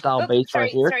fort style Oh, base sorry,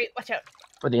 right here sorry. Watch out.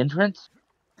 for the entrance,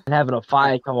 and having a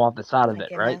fire come off the side of My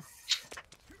it, right? goodness.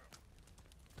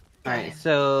 Alright,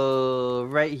 so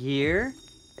right here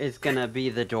is gonna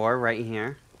be the door right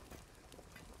here.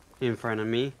 In front of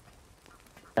me.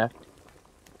 Okay.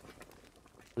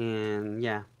 And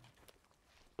yeah.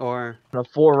 Or And a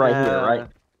fort right here, right?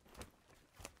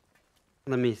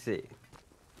 Let me see.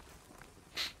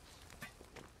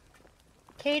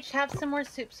 Cage, have some more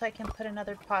soup so I can put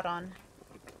another pot on.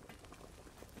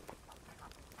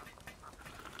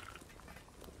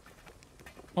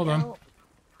 Hold on. No.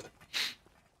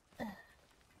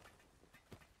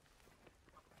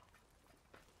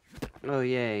 Oh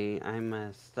yay,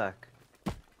 I'm stuck.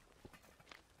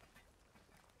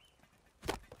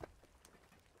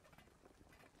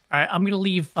 All right, I'm gonna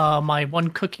leave my one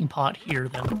cooking pot here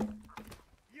then.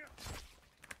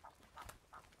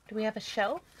 Do we have a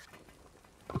shelf?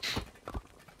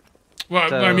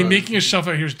 Well, I mean, So- making a shelf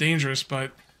out here is dangerous,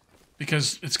 but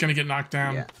because it's gonna get knocked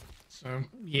down. Yeah. So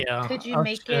Yeah. Could you I'll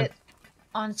make just, uh, it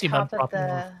on see if I top of drop more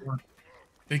the... floor.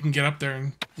 they can get up there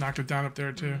and knock it down up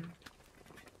there too.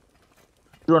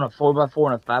 Doing a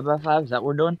 4x4 and a 5x5. Is that what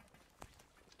we're doing?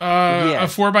 Yeah. A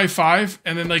 4x5,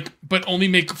 and then like, but only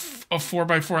make a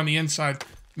 4x4 on the inside.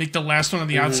 Make the last one on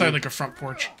the outside like a front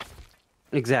porch.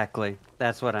 Exactly.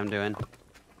 That's what I'm doing.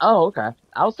 Oh, okay.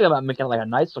 I was thinking about making like a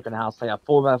nice looking house, like a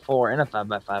 4x4 and a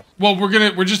 5x5. Well,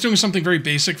 we're just doing something very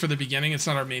basic for the beginning. It's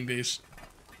not our main base.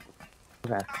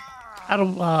 Okay. How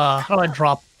do I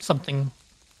drop something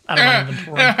out of my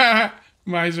inventory?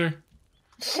 Miser.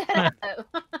 Shut up.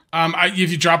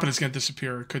 If you drop it, it's gonna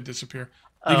disappear. It could disappear.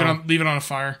 Leave it on a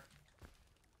fire.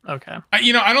 Okay. I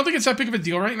don't think it's that big of a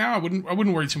deal right now. I wouldn't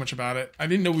worry too much about it. I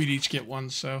didn't know we'd each get one,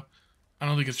 so I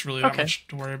don't think it's really that Okay. much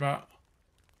to worry about.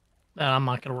 Then I'm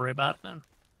not gonna worry about it then.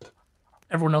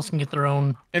 Everyone else can get their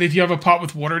own. And if you have a pot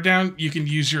with water down, you can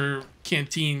use your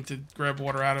canteen to grab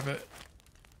water out of it.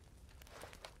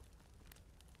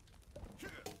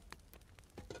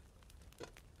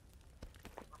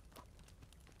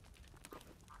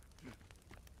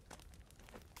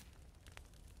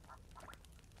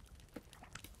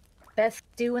 Best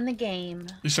stew in the game.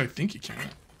 At least I think you can.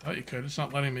 I thought you could. It's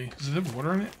not letting me. Does it have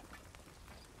water in it?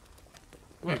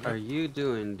 Wait, What are you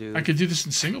doing, dude? I could do this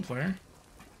in single player.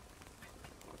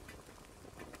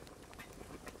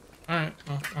 Alright,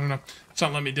 well, I don't know. It's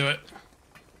not letting me do it.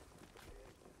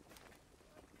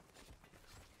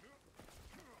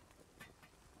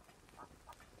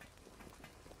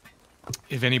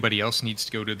 If anybody else needs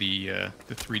to go to the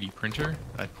 3D printer,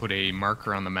 I put a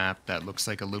marker on the map that looks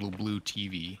like a little blue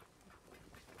TV.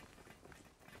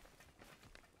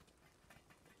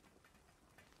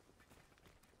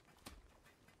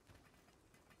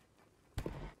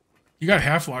 You got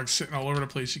half logs sitting all over the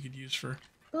place you could use for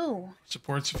Ooh.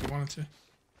 supports if you wanted to.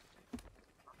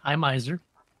 Hi, Miser.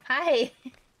 Hi.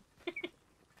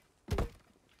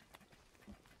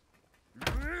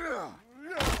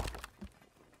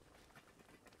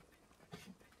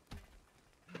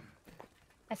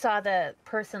 I saw the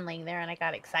person laying there and I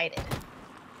got excited.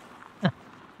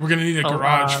 We're gonna need a Oh,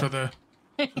 garage for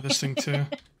this thing too.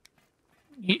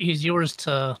 He's yours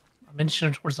to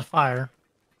mention towards the fire.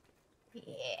 Yeah,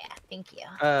 thank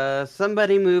you.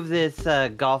 Somebody move this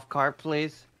golf cart,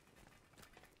 please.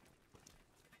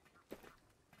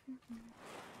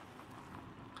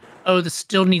 Oh, this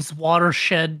still needs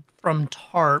watershed from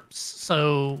tarps,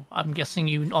 so I'm guessing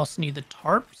you also need the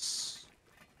tarps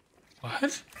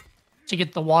What? to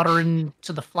get the water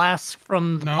into the flask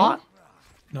from the No. pot.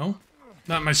 No.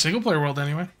 Not in my single player world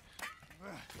anyway.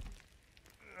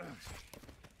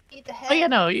 need to head. Oh yeah,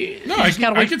 no, you No, just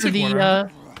gotta I wait can for take the.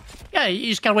 water. Yeah, you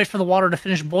just gotta wait for the water to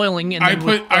finish boiling. And I then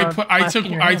with, flask in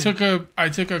your hand.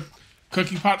 took a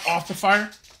cooking pot off the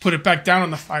fire, put it back down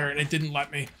on the fire, and it didn't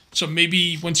let me. So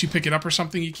maybe once you pick it up or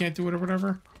something, you can't do it or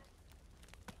whatever.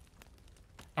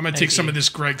 I'm gonna take some of this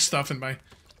Greg stuff in my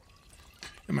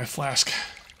flask.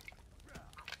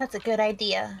 That's a good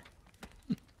idea.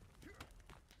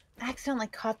 I accidentally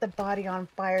caught the body on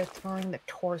fire, throwing the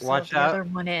torso of the other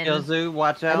one in. Ilzu,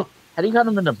 watch out. How do you cut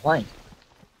them into plank?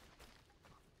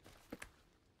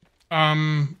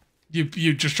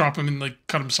 You just drop them and like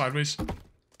cut them sideways.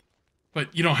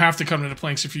 But you don't have to cut them into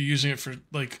planks if you're using it for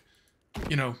like,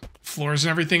 you know, floors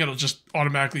and everything. It'll just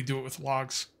automatically do it with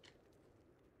logs.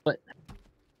 But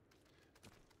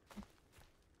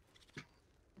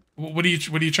what are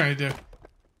you trying to do?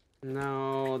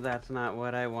 No, that's not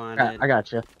what I wanted. I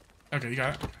got you. Okay, you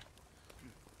got it.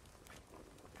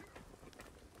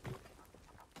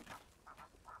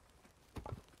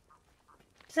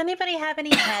 Does anybody have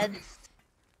any heads?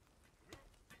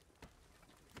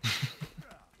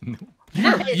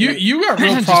 You got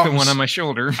real problems. Just the one on my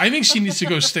shoulder. I think she needs to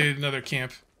go stay at another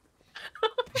camp.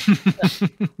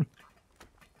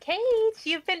 Kate,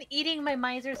 you've been eating my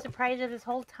miser surprises this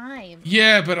whole time.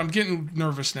 Yeah, but I'm getting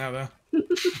nervous now, though.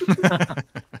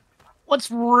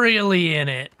 What's really in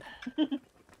it?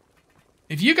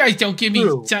 If you guys don't give me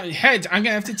some heads, I'm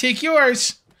gonna have to take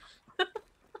yours.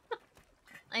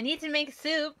 I need to make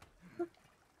soup.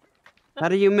 How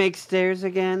do you make stairs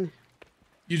again?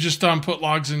 You just put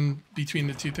logs in between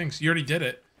the two things. You already did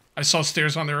it. I saw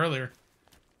stairs on there earlier.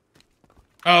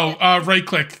 Oh, right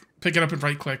click. Pick it up and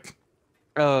right click.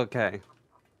 Oh, okay.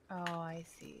 Oh, I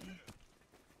see.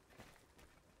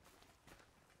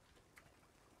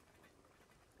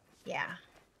 Yeah.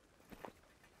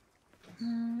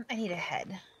 I need a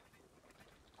head.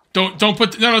 Don't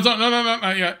put no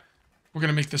not yet. We're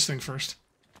gonna make this thing first.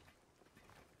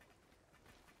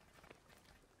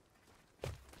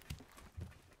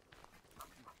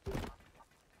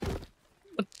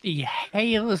 What the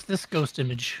hell is this ghost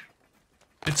image?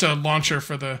 It's a launcher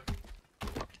for the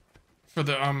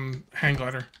hang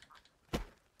glider. The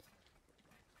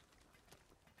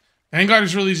hang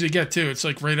glider's really easy to get too. It's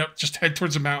like right up, just head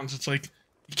towards the mountains. It's like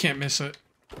you can't miss it.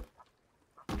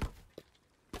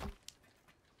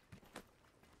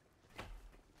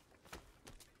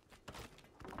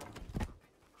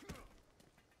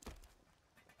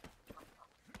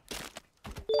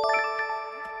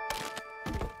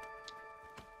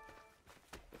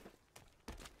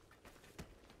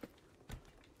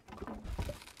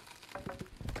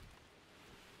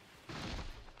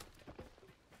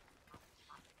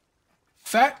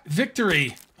 Fat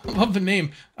Victory. Love the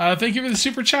name. Thank you for the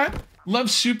super chat.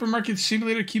 Love Supermarket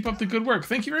Simulator. Keep up the good work.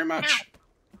 Thank you very much.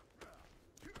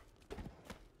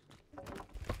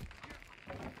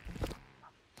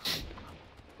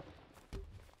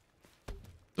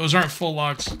 Those aren't full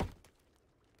logs.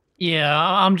 Yeah,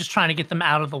 I'm just trying to get them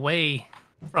out of the way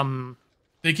from...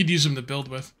 They could use them to build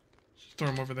with. Just throw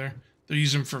them over there. They'll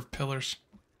use them for pillars.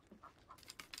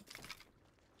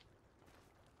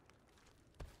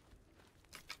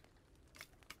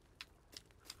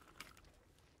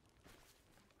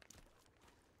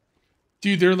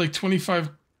 Dude, there are like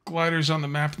 25 gliders on the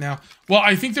map now. Well,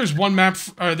 I think there's one map.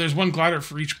 There's one glider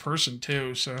for each person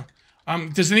too. So,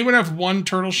 does anyone have one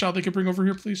turtle shell they could bring over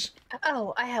here, please?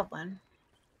 Oh, I have one.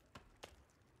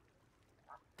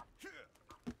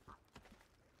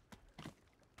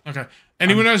 Okay.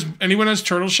 Anyone has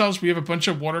turtle shells? We have a bunch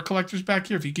of water collectors back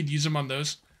here. If you could use them on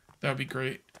those, that would be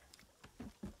great.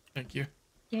 Thank you.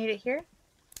 You need it here?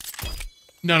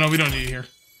 No, we don't need it here.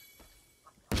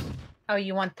 Oh,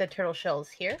 you want the turtle shells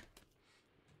here?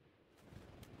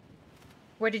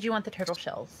 Where did you want the turtle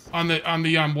shells? On the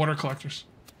water collectors.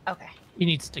 Okay. You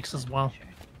need sticks as well. Sure.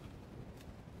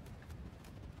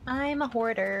 I'm a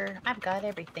hoarder. I've got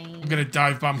everything. I'm gonna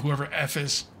dive bomb whoever F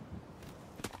is.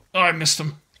 Oh, I missed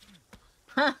him.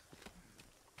 Huh.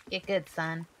 You're good,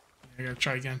 son. I gotta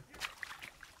try again.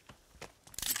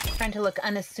 Trying to look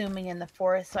unassuming in the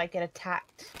forest so I get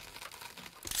attacked.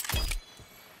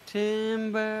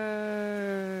 Timber.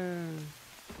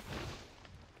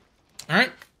 All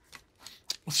right.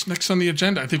 What's next on the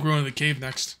agenda? I think we're going to the cave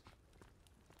next.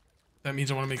 That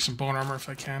means I want to make some bone armor if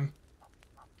I can.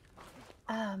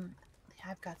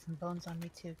 I've got some bones on me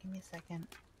too. Give me a second.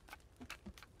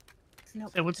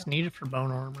 Nope, So what's needed for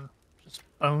bone armor? Just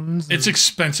bones? It's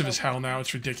expensive as hell now.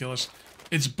 It's ridiculous.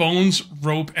 It's bones,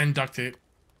 rope, and duct tape.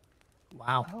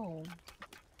 Wow. Oh.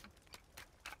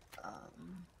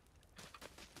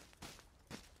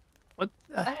 What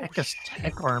the heck is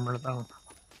tech armor, though?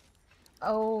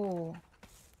 Oh.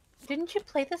 Didn't you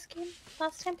play this game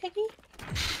last time, Piggy?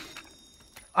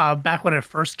 Back when it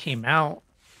first came out.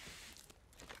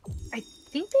 I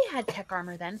think they had tech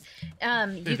armor then.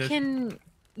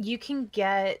 You can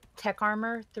get tech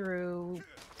armor through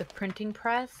the printing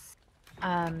press.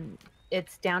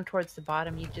 It's down towards the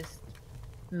bottom. You just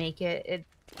make it. It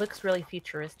looks really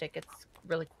futuristic. It's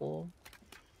really cool.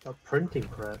 A printing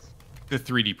press. The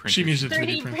 3D printer. She means a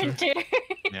 3D 3D printer. printer.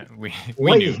 Yeah, we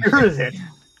What knew. year is it?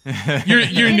 You're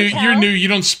Can new. you You're tell? new. You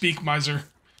don't speak, miser.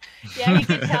 Yeah, you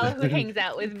can tell who hangs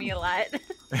out with me a lot.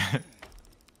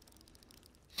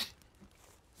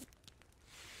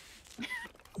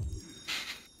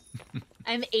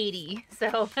 I'm 80,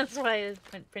 so that's why I was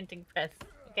printing press.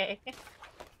 Okay.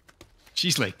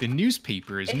 She's like, the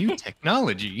newspaper is new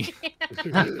technology.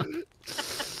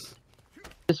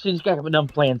 She's got done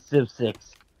playing Civ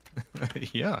 6.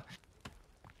 Yeah.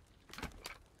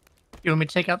 You want me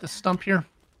to take out the stump here?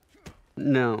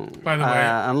 No. By the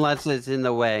way- unless it's in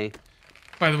the way.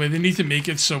 By the way, they need to make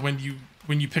it so when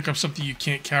you pick up something you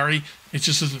can't carry, it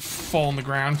just doesn't fall on the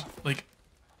ground. Like,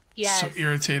 Yes. so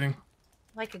irritating.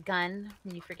 Like a gun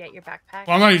when you forget your backpack.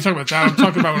 Well, I'm not even talking about that. I'm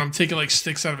talking about when I'm taking like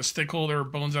sticks out of a stick holder or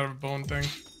bones out of a bone thing.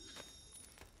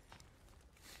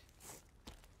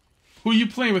 Who are you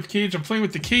playing with, Cage? I'm playing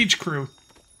with the Cage crew.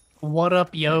 What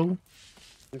up, yo?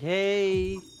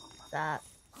 Hey. What's up?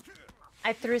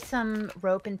 I threw some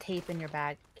rope and tape in your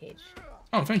bag, Cage.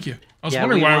 Oh, thank you. I was Yeah,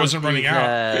 wondering we why I want wasn't running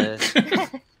these,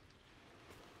 out.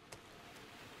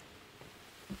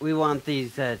 We want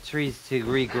these trees to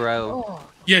regrow. Oh,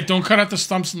 Yeah, don't cut out the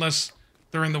stumps unless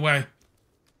they're in the way.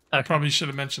 I Okay. probably should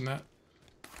have mentioned that.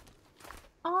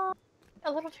 oh,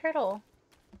 a little turtle.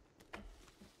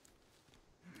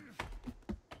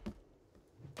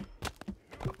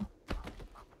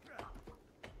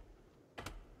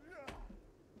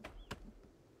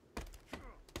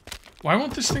 Why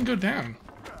won't this thing go down?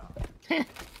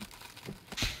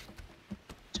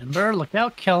 Timber, look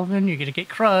out, Kelvin. You're gonna get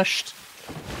crushed.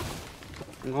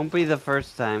 It won't be the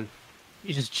first time.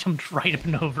 You just jumped right up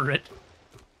and over it.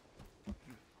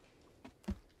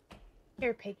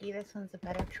 Here, Piggy, this one's a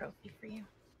better trophy for you.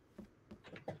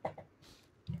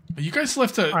 You guys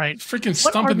left a Alright. freaking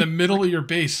stump are in the we- middle of your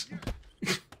base.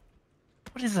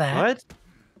 What is that? What?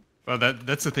 Well,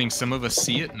 that's the thing. Some of us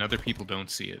see it, and other people don't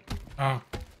see it. Oh.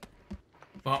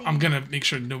 Well, I'm gonna make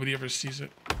sure nobody ever sees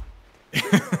it.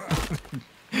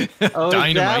 Oh, is that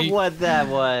Dynamite. what that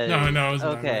was? No, it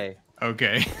wasn't Okay.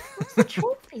 Okay. Where's the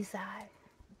trophies at?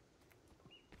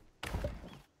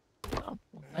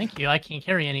 Thank you. I can't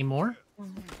carry anymore. Well,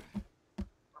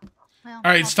 All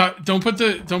right, stop. Don't put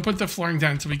the flooring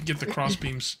down until we can get the cross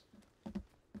beams.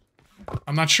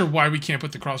 I'm not sure why we can't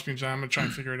put the cross beams down. I'm gonna try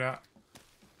and figure it out.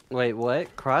 Wait,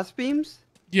 what? Cross beams?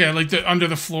 Yeah, like the under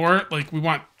the floor. Like we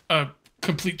want a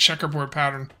complete checkerboard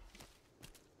pattern.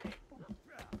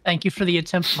 Thank you for the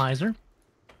attempt, Miser.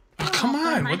 Oh, come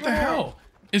on! my What the head. hell?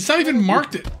 It's not even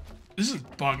marked. It. This is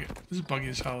buggy. This is buggy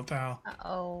as hell. What the hell?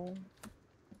 Uh-oh.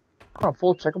 On a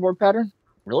full checkerboard pattern?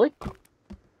 Really?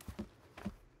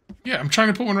 Yeah, I'm trying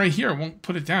to put one right here. I won't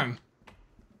put it down.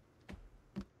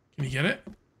 Can you get it?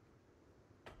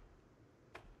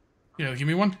 Yeah, give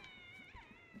me one.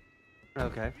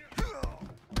 Okay.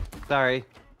 Sorry.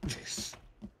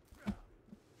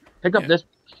 Pick up Yeah. this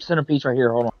centerpiece right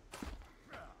here. Hold on.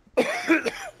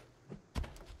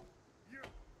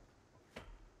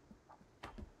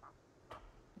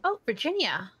 Oh,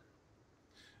 Virginia.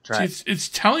 Try See, it's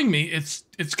telling me it's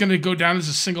gonna go down as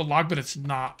a single log, but it's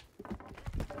not.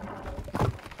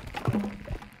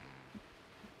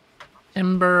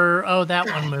 Timber. Oh, that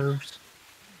one moves.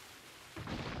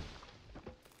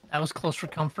 That was close for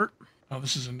comfort. Oh,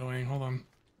 this is annoying. Hold on.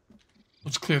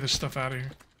 Let's clear this stuff out of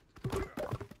here.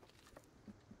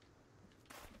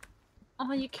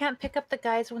 Oh, you can't pick up the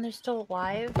guys when they're still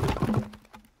alive?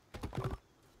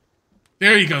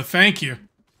 There you go. Thank you.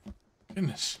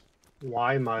 Goodness.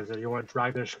 Why, Miser? You want to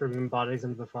drag their screaming bodies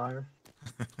into the fire?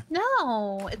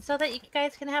 No, it's so that you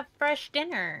guys can have fresh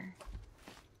dinner.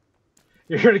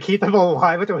 You're going to keep them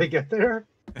alive until we get there?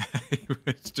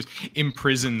 It's just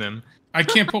imprison them. I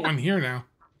can't put one here now.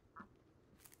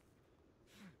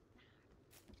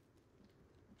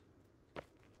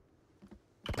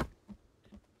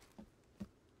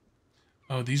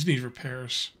 Oh, these need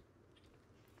repairs.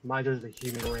 Miser's the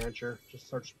human rancher. Just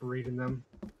starts breeding them.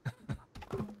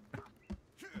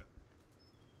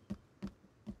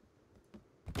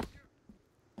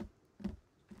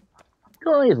 We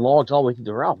don't need logs all the way through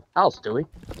the house, do we?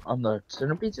 On the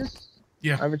centerpieces?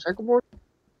 Yeah. Of a checkerboard?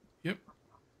 Yep.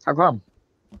 How come?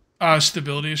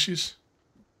 Stability issues.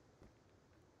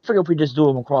 I figure if we just do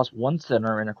them across one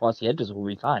center and across the edges, we'll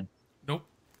be fine.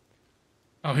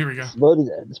 Oh, here we go.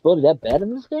 Disability that bad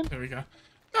in this game? There we go.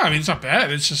 No, I mean, it's not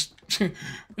bad. It's just,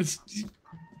 it's,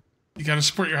 you got to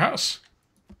support your house.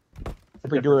 If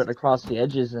we do it across the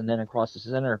edges and then across the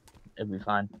center, it'd be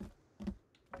fine.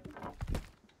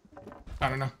 I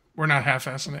don't know. We're not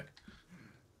half-assing it.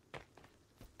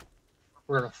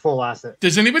 We're gonna full asset.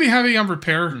 Does anybody have a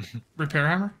repair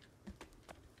hammer?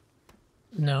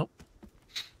 No.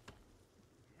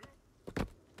 All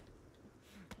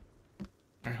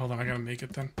right, hold on. I gotta make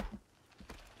it then.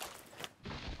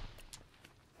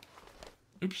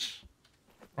 Oops.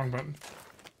 Wrong button.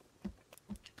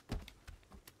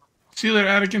 See you later,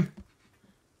 Attican.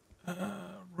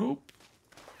 Rope.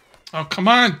 Oh, come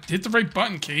on. Hit the right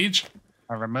button, Cage.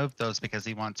 I removed those because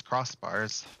he wants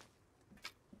crossbars.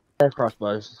 There's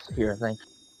crossbows here, I think.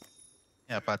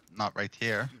 Yeah, but not right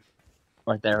here.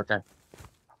 Right there, okay.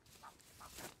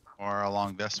 Or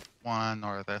along this one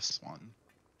or this one.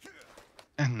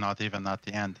 And not even at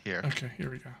the end here. Okay, here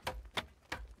we go.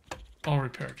 All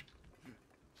repaired.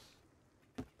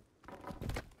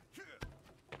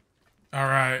 All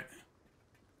right.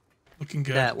 Looking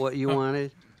good. That what you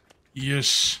wanted?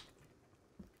 Yes.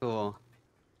 Cool.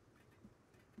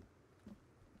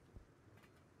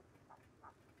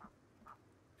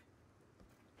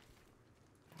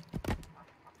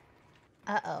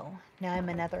 Uh-oh. Now I'm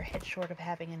another hit short of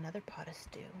having another pot of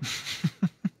stew.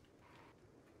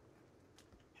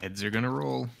 Heads are gonna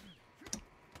roll.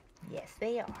 Yes,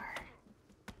 they are.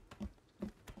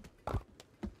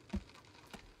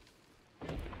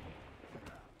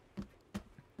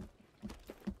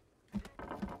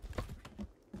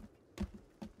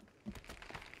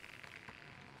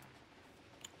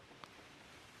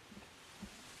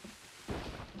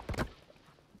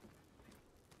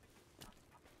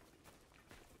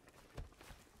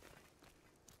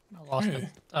 I lost Hey,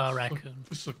 a raccoon.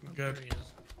 This is looking good. There he is.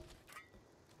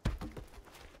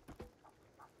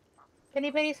 If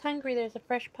anybody's hungry, there's a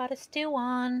fresh pot of stew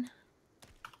on.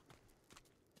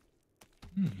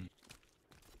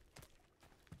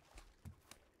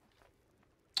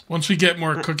 Once we get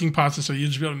more cooking pots, so you'll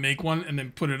just be able to make one and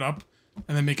then put it up,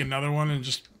 and then make another one and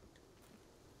just.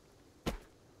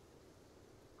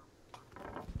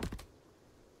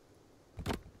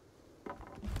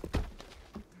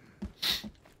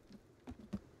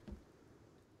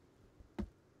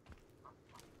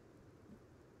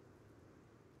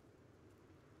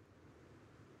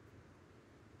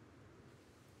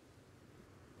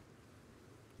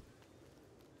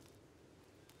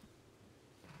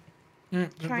 Yeah,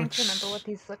 that Trying looks- to remember what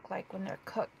these look like when they're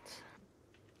cooked.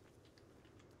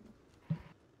 I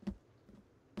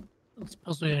don't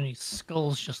suppose we have any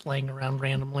skulls just laying around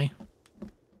randomly.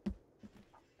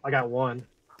 I got one.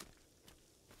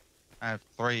 I have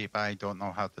 3, but I don't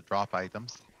know how to drop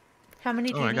items. How many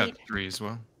do Oh, you I got need? 3 as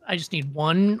well. I just need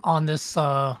one on this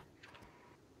over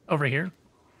here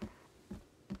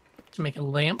to make a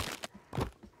lamp,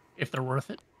 if they're worth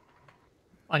it.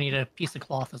 I need a piece of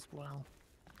cloth as well.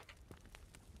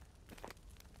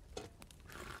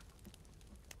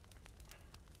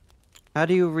 How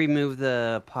do you remove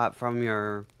the pot from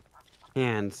your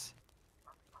hands?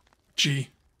 G.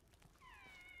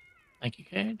 Thank you,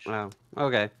 Cage. Wow.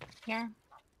 Okay. Here.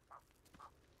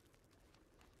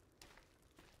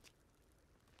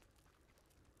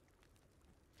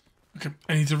 Okay,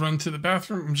 I need to run to the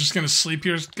bathroom. I'm just gonna sleep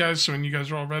here, guys. So when you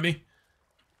guys are all ready,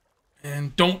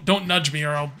 and don't nudge me,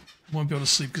 or I won't be able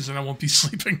to sleep because then I won't be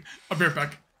sleeping. I'll be right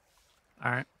back.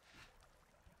 All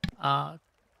right.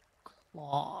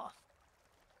 Cloth.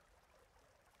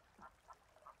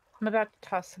 I'm about to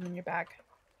toss some in your bag.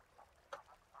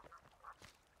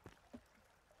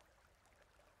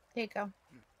 There you go.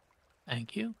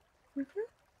 Thank you.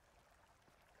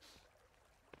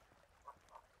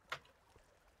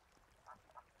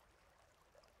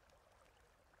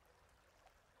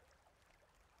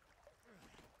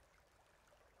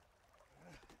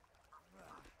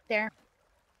 There.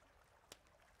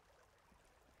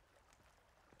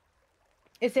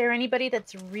 Is there anybody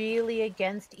that's really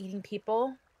against eating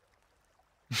people?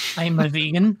 I'm a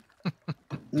vegan.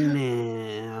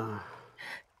 No.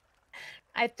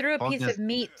 I threw a Well, piece yes. of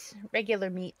meat, regular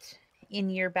meat, in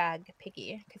your bag,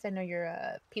 Piggy, because I know you're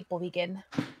a people vegan.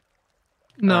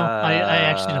 No, I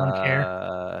actually don't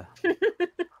care.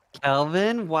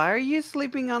 Kelvin, why are you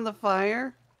sleeping on the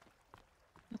fire?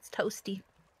 It's toasty.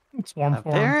 It's warm for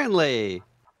him. Apparently.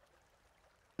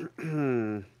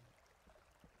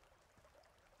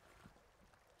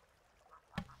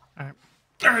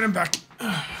 All right, I'm back.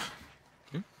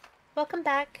 Welcome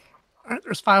back. All right,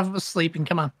 there's 5 of us sleeping.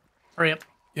 Come on. Hurry up.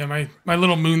 Yeah, my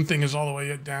little moon thing is all the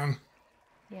way down.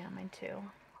 Yeah, mine too.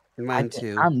 Mine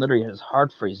too. I'm literally just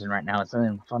hard freezing right now. It's not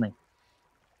even funny.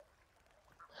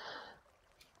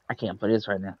 I can't put this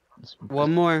right now.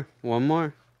 One more. One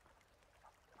more.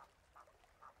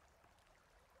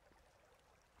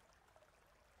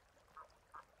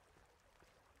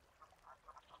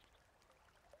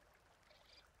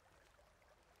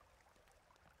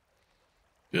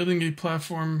 Building a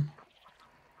platform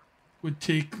would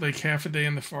take like half a day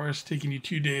in the forest, taking you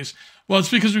 2 days. Well, it's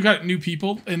because we got new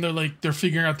people and they're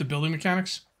figuring out the building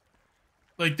mechanics.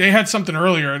 Like they had something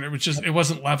earlier and it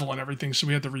wasn't level and everything, so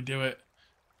we had to redo it.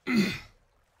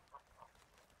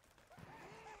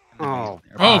 Oh.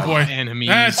 Oh boy, Enemies.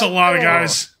 that's a lot of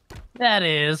guys. That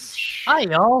is. Hi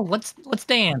y'all. Let's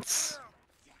dance.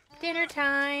 Dinner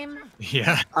time.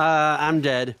 Yeah. I'm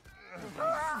dead.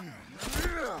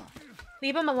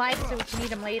 Leave him alive so we can eat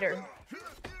him later.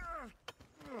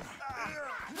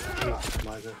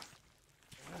 Miser.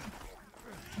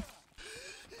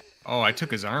 Oh, I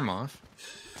took his arm off.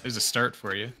 There's a start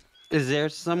for you. Is there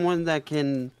someone that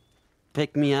can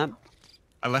pick me up?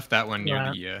 I left that one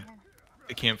near Yeah.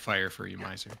 the campfire for you,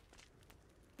 Miser.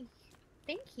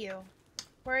 Thank you.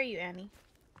 Where are you, Annie?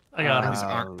 I got His him.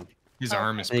 arm, his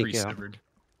arm is Thank you. pre-severed.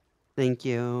 Thank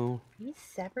you. He's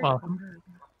severed. Welcome.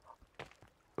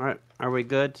 All right, are we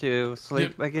good to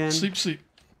sleep Yep. again? Sleep.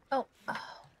 Oh, no.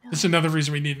 That's another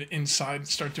reason we need to inside and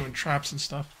start doing traps and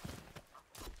stuff.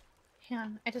 Hang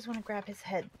on. I just want to grab his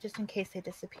head just in case they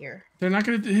disappear. They're not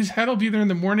gonna. His head will be there in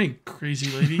the morning. Crazy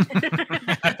lady.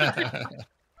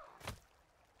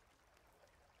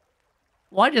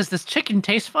 Why does this chicken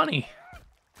taste funny?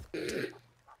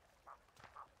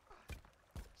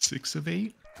 6 of 8.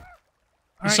 Is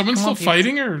Alright, someone come still on, people.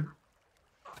 fighting or?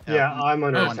 Yeah, I'm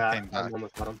under Oh, attack. came back. I'm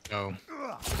almost got him. Oh.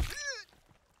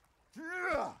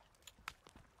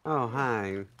 Oh,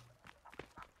 hi.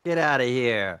 Get out of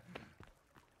here.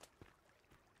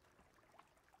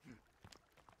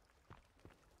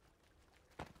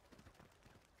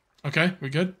 Okay, we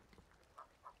good?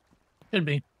 Could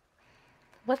be.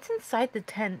 What's inside the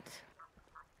tent?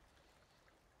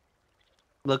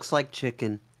 Looks like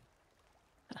chicken.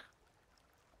 I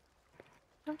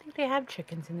don't think they have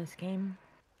chickens in this game.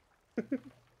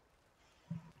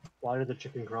 Why did the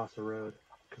chicken cross the road?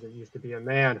 Because it used to be a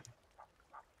man.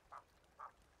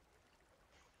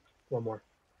 One more.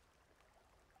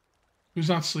 Who's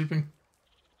not sleeping?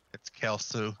 It's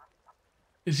Kelsu.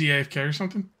 Is he AFK or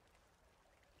something?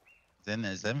 It's in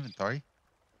his inventory.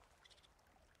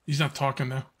 He's not talking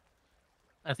though.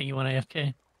 I think you want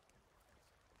AFK.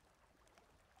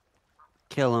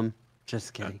 Kill him.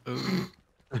 Just kidding.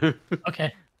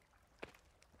 Okay.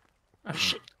 Oh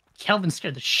shit. Kelvin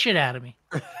scared the shit out of me.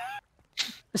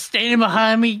 Standing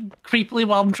behind me creepily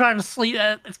while I'm trying to sleep.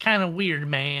 It's kind of weird,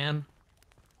 man.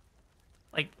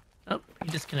 Like, oh, he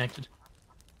disconnected.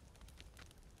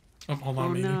 Oh, hold Oh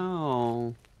on, maybe.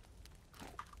 no.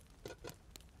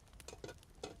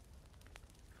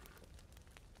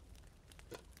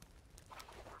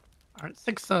 All right,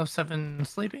 6 of 7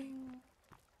 sleeping.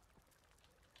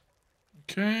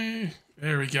 Okay,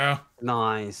 there we go.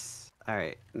 Nice. All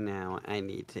right, now I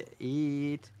need to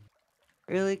eat.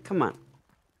 Really? Come on.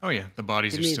 Oh yeah, the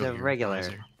bodies Give are me still the here, regular.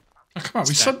 Miser. Oh, come on,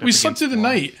 we Stacked slept. up We slept against through the the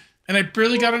wall. night, and I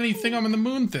barely got anything on the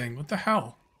moon thing. What the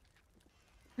hell?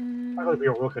 I thought we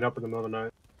were woken up in the middle of the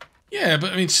night. Yeah,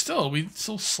 but I mean, still, we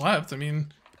still slept. I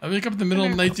mean, I wake up in the middle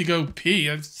of the night to go pee.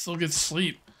 I still get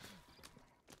sleep.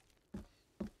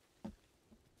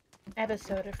 I have a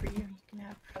soda for you. You can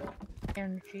have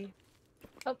energy.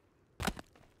 Oh.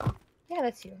 Yeah,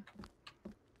 that's you.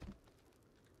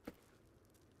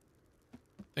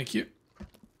 Thank you.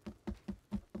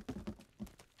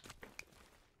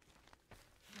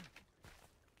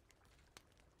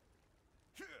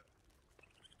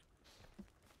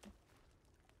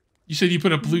 You said you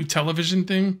put a blue television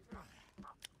thing?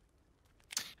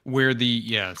 Where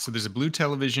so there's a blue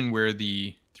television where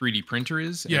the 3D printer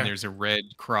is, and Yeah. there's a red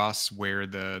cross where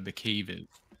the cave is,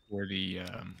 where the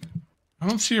I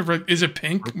don't see a red. Is it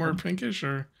pink? More pinkish,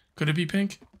 or could it be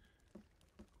pink?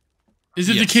 Is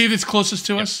it the Yes. cave that's closest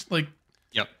to Yep. us? Like,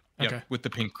 yep, Okay. with the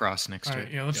pink cross next all to right,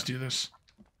 it. yeah, let's Yep. do this.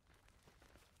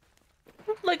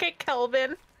 Look at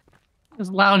Kelvin.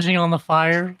 Just lounging on the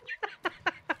fire.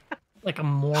 Like a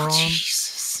moron. Oh,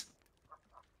 Jesus.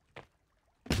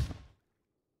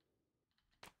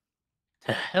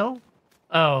 The hell?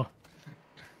 Oh.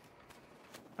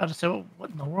 I just said,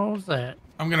 what in the world was that?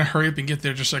 I'm gonna hurry up and get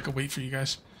there just so I can wait for you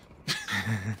guys.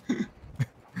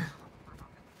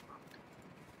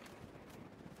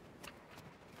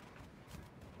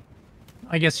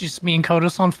 I guess just me and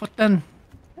Kodos on foot then?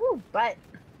 Ooh, but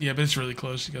Yeah, but it's really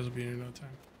close. You guys will be here in no time.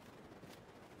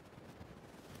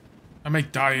 I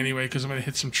might die anyway because I'm gonna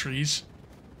hit some trees.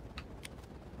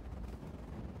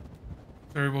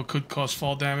 Very well could cause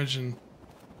fall damage and.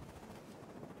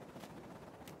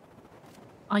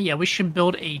 Oh yeah, we should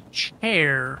build a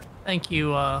chair. Thank you,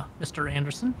 Mr.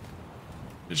 Anderson.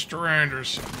 Mr.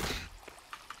 Anderson.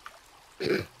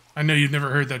 I know you've never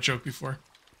heard that joke before,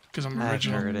 because I'm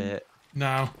original. I've heard it.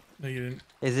 No, you didn't.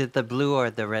 Is it the blue or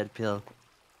the red pill?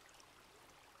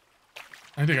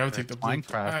 I think I would take the blue.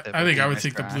 I think I would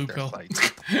take the blue pill.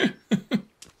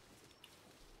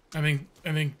 I think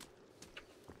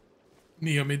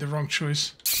Neo made the wrong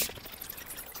choice.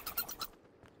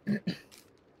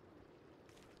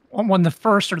 On the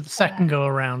first or the second go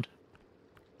around?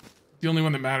 The only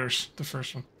one that matters, the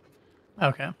first one.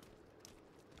 Okay.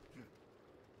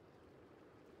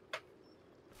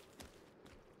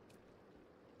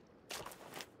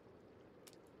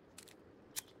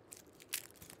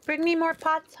 Bring me more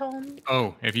pots home.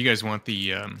 Oh, if you guys want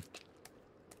the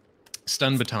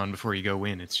stun baton before you go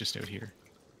in, it's just out here.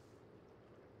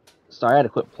 Sorry, I had to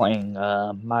quit playing.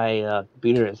 My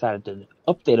computer decided to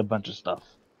update a bunch of stuff.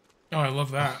 Oh, I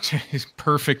love that.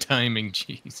 Perfect timing,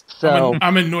 jeez. So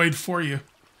I'm annoyed for you.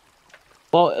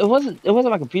 well, it wasn't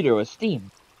my computer. It was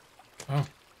Steam. Oh.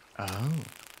 Oh.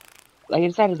 Like, it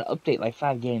decided to update like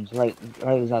 5 games right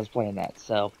as I was playing that.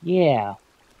 So yeah.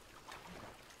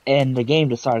 And the game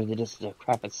decided to just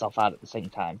crap itself out at the same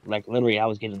time. Like, literally, I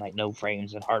was getting like no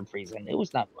frames and hard freezing. It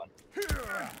was not fun.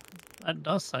 That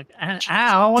does suck.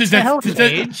 Ow! What the hell, did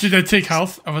that take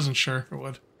health? I wasn't sure it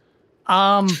would.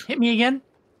 Hit me again.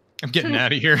 I'm getting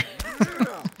out of here.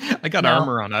 I got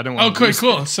armor on. I don't want to. Oh,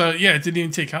 cool. So, yeah, it didn't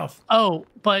even take health. Oh,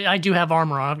 but I do have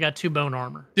armor on. I've got 2 bone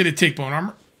armor. Did it take bone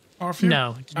armor off you?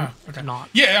 No, okay. Not.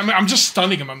 Yeah, I mean, I'm just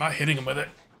stunning him. I'm not hitting him with it.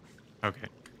 Okay.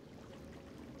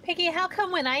 Piggy, how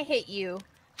come when I hit you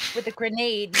with a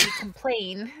grenade, you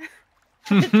complain?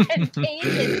 Then change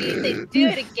it. You say, do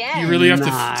it again. You really have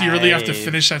to. Do you really have to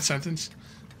finish that sentence?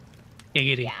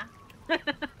 Giggity. Yeah.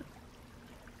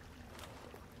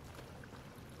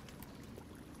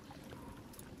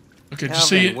 Okay,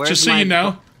 Calvin, just so you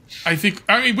know, I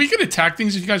mean we could attack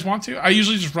things if you guys want to. I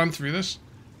usually just run through this,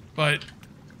 but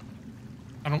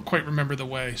I don't quite remember the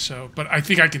way. So, but I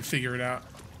think I can figure it out.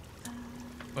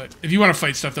 But if you want to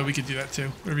fight stuff, though, we could do that too.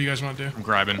 Whatever you guys want to do. I'm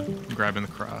grabbing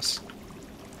the cross.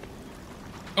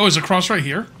 Oh, is the cross right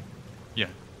here? Yeah.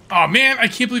 Oh man, I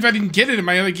can't believe I didn't get it in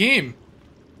my other game.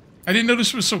 I didn't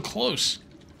notice it was so close.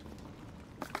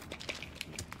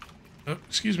 Oh,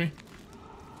 excuse me.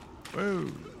 Whoa.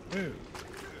 Whoa.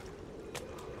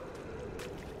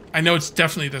 I know it's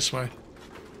definitely this way.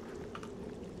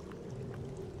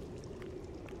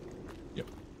 Yep.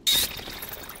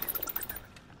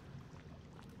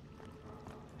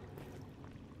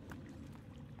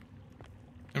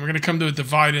 And we're gonna come to a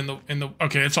divide in the.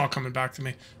 Okay, it's all coming back to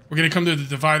me. We're gonna come to the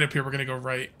divide up here. We're gonna go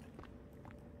right.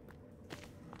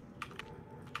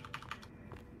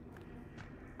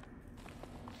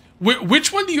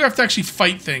 Which one do you have to actually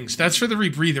fight things? That's for the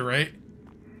rebreather, right?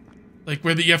 Like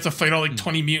whether you have to fight all like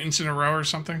 20 mutants in a row or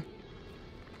something?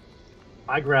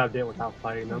 I grabbed it without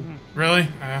fighting them. Really?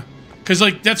 Because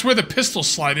like that's where the pistol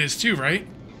slide is too, right?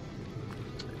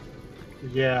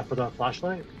 Yeah, for the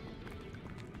flashlight?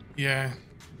 Yeah.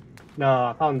 No,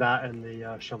 I found that in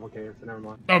the shovel cave, so never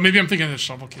mind. Oh, maybe I'm thinking of the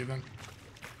shovel cave then.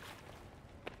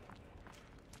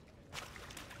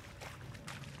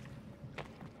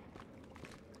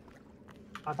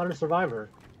 I thought a survivor.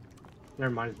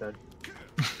 Never mind, he's dead.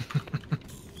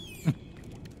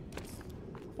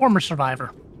 Former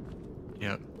survivor.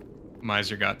 Yep.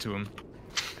 Miser got to him.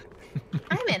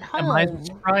 I'm at Am I the home.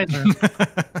 survivor?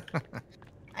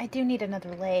 I do need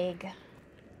another leg.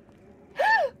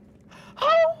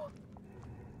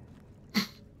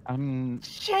 I'm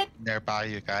Shit. nearby,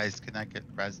 you guys. Can I get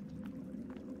present?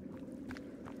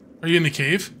 Are you in the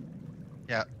cave?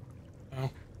 Yeah. Oh.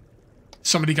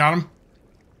 Somebody got him?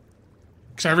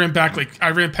 Because I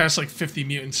ran past like 50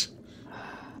 mutants.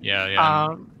 Yeah.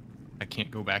 I can't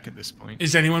go back at this point.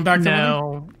 Is anyone back there?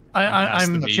 No.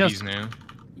 I'm I'm the just. now.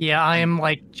 Yeah, I am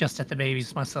like just at the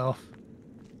babies myself.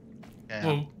 Yeah.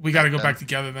 Well, we got to go back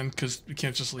together then, because we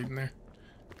can't just leave them there.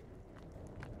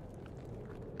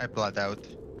 I bled out.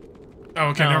 Oh,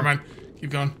 okay, No. never mind. Keep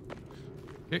going.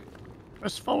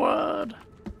 Press forward.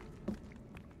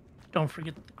 Don't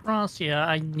forget the cross. Yeah,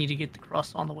 I need to get the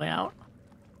cross on the way out.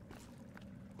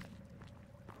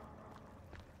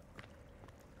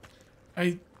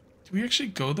 Do we actually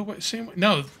go the same way?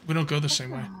 No, we don't go the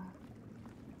same way.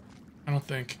 I don't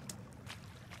think.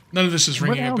 None of this is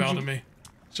Where ringing the a hell bell did to me.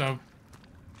 So,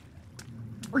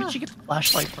 Where did you get the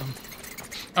flashlight from?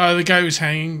 the guy who's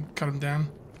hanging cut him down.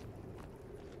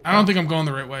 I don't think I'm going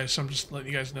the right way, so I'm just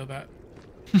letting you guys know that.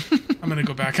 I'm gonna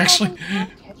go back, actually.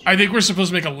 I think we're supposed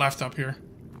to make a left up here.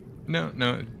 No.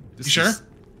 You sure?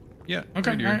 Yeah.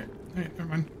 Okay, right here. alright, never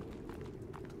mind.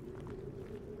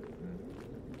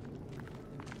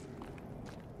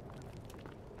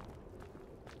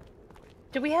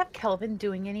 Do we have Kelvin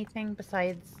doing anything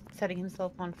besides setting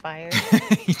himself on fire?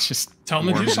 He just Tell him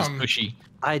to do warms his something. Pushy.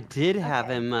 I did have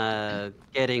Okay. him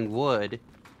getting wood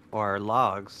or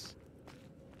logs.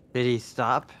 Did he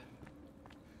stop?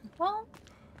 Well,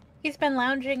 he's been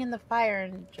lounging in the fire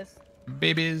and just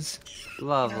Babies.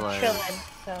 Lovely. chilling.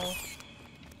 So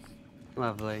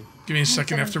Lovely. Give me a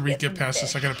second Someone's after we get getting past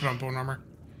this. I fish. gotta put on bone armor.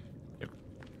 Yep.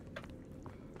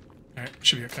 Alright,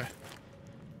 should be okay.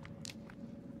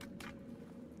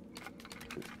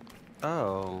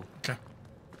 Oh. Okay.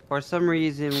 For some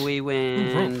reason we rope.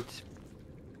 went.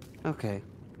 Okay.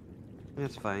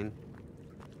 That's fine.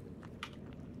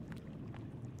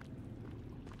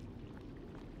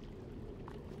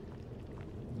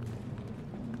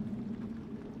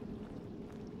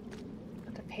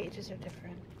 the pages are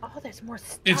different. Oh, there's more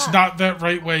stuff. It's not that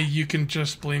right way. You can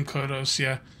just blame Kodos,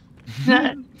 yeah.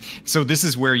 So this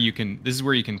is where you can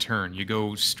turn. You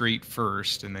go straight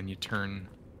first and then you turn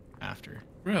after.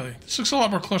 Really? This looks a lot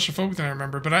more claustrophobic than I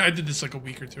remember, but I did this like a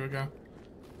week or two ago.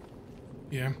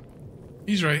 Yeah.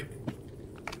 He's right.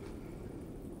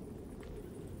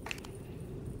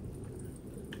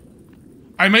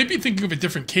 I might be thinking of a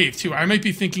different cave, too. I might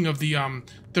be thinking of the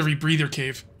rebreather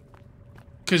cave.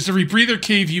 Because the rebreather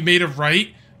cave you made a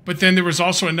right, but then there was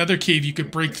also another cave you could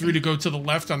break through to go to the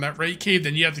left on that right cave,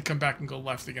 then you have to come back and go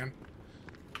left again.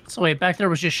 So wait, back there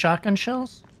was just shotgun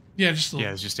shells? Yeah, just a little.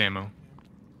 Yeah, it's just ammo.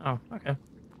 Oh, okay.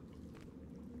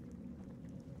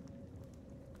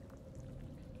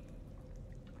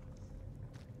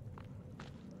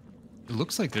 It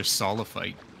looks like there's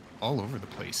solipite all over the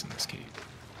place in this cave.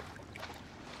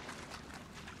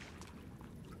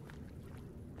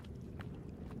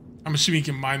 I'm assuming you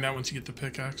can mine that once you get the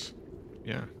pickaxe.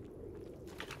 Yeah.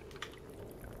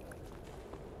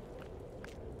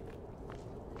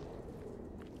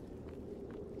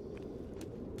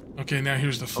 Okay, now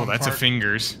here's the fun Oh, part. that's a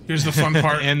fingers. Here's the fun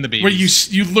part. And the babies. Where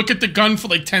you look at the gun for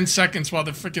like 10 seconds while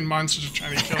the freaking monsters are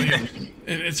trying to kill you.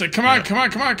 And it's like, come on, come on,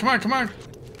 come on, come on, come on.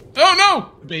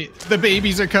 Oh, no! The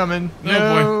babies are coming. Oh,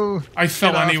 No! boy. I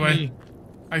fell Get off anyway. me.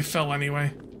 I fell anyway.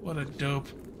 What a dope.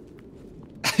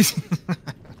 There's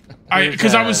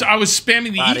Because I was a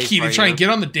spamming the body E key to for try you. and get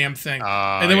on the damn thing.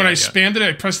 Ah, And then when yeah, I yeah. spammed it,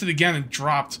 I pressed it again and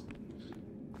dropped.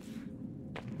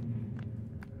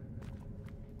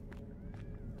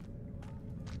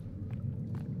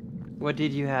 What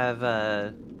did you have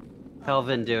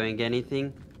Kelvin doing?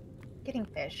 Anything? Getting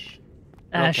fish.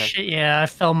 Ah, Okay. shit, yeah, I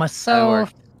fell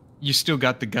myself. You still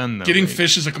got the gun though. Getting right?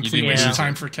 fish is a complete didn't waste of use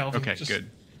time it. for Kelvin. Okay, Just- good.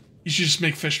 You should just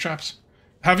make fish traps.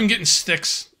 Have him getting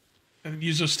sticks. And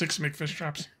use those sticks to make fish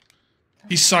traps.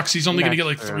 He sucks. He's only going to get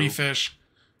like That's 3 true. fish.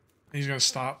 And he's going to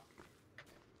stop.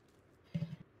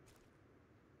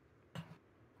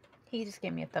 He just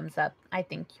gave me a thumbs up. I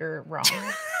think you're wrong.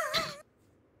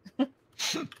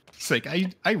 It's like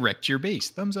I wrecked your base.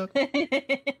 Thumbs up. I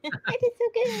did so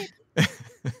good.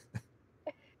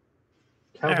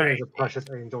 Kelvin Alright. is a precious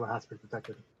angel that has to be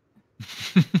protected.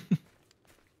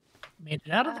 Made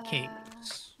it out of the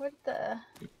caves. Where'd the...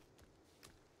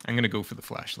 I'm gonna go for the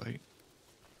flashlight.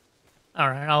 All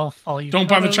right, I'll follow you. Don't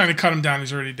bother Kodos. trying to cut him down.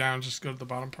 He's already down. Just go to the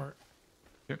bottom part.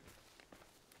 Yep.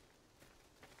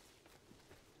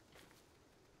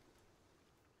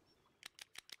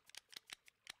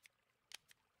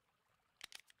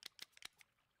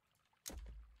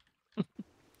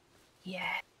 Yeah.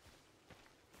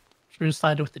 Drew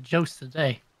sided with the jokes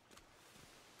today.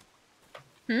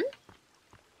 Hmm?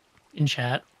 In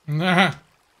chat. Nah.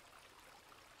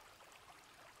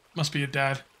 Must be a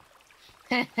dad.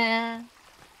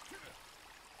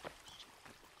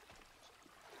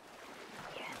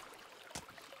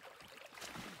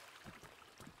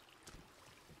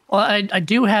 Well, I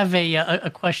do have a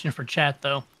question for chat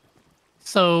though.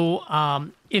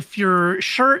 So, if your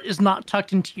shirt is not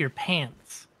tucked into your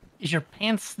pants, is your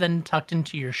pants then tucked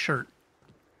into your shirt?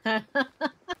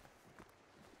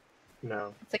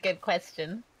 No. That's a good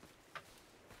question.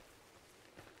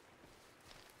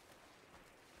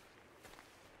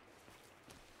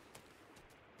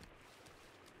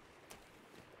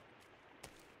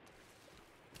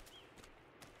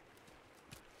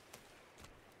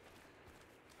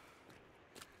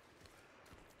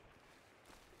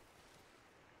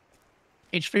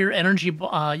 H for your energy,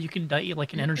 you could eat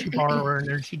like an energy bar or an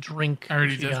energy drink. I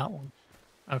already if you did. got one.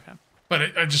 Okay.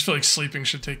 But I just feel like sleeping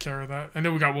should take care of that. I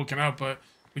know we got woken up, but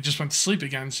we just went to sleep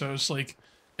again. So it's like,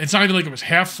 it's not even like it was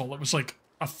half full. It was like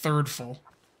a third full.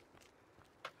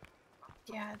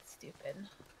 Yeah, it's stupid.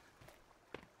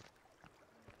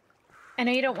 I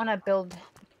know you don't want to build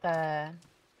the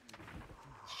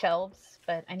shelves,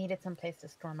 but I needed some place to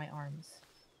store my arms.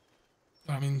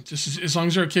 I mean, just as long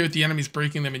as you're okay with the enemies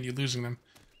breaking them and you losing them.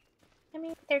 I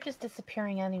mean, they're just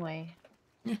disappearing anyway.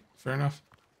 Yeah, fair enough.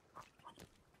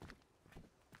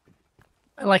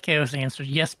 I like how it was answered.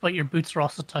 Yes, but your boots are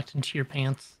also tucked into your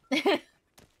pants. You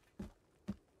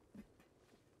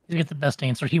get the best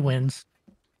answer. He wins.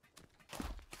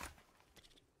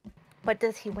 What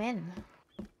does he win?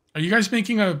 Are you guys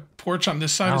making a porch on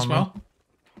this side as well?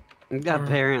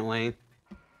 Apparently.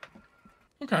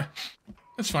 Okay.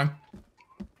 That's fine.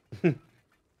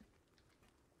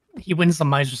 He wins the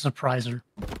Miser Surpriser.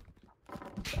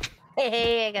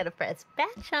 Hey, I got a press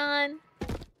batch on.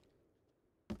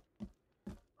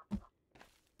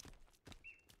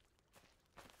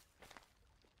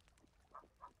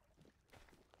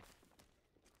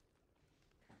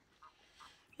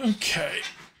 Okay.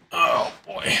 Oh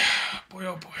boy. Boy,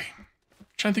 oh boy.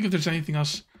 Trying to think if there's anything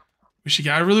else we should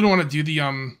get. I really don't want to do the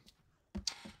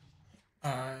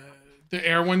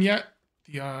air one yet.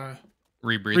 The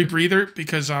rebreather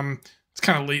because it's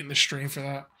kind of late in the stream for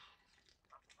that.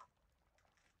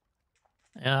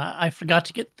 I forgot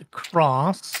to get the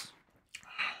cross.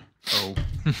 Oh,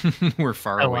 we're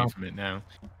far away from it now.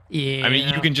 Yeah. I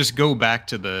mean, you can just go back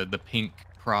to the pink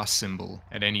cross symbol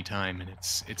at any time, and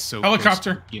it's so Helicopter. close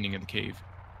to the beginning of the cave.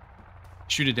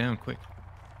 Shoot it down quick.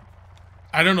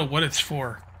 I don't know what it's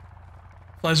for.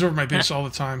 Flies over my base all the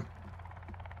time.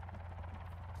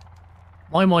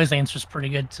 Moi Moi's answer's pretty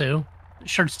good too. The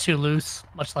shirt's too loose,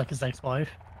 much like his ex-wife.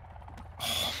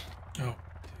 Oh.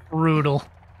 Brutal.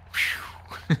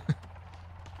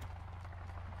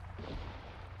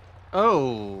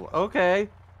 Oh, okay.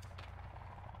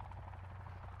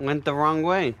 Went the wrong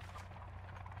way.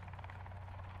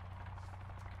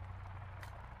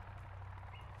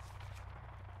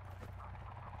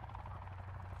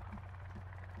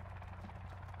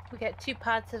 We got 2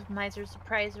 pots of Miser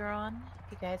Surpriser on,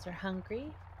 if you guys are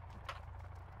hungry.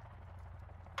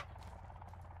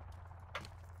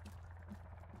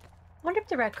 I wonder if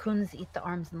the raccoons eat the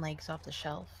arms and legs off the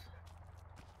shelf.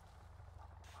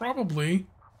 Probably.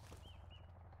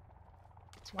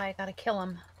 That's why I gotta kill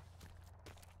them.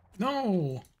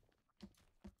 No.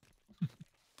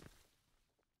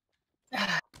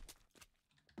 It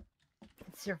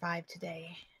survived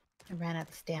today. I ran out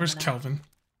of stamina. Where's Kelvin?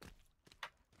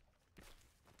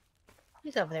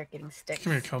 He's over there getting sticks.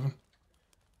 Come here, Kelvin.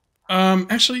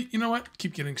 Actually, you know what?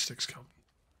 Keep getting sticks, Kelvin.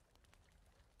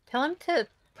 Tell him to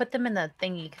put them in the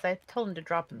thingy, because I told him to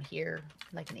drop them here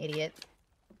like an idiot.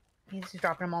 He's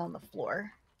dropping them all on the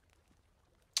floor.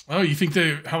 Oh, you think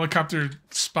the helicopter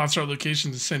spots our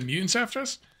location to send mutants after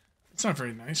us? That's not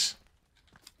very nice.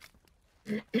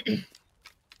 It's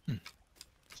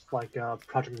like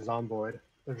Project Zomboid.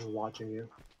 They're just watching you.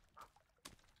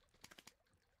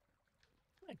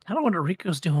 I kind of wonder what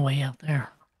Rico's doing way out there.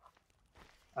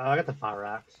 I got the fire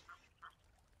axe.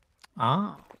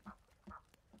 Ah.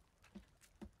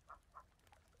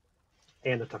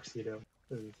 And the tuxedo.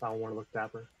 If I want to look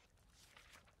dapper.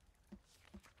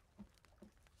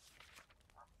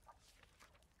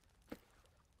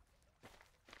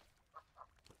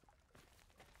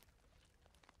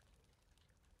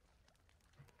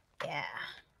 Yeah.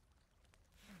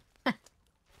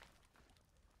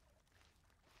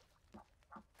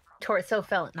 Torso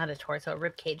fell, not a torso, a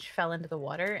rib cage fell into the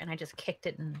water, and I just kicked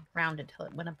it and round until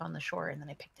it went up on the shore, and then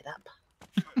I picked it up.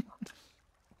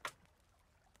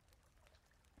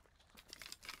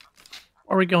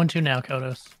 Where are we going to now,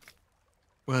 Kodos?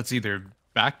 Well, it's either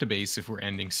back to base if we're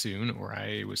ending soon, or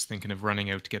I was thinking of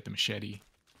running out to get the machete.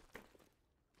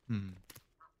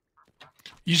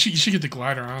 You should get the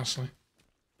glider, honestly.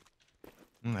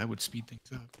 Well, that would speed things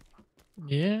up.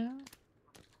 Yeah.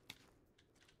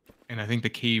 And I think the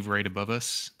cave right above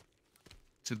us,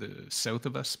 to the south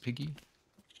of us, Piggy,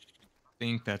 I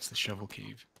think that's the shovel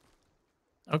cave.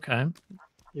 Okay.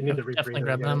 You need to definitely rebreather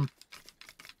grab again. them.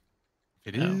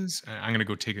 If it is, I'm gonna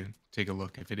go take a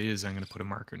look. If it is, I'm gonna put a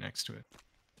marker next to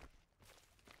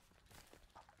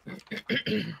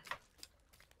it.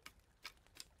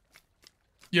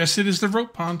 Yes, it is the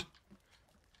rope pond.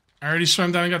 I already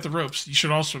swam down and got the ropes. You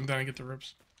should all swim down and get the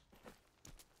ropes.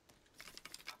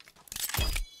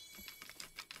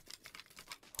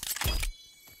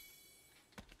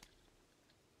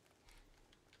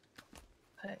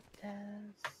 Put this.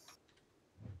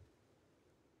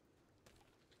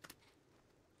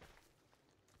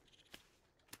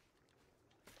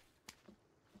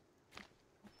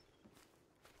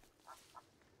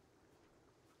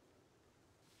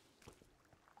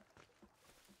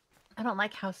 I don't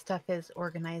like how stuff is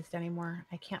organized anymore.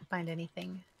 I can't find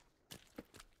anything.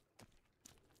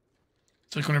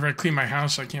 It's like whenever I clean my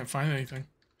house, I can't find anything.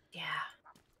 Yeah.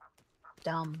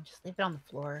 Dumb. Just leave it on the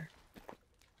floor.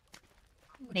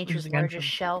 Which Nature's means again largest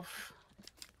from- shelf.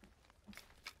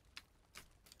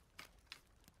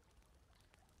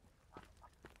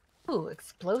 Ooh,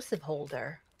 explosive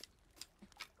holder.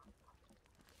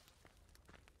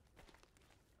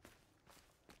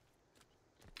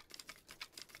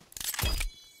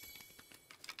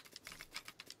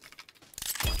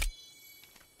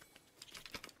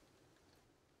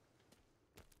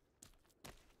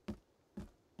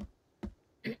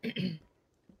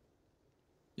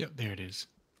 Yep, there it is.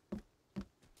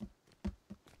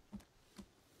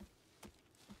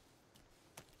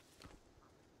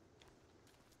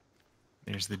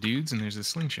 There's the dudes and there's the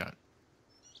slingshot.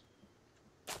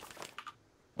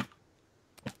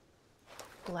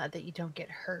 Glad that you don't get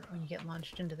hurt when you get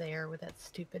launched into the air with that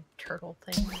stupid turtle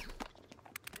thing.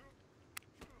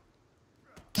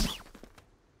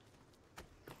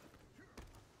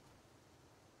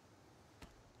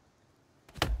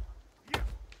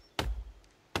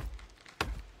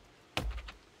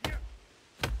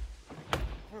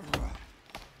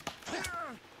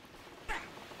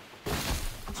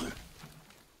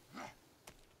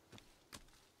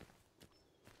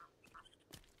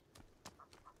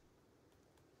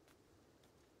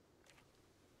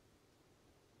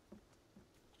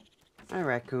 Hi,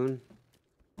 raccoon.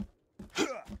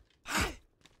 Yeah.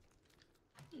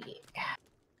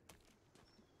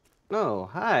 Oh,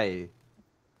 hi.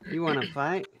 You want to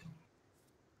fight?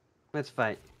 Let's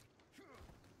fight.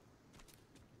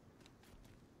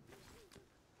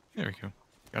 There we go.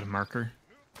 Got a marker.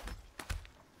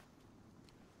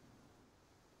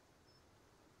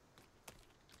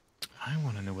 I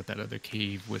want to know what that other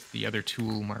cave with the other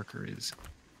tool marker is.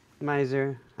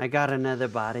 Miser, I got another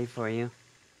body for you.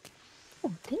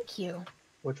 Oh, thank you.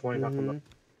 Which one are you talking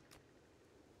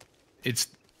about?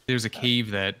 There's a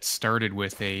cave that started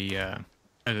with an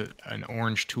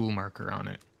orange tool marker on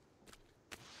it.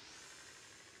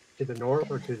 To the north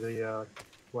or to the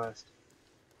west?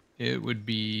 It would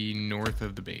be north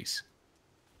of the base.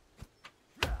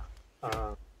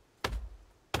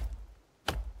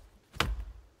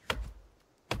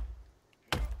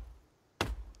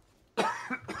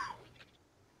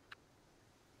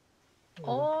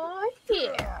 Oh,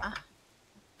 yeah.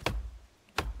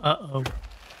 Uh-oh.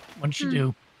 What'd you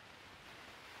do?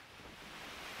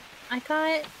 I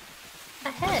got a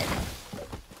head.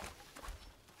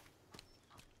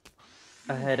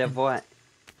 Ahead of what?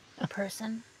 A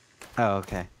person. Oh,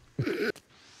 okay.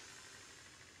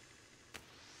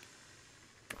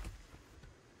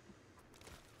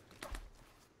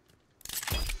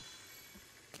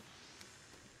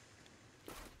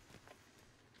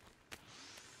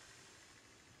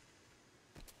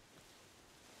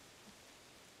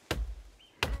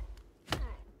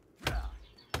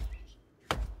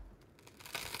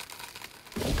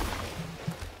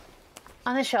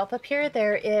 On the shelf up here,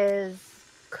 there is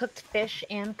cooked fish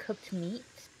and cooked meat.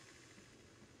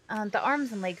 The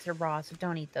arms and legs are raw, so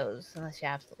don't eat those unless you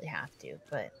absolutely have to,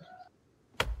 but...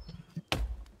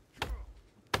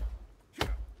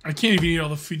 I can't even eat all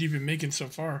the food you've been making so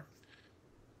far.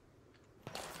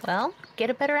 Well, get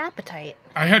a better appetite.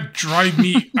 I had dried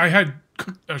meat. I had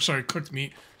cooked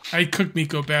meat. I had cooked meat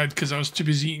go bad because I was too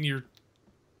busy eating your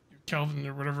Kelvin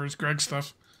or whatever is Greg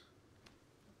stuff.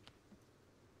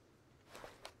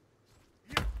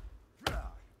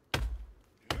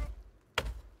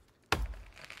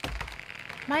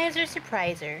 Maya's a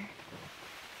surpriser.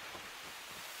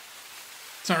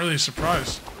 It's not really a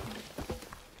surprise.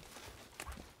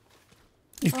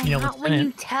 If Well, you know not what's when in you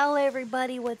it. tell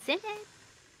everybody what's in it.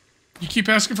 You keep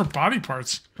asking for body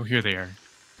parts. Oh, here they are.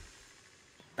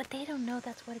 But they don't know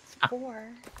that's what it's for.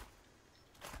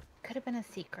 Could have been a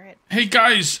secret. Hey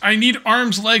guys, I need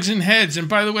arms, legs, and heads. And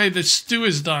by the way, the stew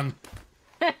is done.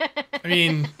 I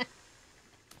mean...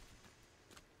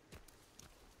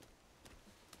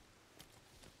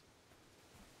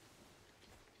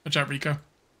 Watch out, Rico.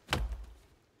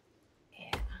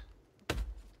 Yeah.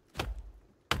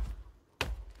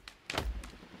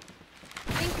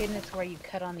 Thank goodness where you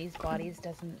cut on these bodies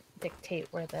doesn't dictate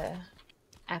where the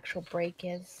actual break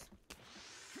is.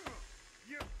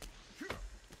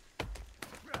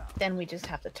 Then we just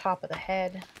have the top of the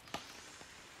head.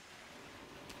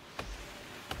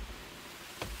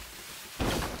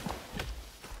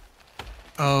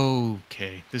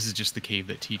 Okay, this is just the cave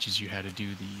that teaches you how to do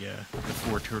the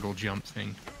 4 turtle jump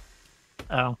thing.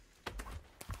 Oh.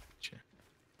 Gotcha.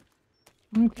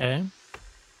 Okay.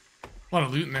 A lot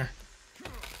of loot in there.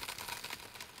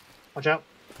 Watch out.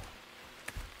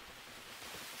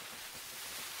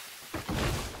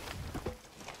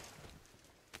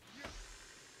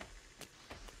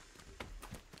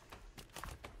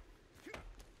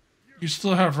 You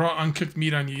still have raw uncooked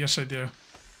meat on you. Yes, I do.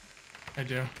 I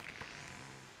do.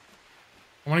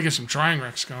 I want to get some drying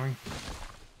racks going.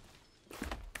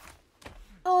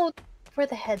 Oh, where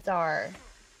the heads are.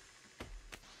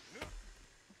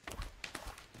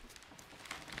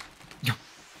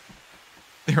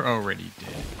 They're already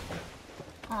dead.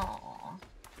 Aww.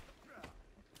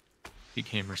 Big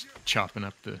Hammer's chopping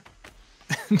up the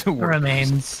the workers.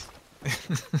 Remains.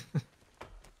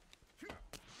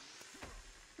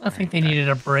 I think they needed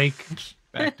a break.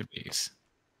 Back to base.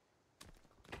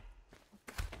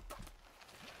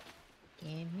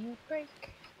 Give me a break.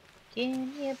 Give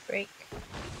me a break.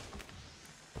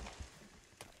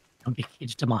 Don't be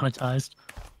cage demonetized.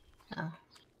 Oh.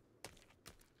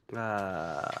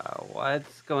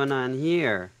 What's going on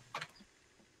here?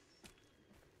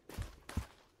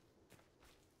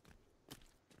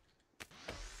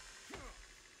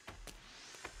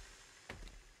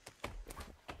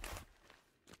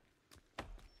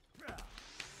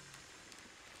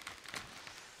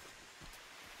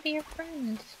 Be your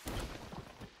friend.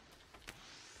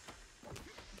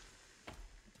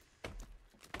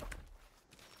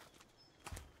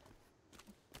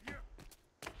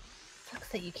 Sucks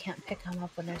that you can't pick them up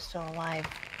when they're still alive.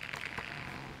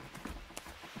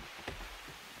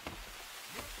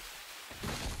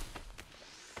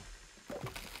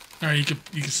 Alright,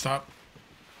 you can stop.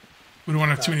 We don't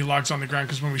want to have too many logs on the ground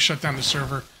because when we shut down the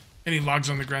server, any logs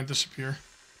on the ground disappear.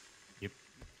 Yep.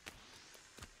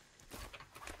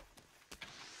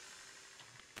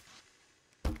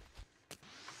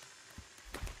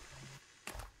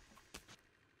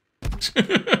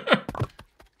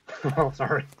 Oh,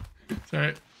 sorry. It's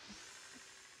alright.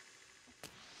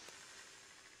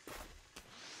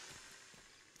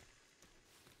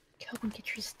 Kelvin,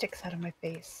 get your sticks out of my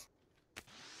face.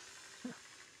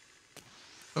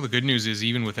 Well, the good news is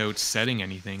even without setting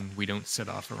anything, we don't set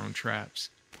off our own traps.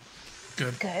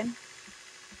 Good. Good.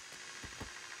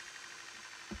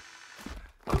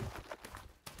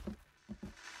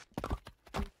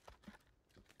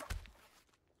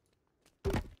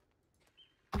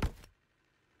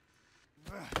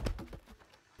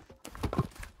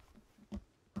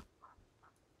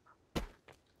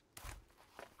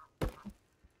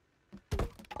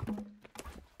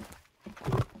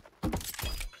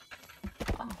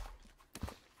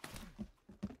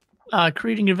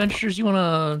 Creating adventures, you want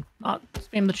to not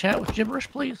spam the chat with gibberish,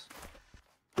 please?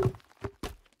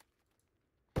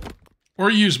 Or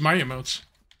use my emotes.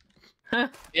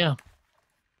 Yeah.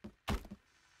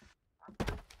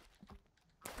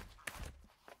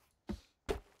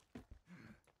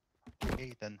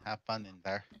 Okay, then have fun in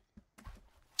there.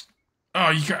 Oh,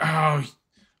 you got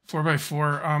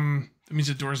 4x4. That means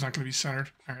the door's not going to be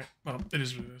centered. All right. Well, it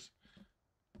is what it is.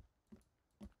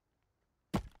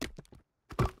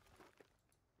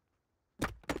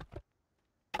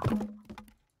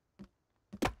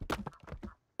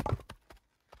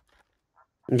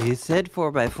 You said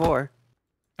 4x4.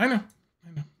 I know.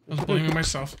 I was blaming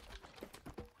myself.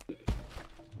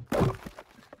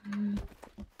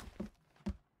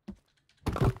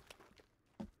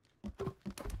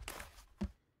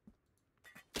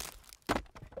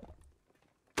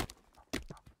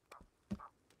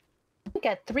 We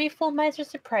got 3 full miser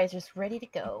surprisers ready to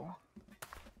go.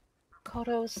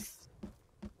 Kodos.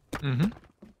 Mm-hmm.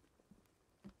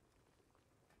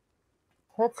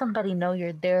 Let somebody know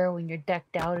you're there when you're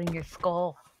decked out in your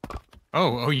skull.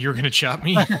 Oh, you're gonna chop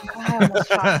me? I almost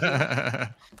chopped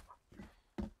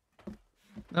you.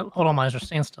 Oh, hold on, Miser,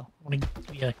 stand still. I want to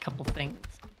give you a couple things.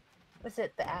 Was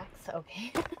it the axe?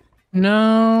 Okay.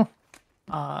 No.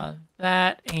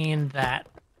 That and that.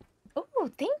 Oh,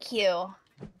 thank you.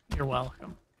 You're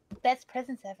welcome. Best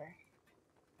presents ever.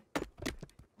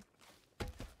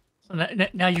 So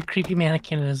now your creepy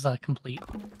mannequin is complete.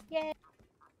 Yay.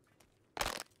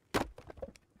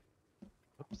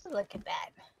 Look at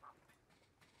that.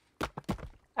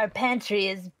 Our pantry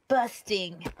is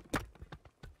busting.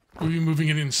 We'll be moving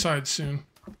it inside soon.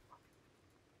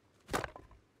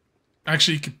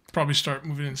 Actually, you could probably start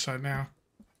moving inside now.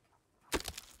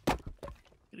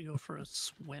 Gonna go for a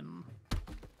swim.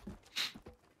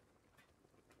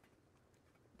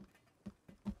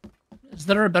 Is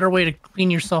there a better way to clean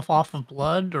yourself off of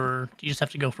blood, or do you just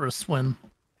have to go for a swim?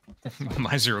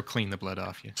 Miser will clean the blood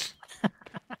off you.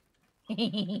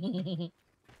 Actually,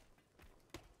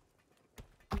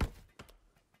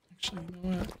 you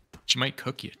know what? She might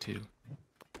cook you too.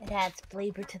 It adds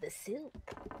flavor to the soup.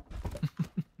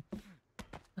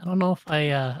 I don't know if I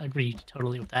agree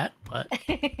totally with that, but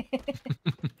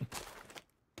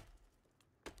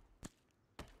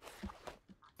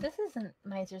This isn't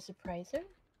Miser Surpriser.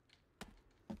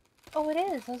 Oh, it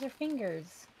is. Those are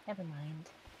fingers. Never mind.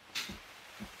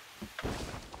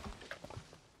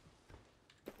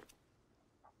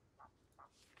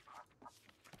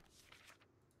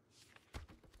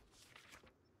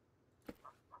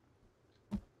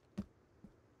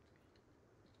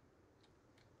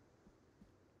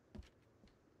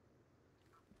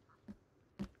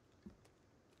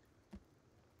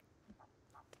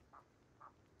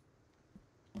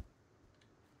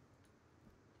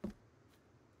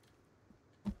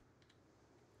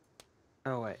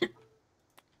 Oh wait.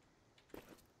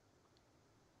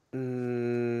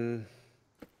 Mm.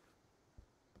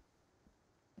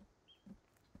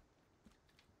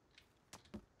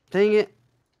 Dang it.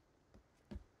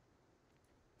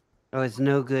 Oh, it's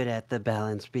no good at the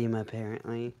balance beam,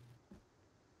 apparently.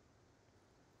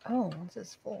 Oh, this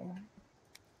is full.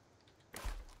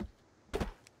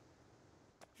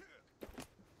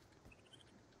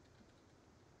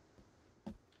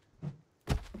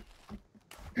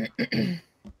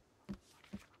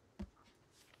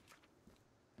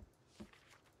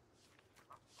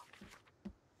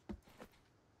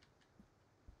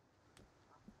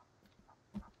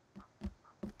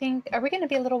 Are we going to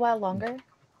be a little while longer?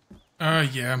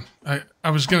 Yeah. I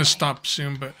was gonna stop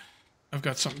soon, but I've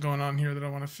got something going on here that I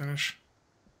want to finish.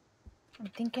 I'm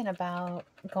thinking about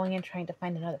going and trying to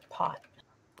find another pot.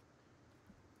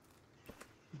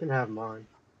 You can have mine.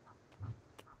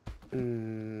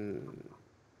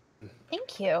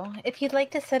 Thank you. If you'd like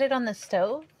to set it on the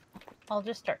stove, I'll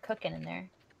just start cooking in there.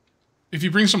 If you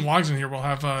bring some logs in here, we'll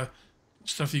have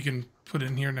stuff you can put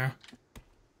in here now.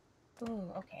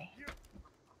 Ooh, okay.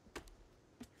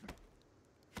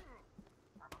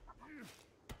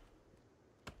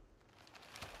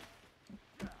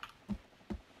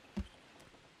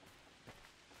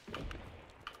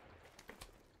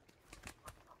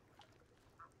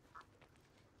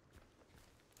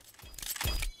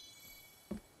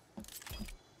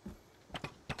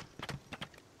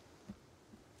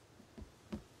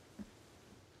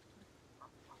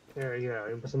 There you go. I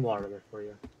can put some water there for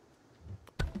you.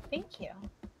 Thank you.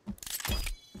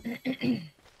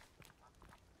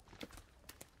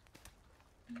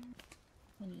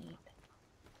 We need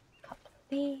a couple of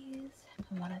these,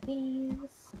 and one of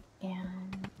these,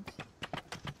 and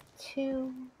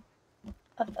 2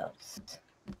 of those.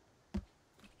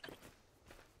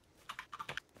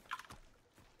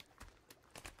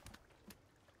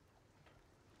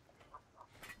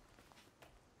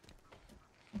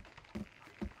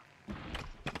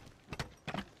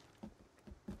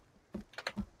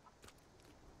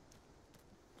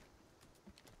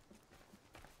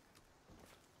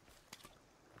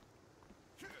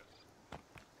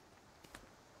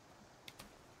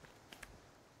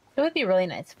 It would be really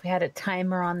nice if we had a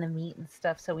timer on the meat and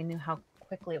stuff so we knew how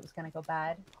quickly it was going to go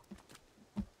bad.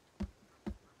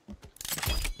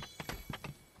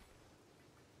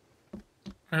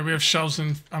 All right, we have shelves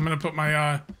in. I'm gonna put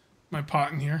my my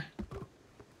pot in here.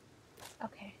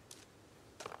 Okay.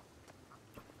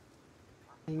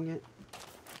 Dang it.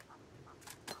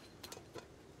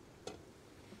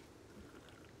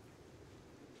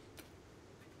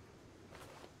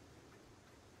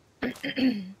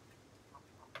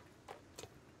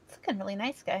 It's looking really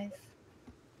nice, guys.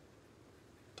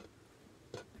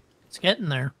 it's getting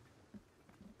there.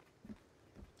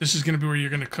 This is gonna be where you're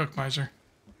gonna cook, Miser.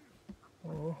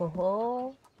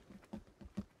 Oh,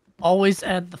 Always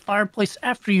add the fireplace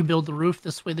after you build the roof.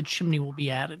 This way the chimney will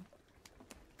be added.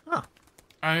 Huh,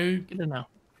 I good to know.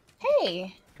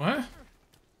 hey! what?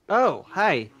 Oh,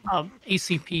 hi.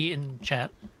 ACP in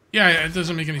chat. Yeah, it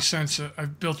doesn't make any sense. I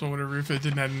built one with a roof. It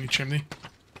didn't have any chimney.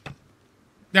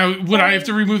 Now, would I have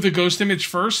to remove the ghost image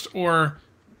first, or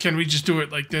can we just do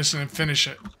it like this and then finish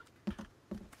it?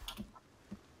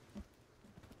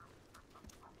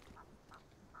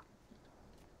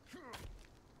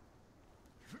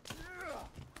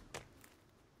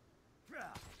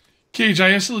 Cage,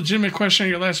 I asked a legitimate question on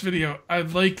your last video.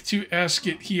 I'd like to ask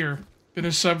it here. Been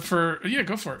a sub for... Yeah,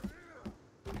 go for it.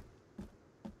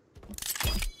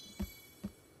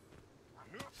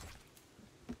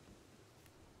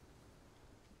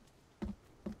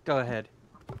 Go ahead.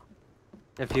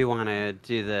 If you want to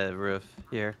do the roof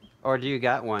here. Or do you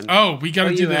got one? Oh, we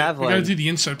gotta do you have we gotta one. do the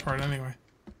inside part anyway.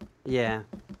 Yeah.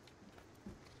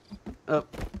 Oh,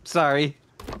 sorry.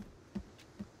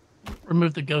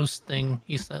 Remove the ghost thing,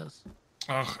 he says.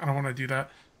 Ugh, I don't want to do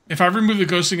that. If I remove the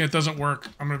ghosting, it doesn't work.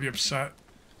 I'm gonna be upset.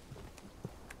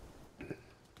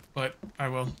 But I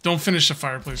will. Don't finish the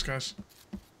fireplace, guys.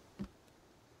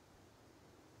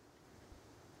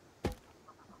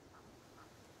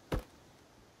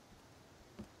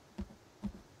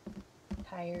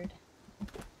 Tired.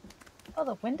 Oh,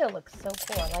 the window looks so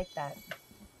cool. I like that.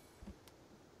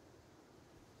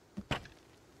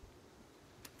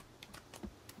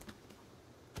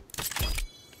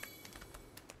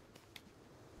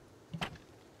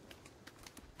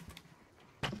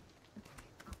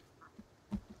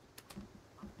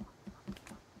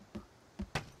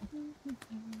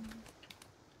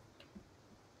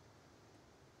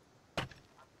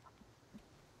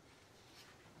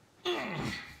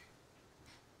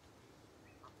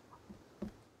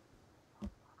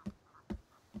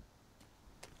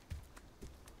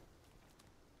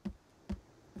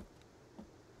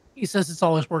 He says it's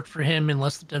always worked for him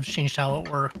unless the devs changed how it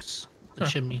works. The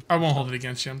Sure. chimney. I won't hold it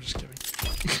against you. I'm just kidding.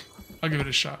 I'll give it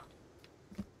a shot.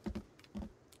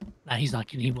 Nah, he's not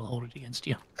kidding. He will hold it against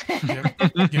you.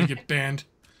 Yep. You're gonna get banned.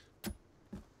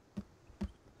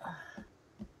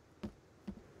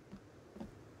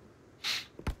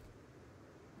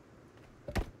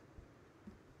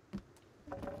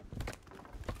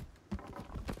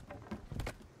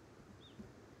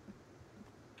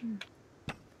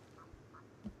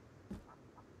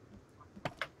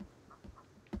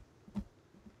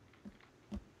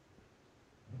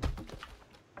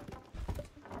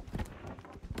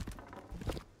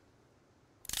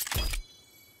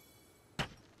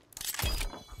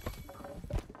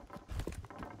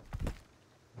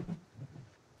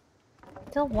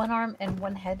 Still one arm and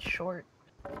one head short.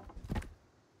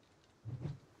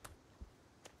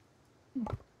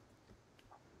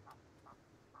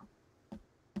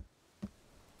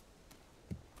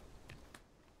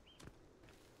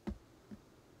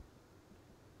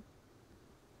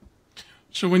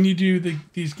 So when you do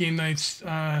these game nights,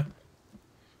 the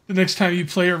next time you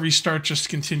play or restart, just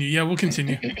continue. Yeah, we'll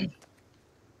continue.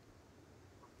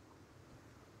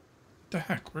 The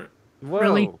heck? Where? Whoa.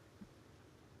 Really?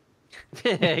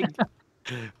 Big.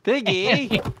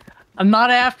 Biggie. I'm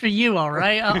not after you, all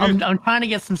right? I'm trying to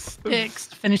get some sticks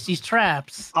to finish these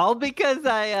traps. All because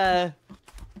I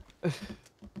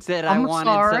said I I'm wanted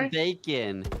sorry. some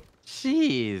bacon.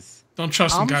 Jeez. Don't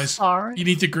trust him, I'm guys. sorry. You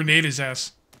need to grenade his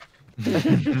ass. Right?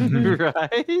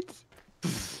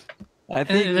 I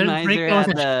think There's Miser Rico's had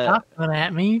and the shotgun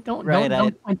at me. Don't Right,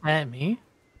 point that at me.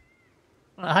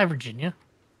 Hi, Virginia.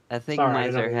 I think Sorry, I know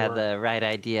Miser you had were. the right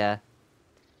idea.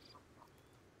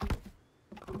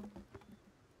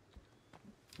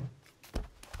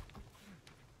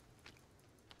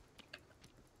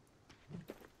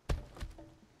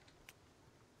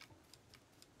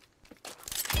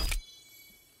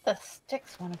 The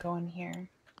sticks want to go in here.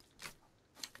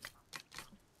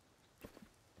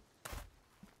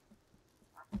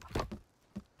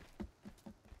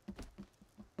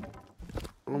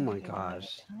 Oh my Do one at a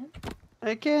gosh. time.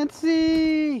 I can't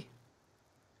see.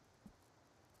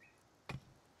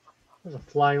 There's a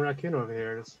flying raccoon over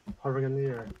here, just hovering in the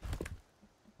air.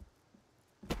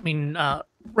 I mean,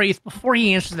 Wraith, before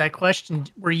he answers that question,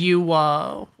 were you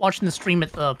watching the stream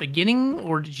at the beginning,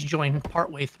 or did you join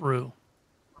partway through?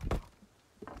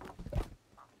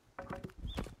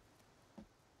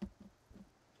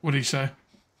 What did he say?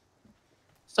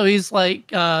 So he's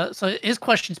like, so his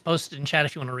question's posted in chat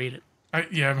if you want to read it.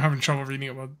 Yeah, I'm having trouble reading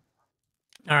it. Well,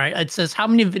 All right, it says, how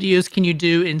many videos can you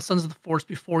do in Sons of the Force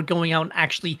before going out and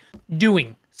actually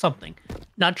doing something?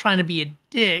 Not trying to be a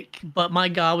dick, but my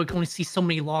God, we can only see so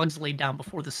many logs laid down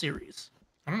before the series.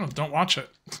 I don't know. Don't watch it.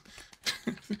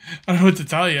 I don't know what to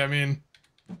tell you. I mean,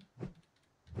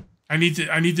 I need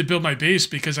to build my base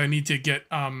because I need to get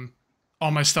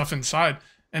all my stuff inside.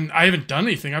 And I haven't done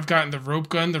anything. I've gotten the rope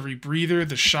gun, the rebreather,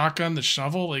 the shotgun, the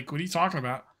shovel. Like, what are you talking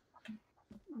about?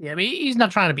 Yeah, I mean, he's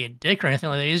not trying to be a dick or anything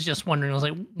like that. He's just wondering,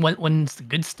 like, when's the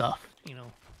good stuff, you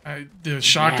know? The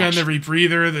shotgun, the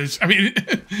rebreather. There's, I mean,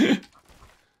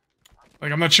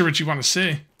 like, I'm not sure what you want to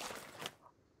see.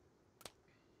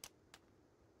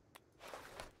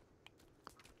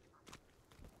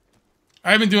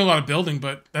 I haven't doing a lot of building,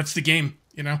 but that's the game,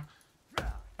 you know?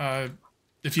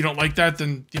 If you don't like that,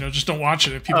 then, you know, just don't watch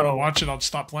it. If people don't watch it, I'll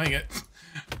stop playing it.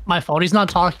 My fault. He's not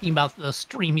talking about the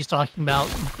stream. He's talking about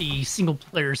the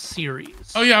single-player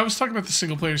series. Oh, yeah, I was talking about the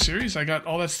single-player series. I got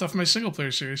all that stuff in my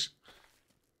single-player series.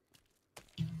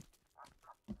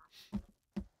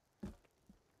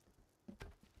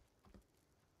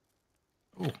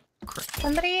 Oh, crap.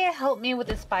 Somebody help me with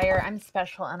this fire. I'm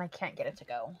special and I can't get it to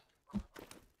go.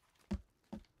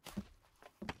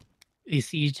 You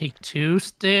see, you take 2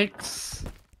 sticks,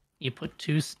 you put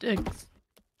 2 sticks,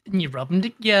 and you rub them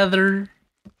together.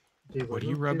 What are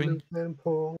you rubbing?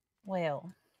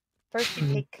 Well, first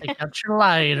you Take out your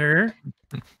lighter.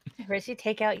 first you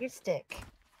take out your stick.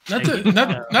 Not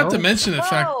to mention the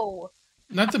fact. Whoa!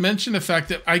 Not to mention the fact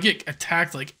that I get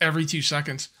attacked like every 2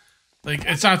 seconds. Like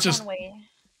it's not just.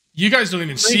 You guys don't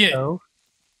even see it.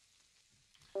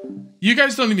 You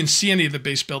guys don't even see any of the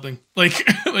base building. Like,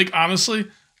 like honestly,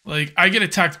 like I get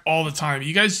attacked all the time.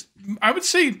 You guys, I would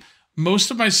say most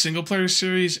of my single player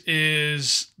series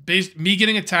is me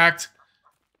getting attacked,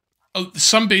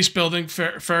 some base building,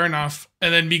 fair enough,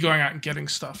 and then me going out and getting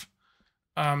stuff.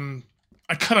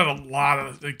 I cut out a lot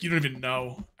of, like, you don't even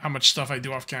know how much stuff I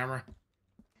do off camera.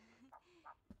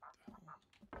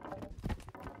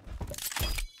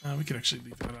 We could actually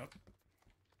leave that up.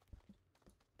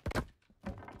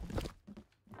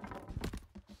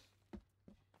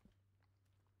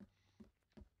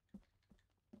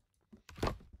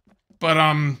 But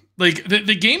like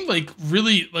the game, like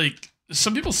really, like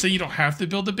some people say you don't have to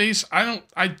build a base. I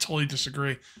totally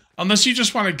disagree. Unless you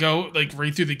just want to go like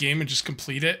right through the game and just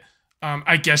complete it.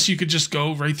 I guess you could just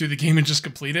go right through the game and just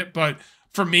complete it. But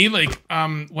for me, like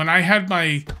when I had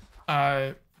my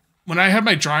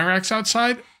drying racks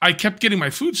outside, I kept getting my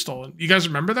food stolen. You guys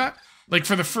remember that? Like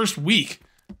for the first week,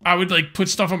 I would like put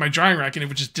stuff on my drying rack and it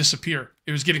would just disappear.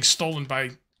 It was getting stolen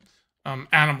by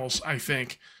animals, I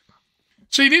think.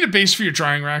 So you need a base for your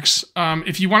drying racks.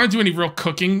 If you want to do any real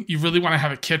cooking, you really want to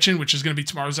have a kitchen, which is going to be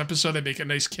tomorrow's episode. They make a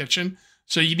nice kitchen.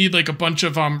 So you need like a bunch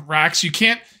of racks. You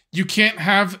can't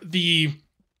have the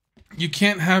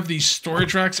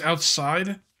storage racks outside.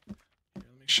 Here, let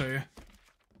me show you.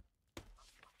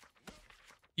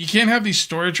 You can't have these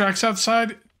storage racks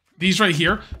outside. These right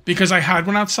here, because I had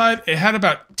one outside. It had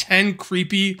about 10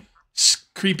 creepy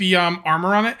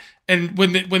armor on it. And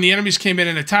when the enemies came in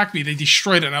and attacked me, they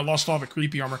destroyed it, and I lost all the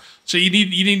creepy armor. So you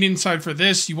need inside for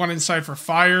this. You want inside for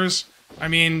fires. I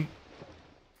mean,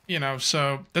 you know,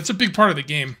 so that's a big part of the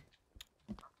game.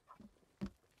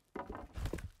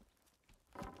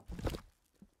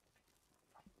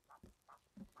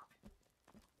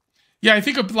 Yeah, I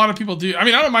think a lot of people do. I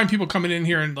mean, I don't mind people coming in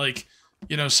here and like,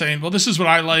 you know, saying, well, this is what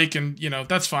I like, and you know,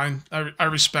 that's fine. I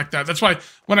respect that. That's why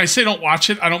when I say don't watch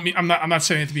it, I don't mean I'm not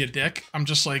saying it to be a dick. I'm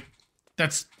just like,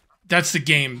 that's the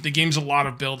game. The game's a lot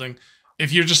of building.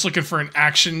 If you're just looking for an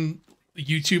action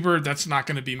YouTuber, that's not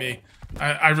going to be me.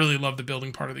 I really love the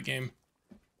building part of the game.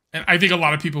 And I think a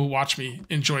lot of people who watch me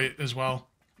enjoy it as well.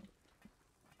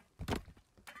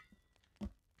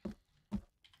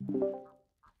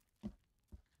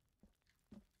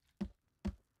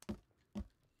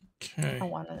 Okay.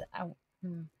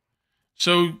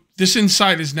 So this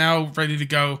inside is now ready to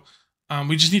go.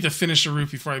 We just need to finish the roof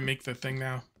before I make the thing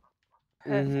now.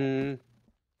 Mm-hmm.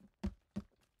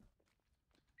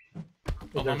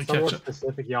 Is there somewhere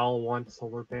specific y'all want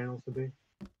solar panels to be?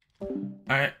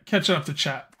 Alright, catching up to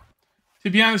chat. To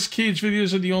be honest, Cage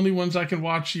videos are the only ones I can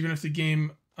watch, even if the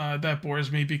game that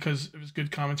bores me, because it was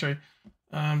good commentary.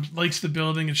 Likes the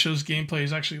building, it shows gameplay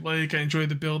is actually like. I enjoy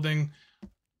the building.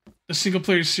 The single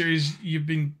player series you've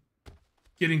been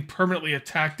getting permanently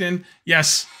attacked in.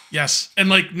 Yes. And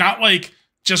like, not like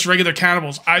just regular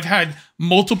cannibals. I've had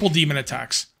multiple demon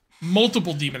attacks.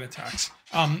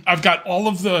 I've got all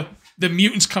of the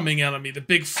mutants coming out of me. The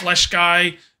big flesh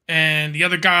guy and the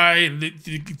other guy,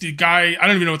 the guy, I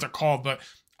don't even know what they're called, but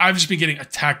I've just been getting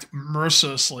attacked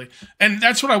mercilessly. And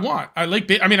that's what I want. I like,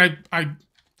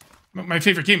 my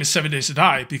favorite game is 7 Days to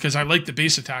Die because I like the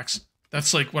base attacks.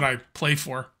 That's like what I play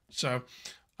for. So,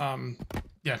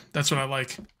 yeah, that's what I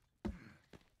like.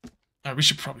 We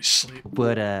should probably sleep.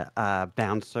 Would a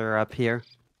bouncer up here?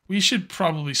 We should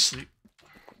probably sleep.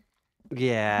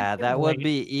 Yeah, that would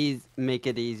be make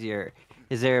it easier.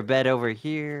 Is there a bed over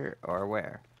here or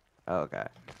where? Okay.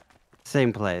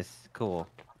 Same place. Cool.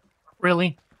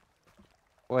 Really?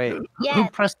 Wait. Yeah. Who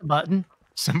pressed the button?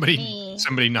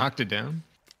 Somebody knocked it down?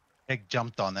 Nick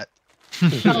jumped on it.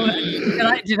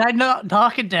 Did I not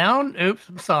knock it down? Oops,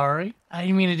 I'm sorry. I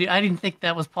didn't mean to do. I didn't think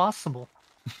that was possible.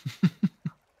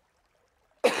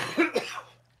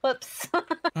 Whoops. No,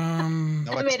 I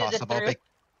it's made it possible. through.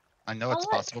 I know it's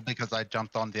possible because I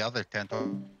jumped on the other tent.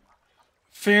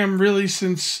 Fam, really,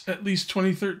 since at least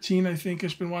 2013, I think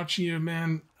I've been watching you,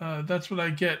 man. That's what I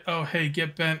get. Oh, hey,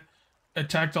 get bent.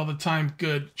 Attacked all the time.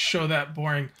 Good. Show that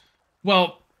boring.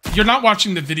 Well, you're not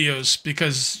watching the videos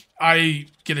because I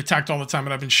get attacked all the time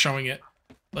and I've been showing it.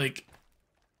 Like,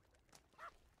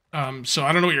 so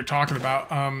I don't know what you're talking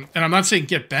about. And I'm not saying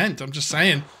get bent. I'm just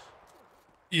saying,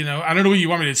 you know, I don't know what you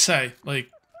want me to say. Like,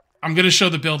 I'm going to show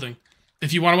the building.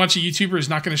 If you want to watch a YouTuber who's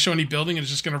not going to show any building and is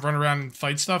just going to run around and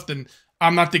fight stuff, then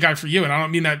I'm not the guy for you. And I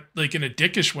don't mean that like in a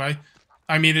dickish way.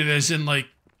 I mean it as in like,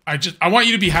 I want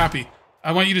you to be happy.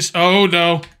 I want you to... Oh,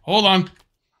 no. Hold on.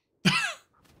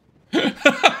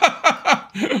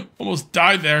 Almost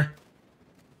died there.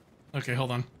 Okay,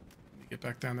 hold on. Let me get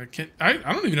back down there. I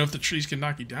don't even know if the trees can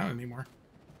knock you down anymore.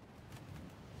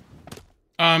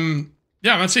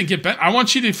 Yeah, I'm not saying get better. I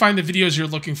want you to find the videos you're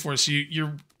looking for so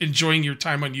you're enjoying your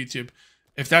time on YouTube.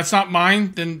 If that's not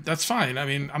mine, then that's fine. I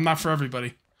mean, I'm not for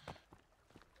everybody.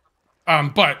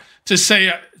 But to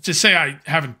say I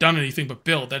haven't done anything but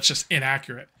build, that's just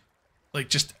inaccurate. Like,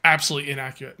 just absolutely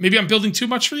inaccurate. Maybe I'm building too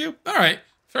much for you? All right,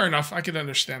 fair enough. I can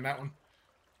understand that one.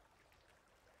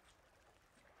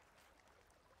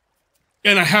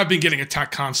 And I have been getting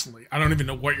attacked constantly. I don't even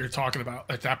know what you're talking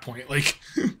about at that point. Like...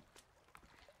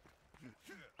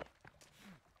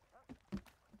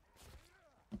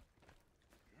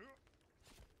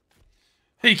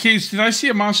 Hey, Case, did I see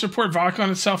a monster pour vodka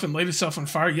on itself and light itself on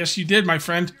fire? Yes, you did, my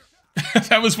friend.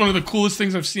 That was one of the coolest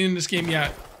things I've seen in this game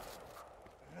yet.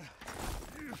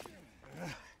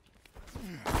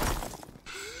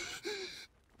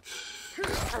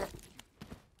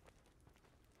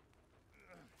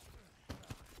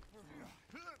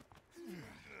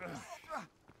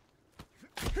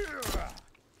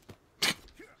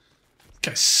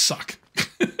 Guys suck.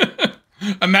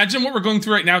 Imagine what we're going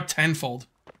through right now tenfold.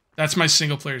 That's my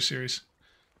single player series.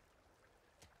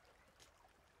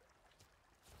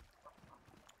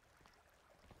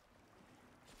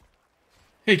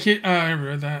 Hey, kid, I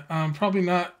read that. Probably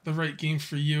not the right game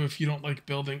for you if you don't like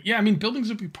building. Yeah, I mean, buildings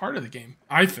would be part of the game,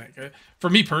 I think. For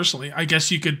me personally, I guess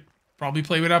you could probably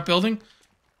play without building,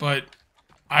 but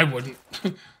I wouldn't.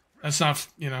 That's not,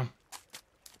 you know,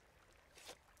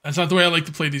 that's not the way I like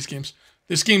to play these games.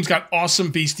 This game's got awesome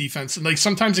base defense, and like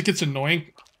sometimes it gets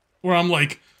annoying where I'm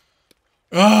like,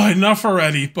 oh, enough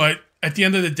already. But at the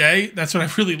end of the day, that's what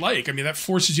I really like. I mean, that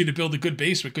forces you to build a good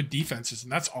base with good defenses,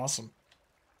 and that's awesome.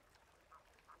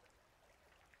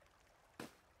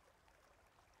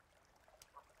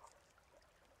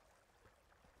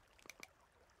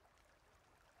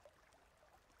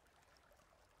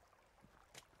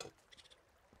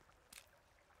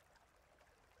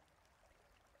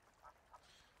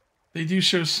 They do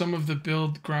show some of the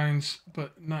build grinds,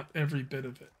 but not every bit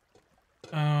of it.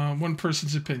 One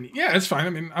person's opinion. Yeah, it's fine. I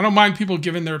mean, I don't mind people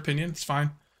giving their opinion. It's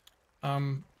fine.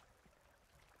 But,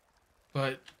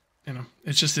 you know,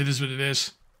 it's just, it is what it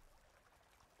is.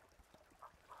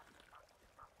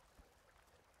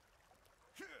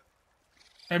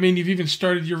 I mean, you've even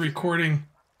started your recording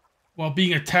while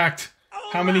being attacked.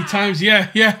 How many times? Yeah.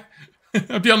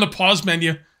 I'll be on the pause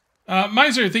menu.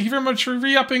 Miser, thank you very much for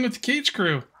re-upping with the Cage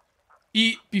Crew.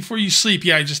 Eat before you sleep.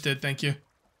 Yeah, I just did. Thank you.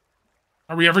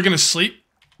 Are we ever going to sleep?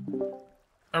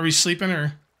 Are we sleeping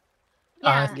or?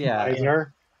 Yeah.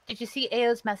 Did you see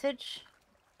AO's message?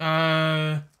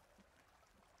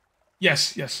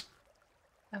 Yes.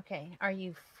 Okay. Are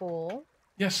you full?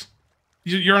 Yes.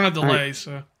 You're on a delay,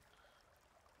 so.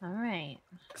 All right.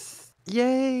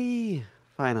 Yay!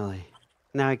 Finally.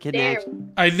 Now I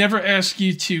can I never ask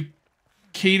you to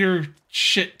cater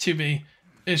shit to me.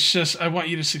 It's just I want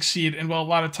you to succeed. And while a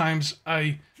lot of times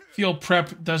I feel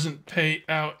prep doesn't pay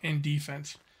out in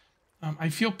defense. I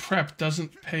feel prep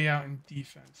doesn't pay out in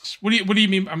defense. What do you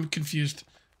mean? I'm confused.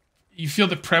 You feel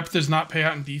that prep does not pay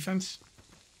out in defense?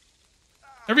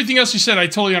 Everything else you said, I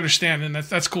totally understand, and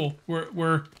that's cool.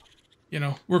 We're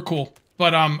cool.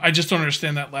 But I just don't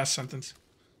understand that last sentence.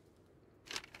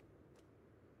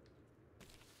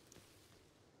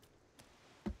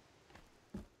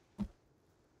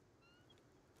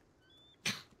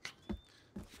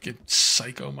 Fucking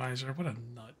psycho miser. What a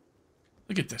nut.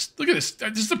 Look at this. Look at this.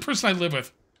 This is the person I live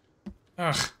with.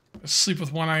 Ugh. I sleep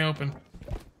with one eye open.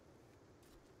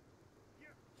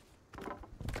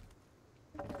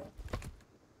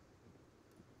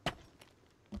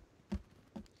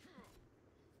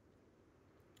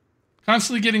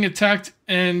 Constantly getting attacked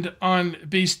and on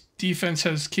base defense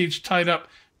has Cage tied up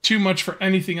too much for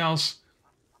anything else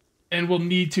and will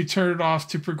need to turn it off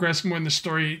to progress more in the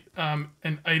story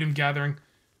and item gathering.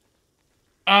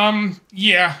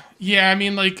 Yeah, I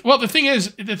mean, like, well, the thing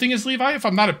is, Levi, if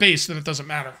I'm not at base, then it doesn't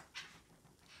matter.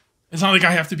 It's not like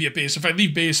I have to be at base. If I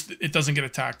leave base, it doesn't get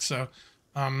attacked, so,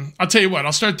 I'll tell you what,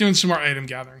 I'll start doing some more item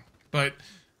gathering, but,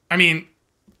 I mean,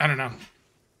 I don't know.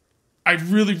 I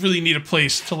really, really need a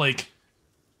place to, like,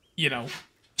 you know,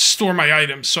 store my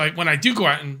items, so when I do go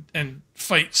out and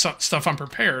fight stuff, I'm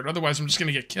prepared. Otherwise, I'm just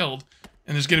gonna get killed,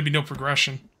 and there's gonna be no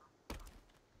progression.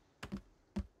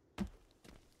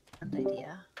 Good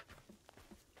idea.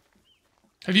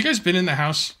 Have you guys been in the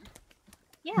house?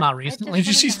 Not recently. Did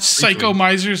you see Psycho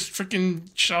Miser's freaking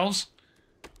shelves?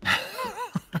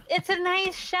 It's a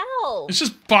nice shelf. It's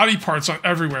just body parts on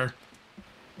everywhere.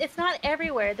 It's not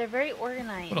everywhere. They're very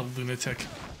organized. What a lunatic.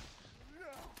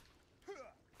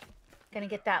 Gonna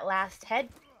get that last head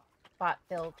bot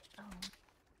built. Oh.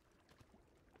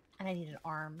 And I need an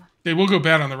arm. They will go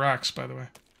bad on the racks, by the way.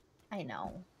 I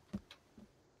know.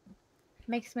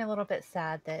 Makes me a little bit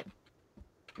sad that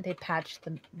they patched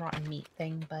the rotten meat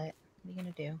thing, but what are you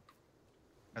gonna do?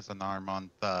 As an arm on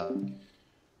the...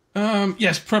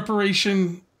 Yes,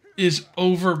 preparation is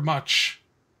over much.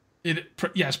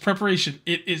 Yes, preparation.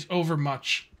 It is over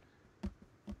much.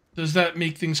 Does that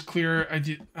make things clearer? I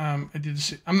did the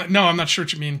same. I'm not sure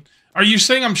what you mean. Are you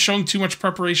saying I'm showing too much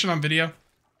preparation on video?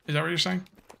 Is that what you're saying?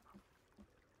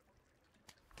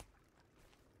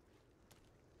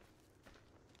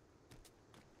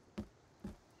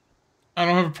 I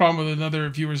don't have a problem with another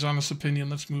viewer's honest opinion.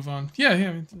 Let's move on. Yeah, I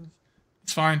mean,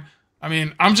 it's fine. I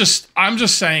mean, I'm just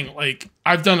saying, like,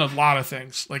 I've done a lot of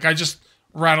things. Like, I just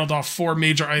rattled off 4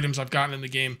 major items I've gotten in the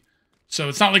game. So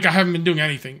it's not like I haven't been doing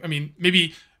anything. I mean,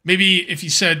 maybe if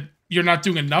you said you're not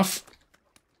doing enough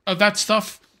of that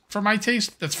stuff for my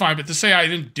taste, that's fine. But to say I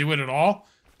didn't do it at all,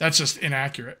 that's just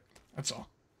inaccurate. That's all.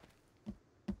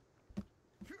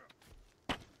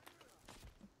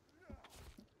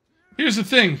 Here's the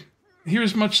thing.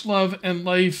 Here's much love and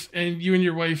life, and you and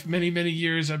your wife, many, many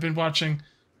years I've been watching.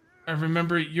 I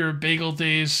remember your bagel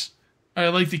days. I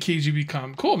like the kids you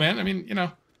become. Cool, man. I mean, you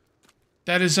know,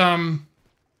 that is very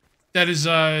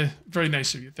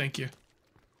nice of you. Thank you.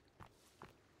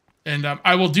 And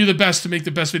I will do the best to make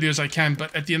the best videos I can,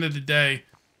 but at the end of the day,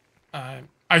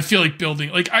 I feel like building,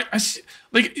 like,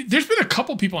 like, there's been a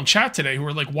couple people in chat today who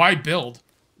are like, why build?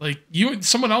 Like,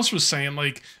 someone else was saying,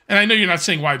 like, and I know you're not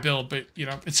saying why build, but, you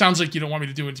know, it sounds like you don't want me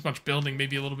to do as much building,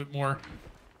 maybe a little bit more,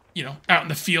 you know, out in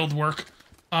the field work.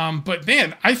 But,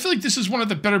 man, I feel like this is one of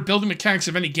the better building mechanics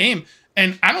of any game,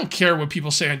 and I don't care what people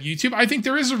say on YouTube. I think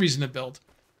there is a reason to build.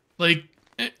 Like,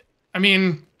 I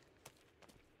mean,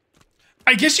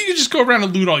 I guess you could just go around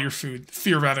and loot all your food,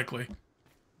 theoretically.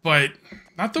 But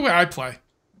not the way I play.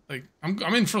 Like,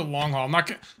 I'm in for the long haul.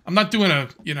 I'm not doing a,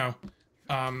 you know,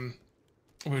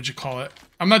 what would you call it?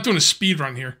 I'm not doing a speed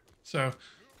run here. So,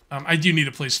 I do need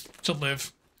a place to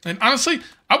live. And honestly,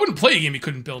 I wouldn't play a game you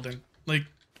couldn't build in. Like,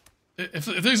 if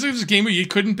there's a game where you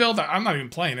couldn't build, I'm not even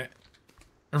playing it.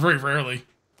 Or very rarely.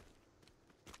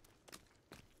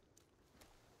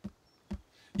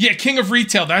 Yeah, King of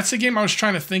Retail. That's the game I was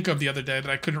trying to think of the other day,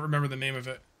 but I couldn't remember the name of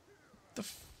it. What the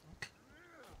fuck?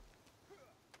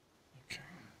 Okay.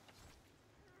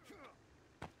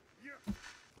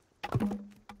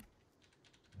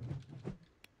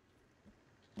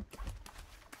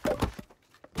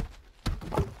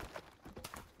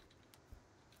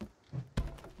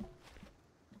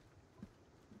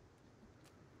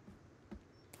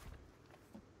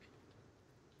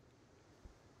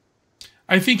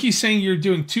 I think he's saying you're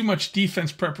doing too much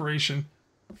defense preparation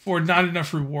for not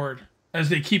enough reward as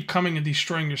they keep coming and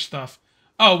destroying your stuff.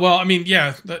 Oh, well, I mean,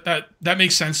 yeah, that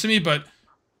makes sense to me, but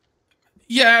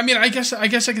yeah, I mean, I guess I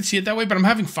could see it that way, but I'm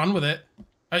having fun with it.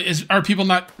 Are people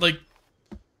not, like,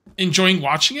 enjoying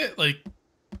watching it? Like,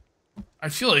 I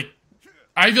feel like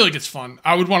it's fun.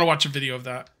 I would want to watch a video of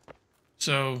that.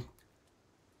 So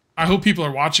I hope people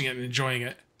are watching it and enjoying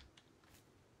it.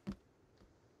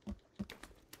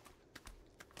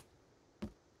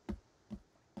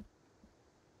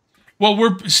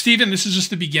 Well, Steven, this is just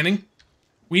the beginning.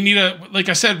 We need like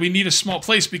I said, we need a small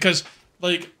place because,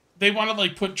 like, they want to,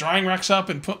 like, put drying racks up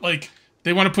and put, like,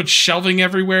 they want to put shelving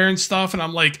everywhere and stuff. And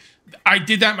I'm like, I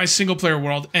did that in my single player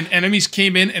world and enemies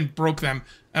came in and broke them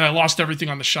and I lost everything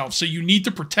on the shelf. So you need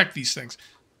to protect these things.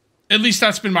 At least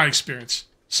that's been my experience.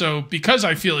 So because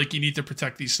I feel like you need to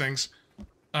protect these things,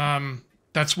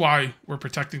 that's why we're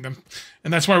protecting them.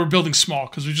 And that's why we're building small,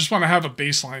 because we just want to have a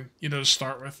baseline, you know, to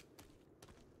start with.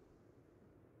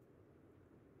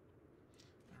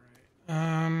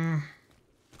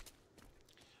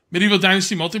 Medieval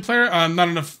Dynasty multiplayer? Not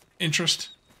enough interest.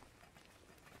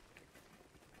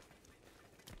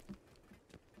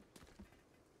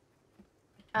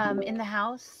 In the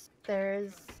house,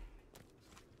 there's...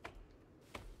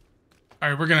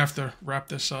 Alright, we're gonna have to wrap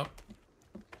this up.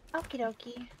 Okie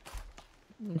dokie.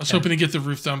 I was hoping to get the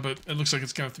roof done, but it looks like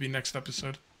it's gonna have to be next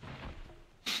episode.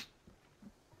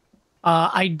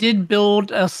 I did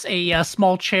build us a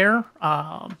small chair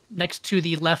next to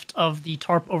the left of the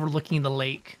tarp overlooking the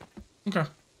lake. Okay.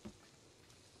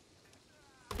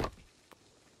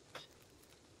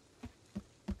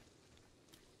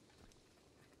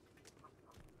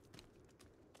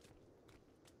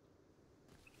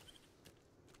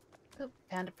 Oh,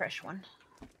 found a fresh one.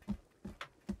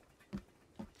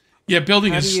 Yeah,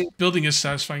 building How do is you- building is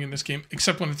satisfying in this game,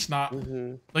 except when it's not.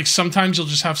 Mhm. Like sometimes you'll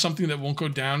just have something that won't go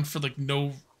down for like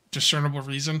no discernible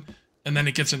reason, and then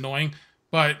it gets annoying.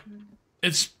 But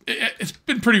it's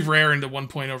been pretty rare in the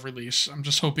 1.0 release. I'm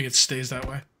just hoping it stays that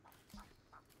way.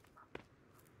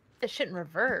 It shouldn't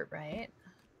revert, right?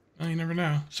 Well, you never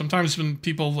know. Sometimes when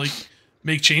people like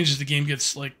make changes, the game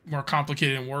gets like more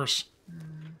complicated and worse.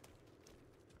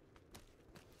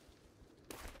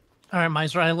 All right,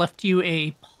 Miser, I left you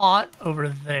a pot over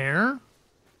there.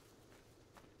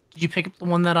 Did you pick up the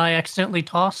one that I accidentally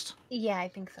tossed? Yeah, I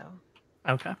think so.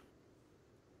 Okay.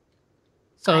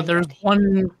 So I there's got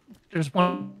one. There's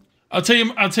one. I'll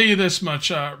tell you this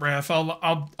much, Wrath.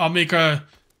 I'll make an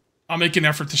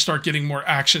effort to start getting more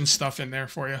action stuff in there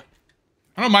for you.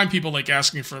 I don't mind people like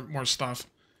asking for more stuff.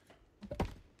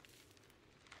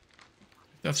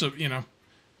 That's what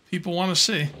people want to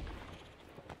see.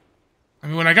 I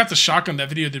mean, when I got the shotgun, that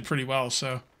video did pretty well.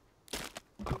 So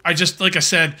I just, like I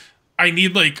said, I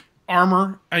need like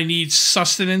armor. I need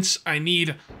sustenance. I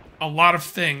need a lot of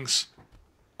things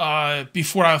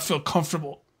before I feel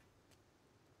comfortable,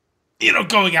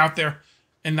 going out there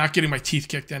and not getting my teeth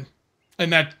kicked in.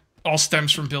 And that all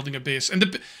stems from building a base.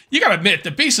 And you gotta admit, the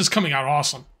base is coming out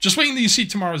awesome. Just wait until you see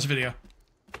tomorrow's video.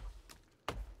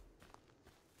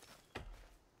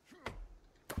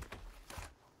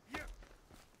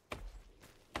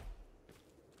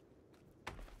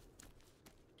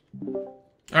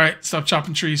 Alright, stop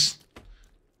chopping trees.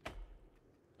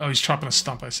 Oh, he's chopping a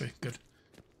stump, I see. Good.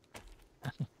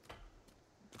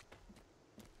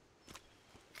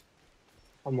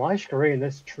 On my screen,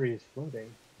 this tree is floating.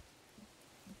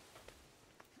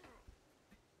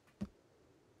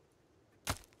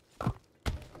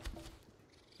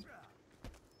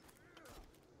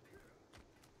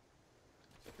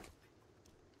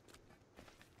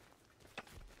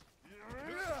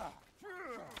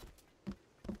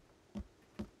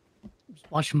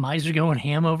 Watch Miser going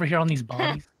ham over here on these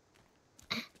bodies.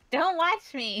 Don't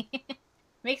watch me.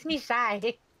 Makes me shy.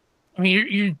 I mean,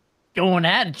 you're going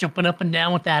at it, jumping up and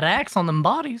down with that axe on them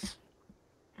bodies.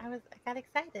 I got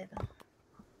excited.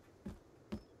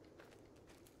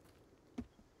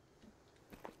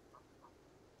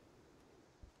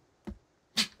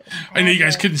 I know you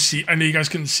guys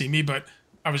couldn't see me, but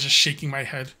I was just shaking my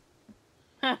head.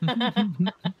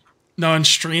 No, on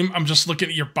stream, I'm just looking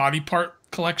at your body part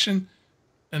collection,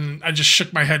 and I just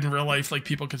shook my head in real life like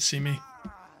people could see me.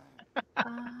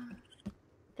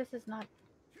 This is not.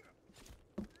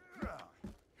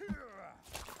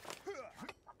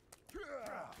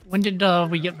 When did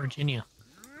we get Virginia?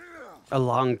 A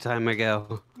long time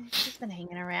ago. She's been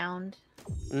hanging around.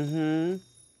 Mm-hmm.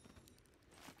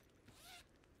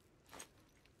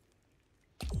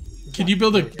 Can you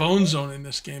build a bone zone in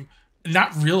this game?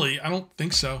 Not really. I don't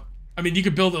think so. I mean, you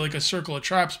could build like a circle of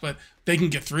traps, but they can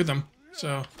get through them.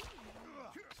 So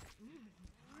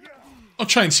I'll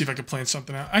try and see if I can plan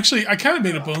something out. Actually, I kind of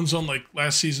made a bone zone like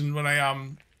last season when I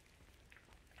what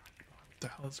the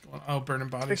hell is going on? Oh, burning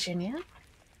bodies. Virginia?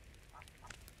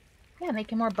 Yeah,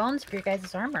 making more bones for your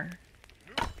guys' armor.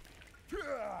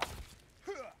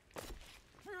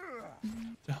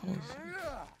 The hell is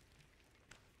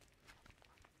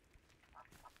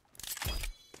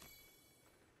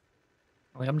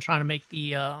Like, I'm trying to make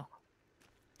the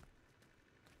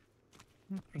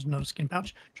there's no skin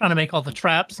pouch. Trying to make all the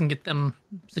traps and get them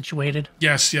situated.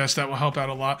 Yes, that will help out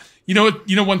a lot. You know what?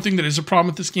 You know one thing that is a problem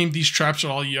with this game? These traps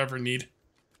are all you ever need.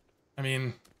 I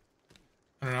mean,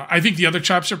 I don't know. I think the other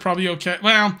traps are probably okay.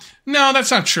 Well, no,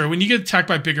 that's not true. When you get attacked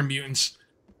by bigger mutants,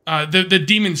 the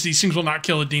demons, these things will not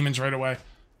kill the demons right away.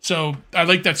 So I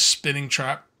like that spinning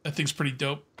trap. That thing's pretty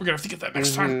dope. We're gonna have to get that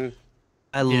next time.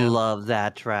 I love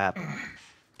that trap.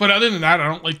 But other than that, I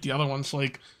don't like the other ones.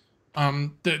 Like,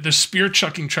 the spear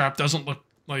chucking trap doesn't look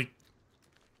like.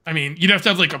 I mean, you'd have to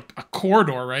have like a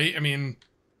corridor, right? I mean,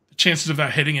 the chances of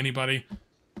that hitting anybody.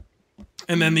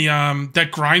 And then the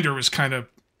that grinder was kind of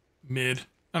mid.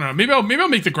 I don't know. Maybe I'll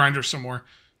make the grinder some more,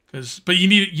 but you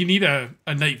need a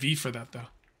Night V for that though.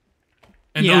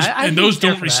 And Yeah, those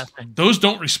don't those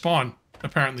don't respawn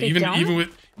apparently. They don't?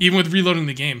 even with reloading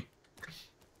the game.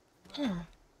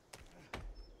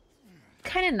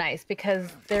 Kind of nice because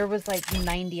there was like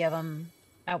 90 of them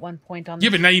at one point on. Yeah,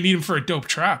 but now you need them for a dope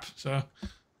trap. So,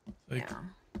 like, Yeah.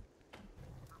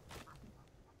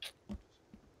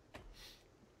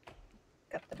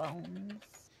 Got the bones.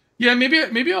 yeah,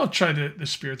 maybe I'll try the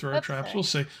spear thrower That's traps. nice. We'll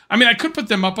see. I mean, I could put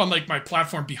them up on like my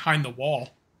platform behind the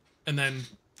wall, and then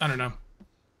I don't know.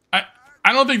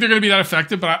 I don't think they're gonna be that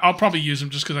effective, but I'll probably use them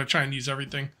just because I try and use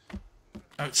everything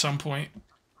at some point.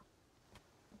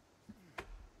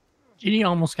 Ginny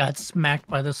almost got smacked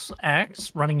by this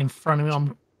axe running in front of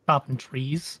him, chopping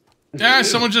trees. Yeah,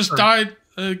 someone just died.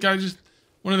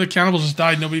 One of the cannibals just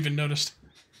died. Nobody even noticed.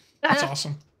 That's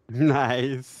awesome.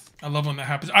 Nice. I love when that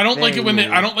happens. I don't like it when Very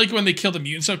I don't like it when they kill the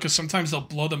mutants though, because sometimes they'll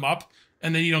blow them up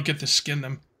and then you don't get to skin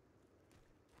them.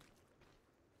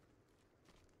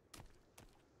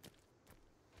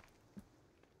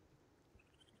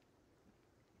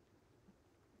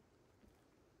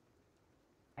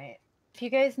 Right. If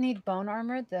you guys need bone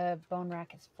armor, the bone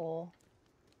rack is full.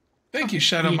 Thank you,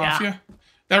 Shadow Mafia.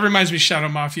 That reminds me, Shadow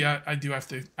Mafia. I do have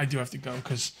to go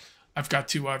because I've got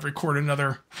to record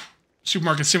another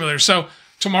Supermarket Simulator. So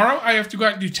tomorrow I have to go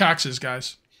out and do taxes,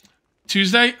 guys.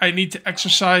 Tuesday I need to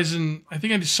exercise, and I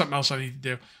think I do something else I need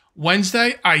to do.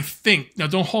 Wednesday I think, now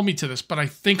don't hold me to this, but I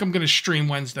think I'm going to stream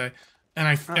Wednesday, and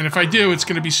if I do, it's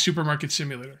going to be Supermarket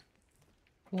Simulator.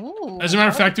 Ooh, as a matter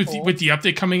of fact, cool. with the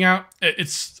update coming out,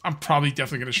 I'm probably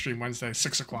definitely going to stream Wednesday,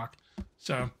 6 o'clock.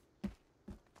 So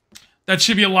that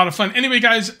should be a lot of fun. Anyway,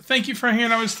 guys, thank you for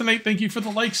hanging out with us tonight. Thank you for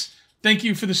the likes. Thank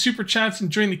you for the super chats and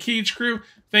joining the Cage Crew.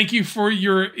 Thank you for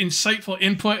your insightful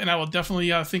input, and I will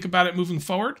definitely think about it moving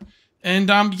forward. And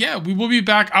yeah, we will be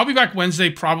back. I'll be back Wednesday,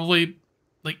 probably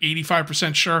like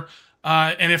 85% sure.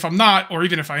 And if I'm not, or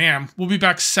even if I am, we'll be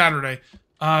back Saturday.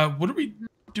 What are we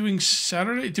doing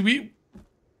Saturday?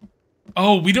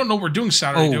 We don't know what we're doing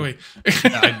Saturday, do we?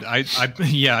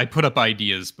 I put up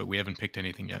ideas, but we haven't picked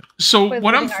anything yet. So We're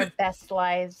what living our best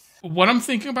lives. What I'm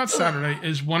thinking about Saturday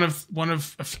is one of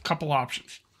a couple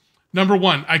options. Number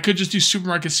one, I could just do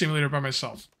Supermarket Simulator by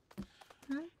myself.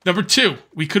 Number two,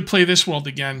 we could play this world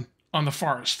again on the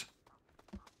forest.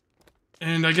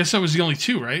 And I guess that was the only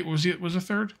two, right? Was a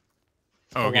third?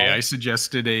 Okay, I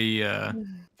suggested a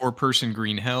 4-person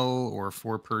Green Hell, or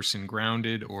 4-person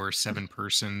Grounded, or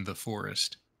 7-person The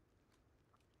Forest.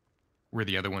 Were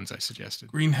the other ones I suggested.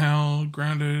 Green Hell,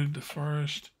 Grounded, The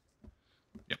Forest.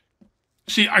 Yep.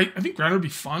 See, I think Grounded would be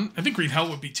fun. I think Green Hell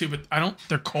would be too, but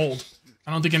they're cold.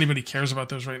 I don't think anybody cares about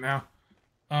those right now.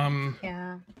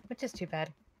 Yeah, which is too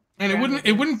bad. And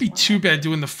it wouldn't be too bad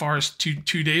doing the forest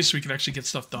 2 days so we could actually get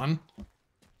stuff done.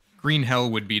 Green Hell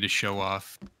would be to show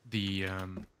off the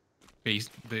base,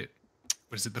 the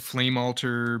flame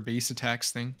altar base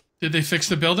attacks thing. Did they fix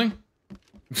the building?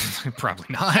 Probably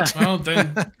not. Well,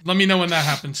 then let me know when that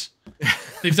happens.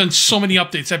 They've done so many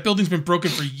updates. That building's been broken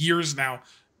for years now.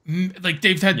 Like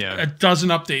they've had a dozen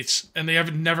updates and they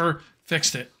haven't never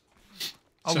fixed it.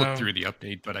 I'll look through the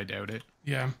update, but I doubt it.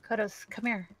 Yeah. Kodos, come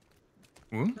here.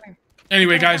 Ooh. Come here.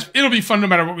 Anyway, guys, it'll be fun no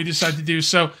matter what we decide to do.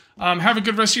 So have a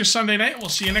good rest of your Sunday night. We'll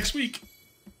see you next week.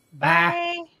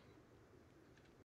 Bye.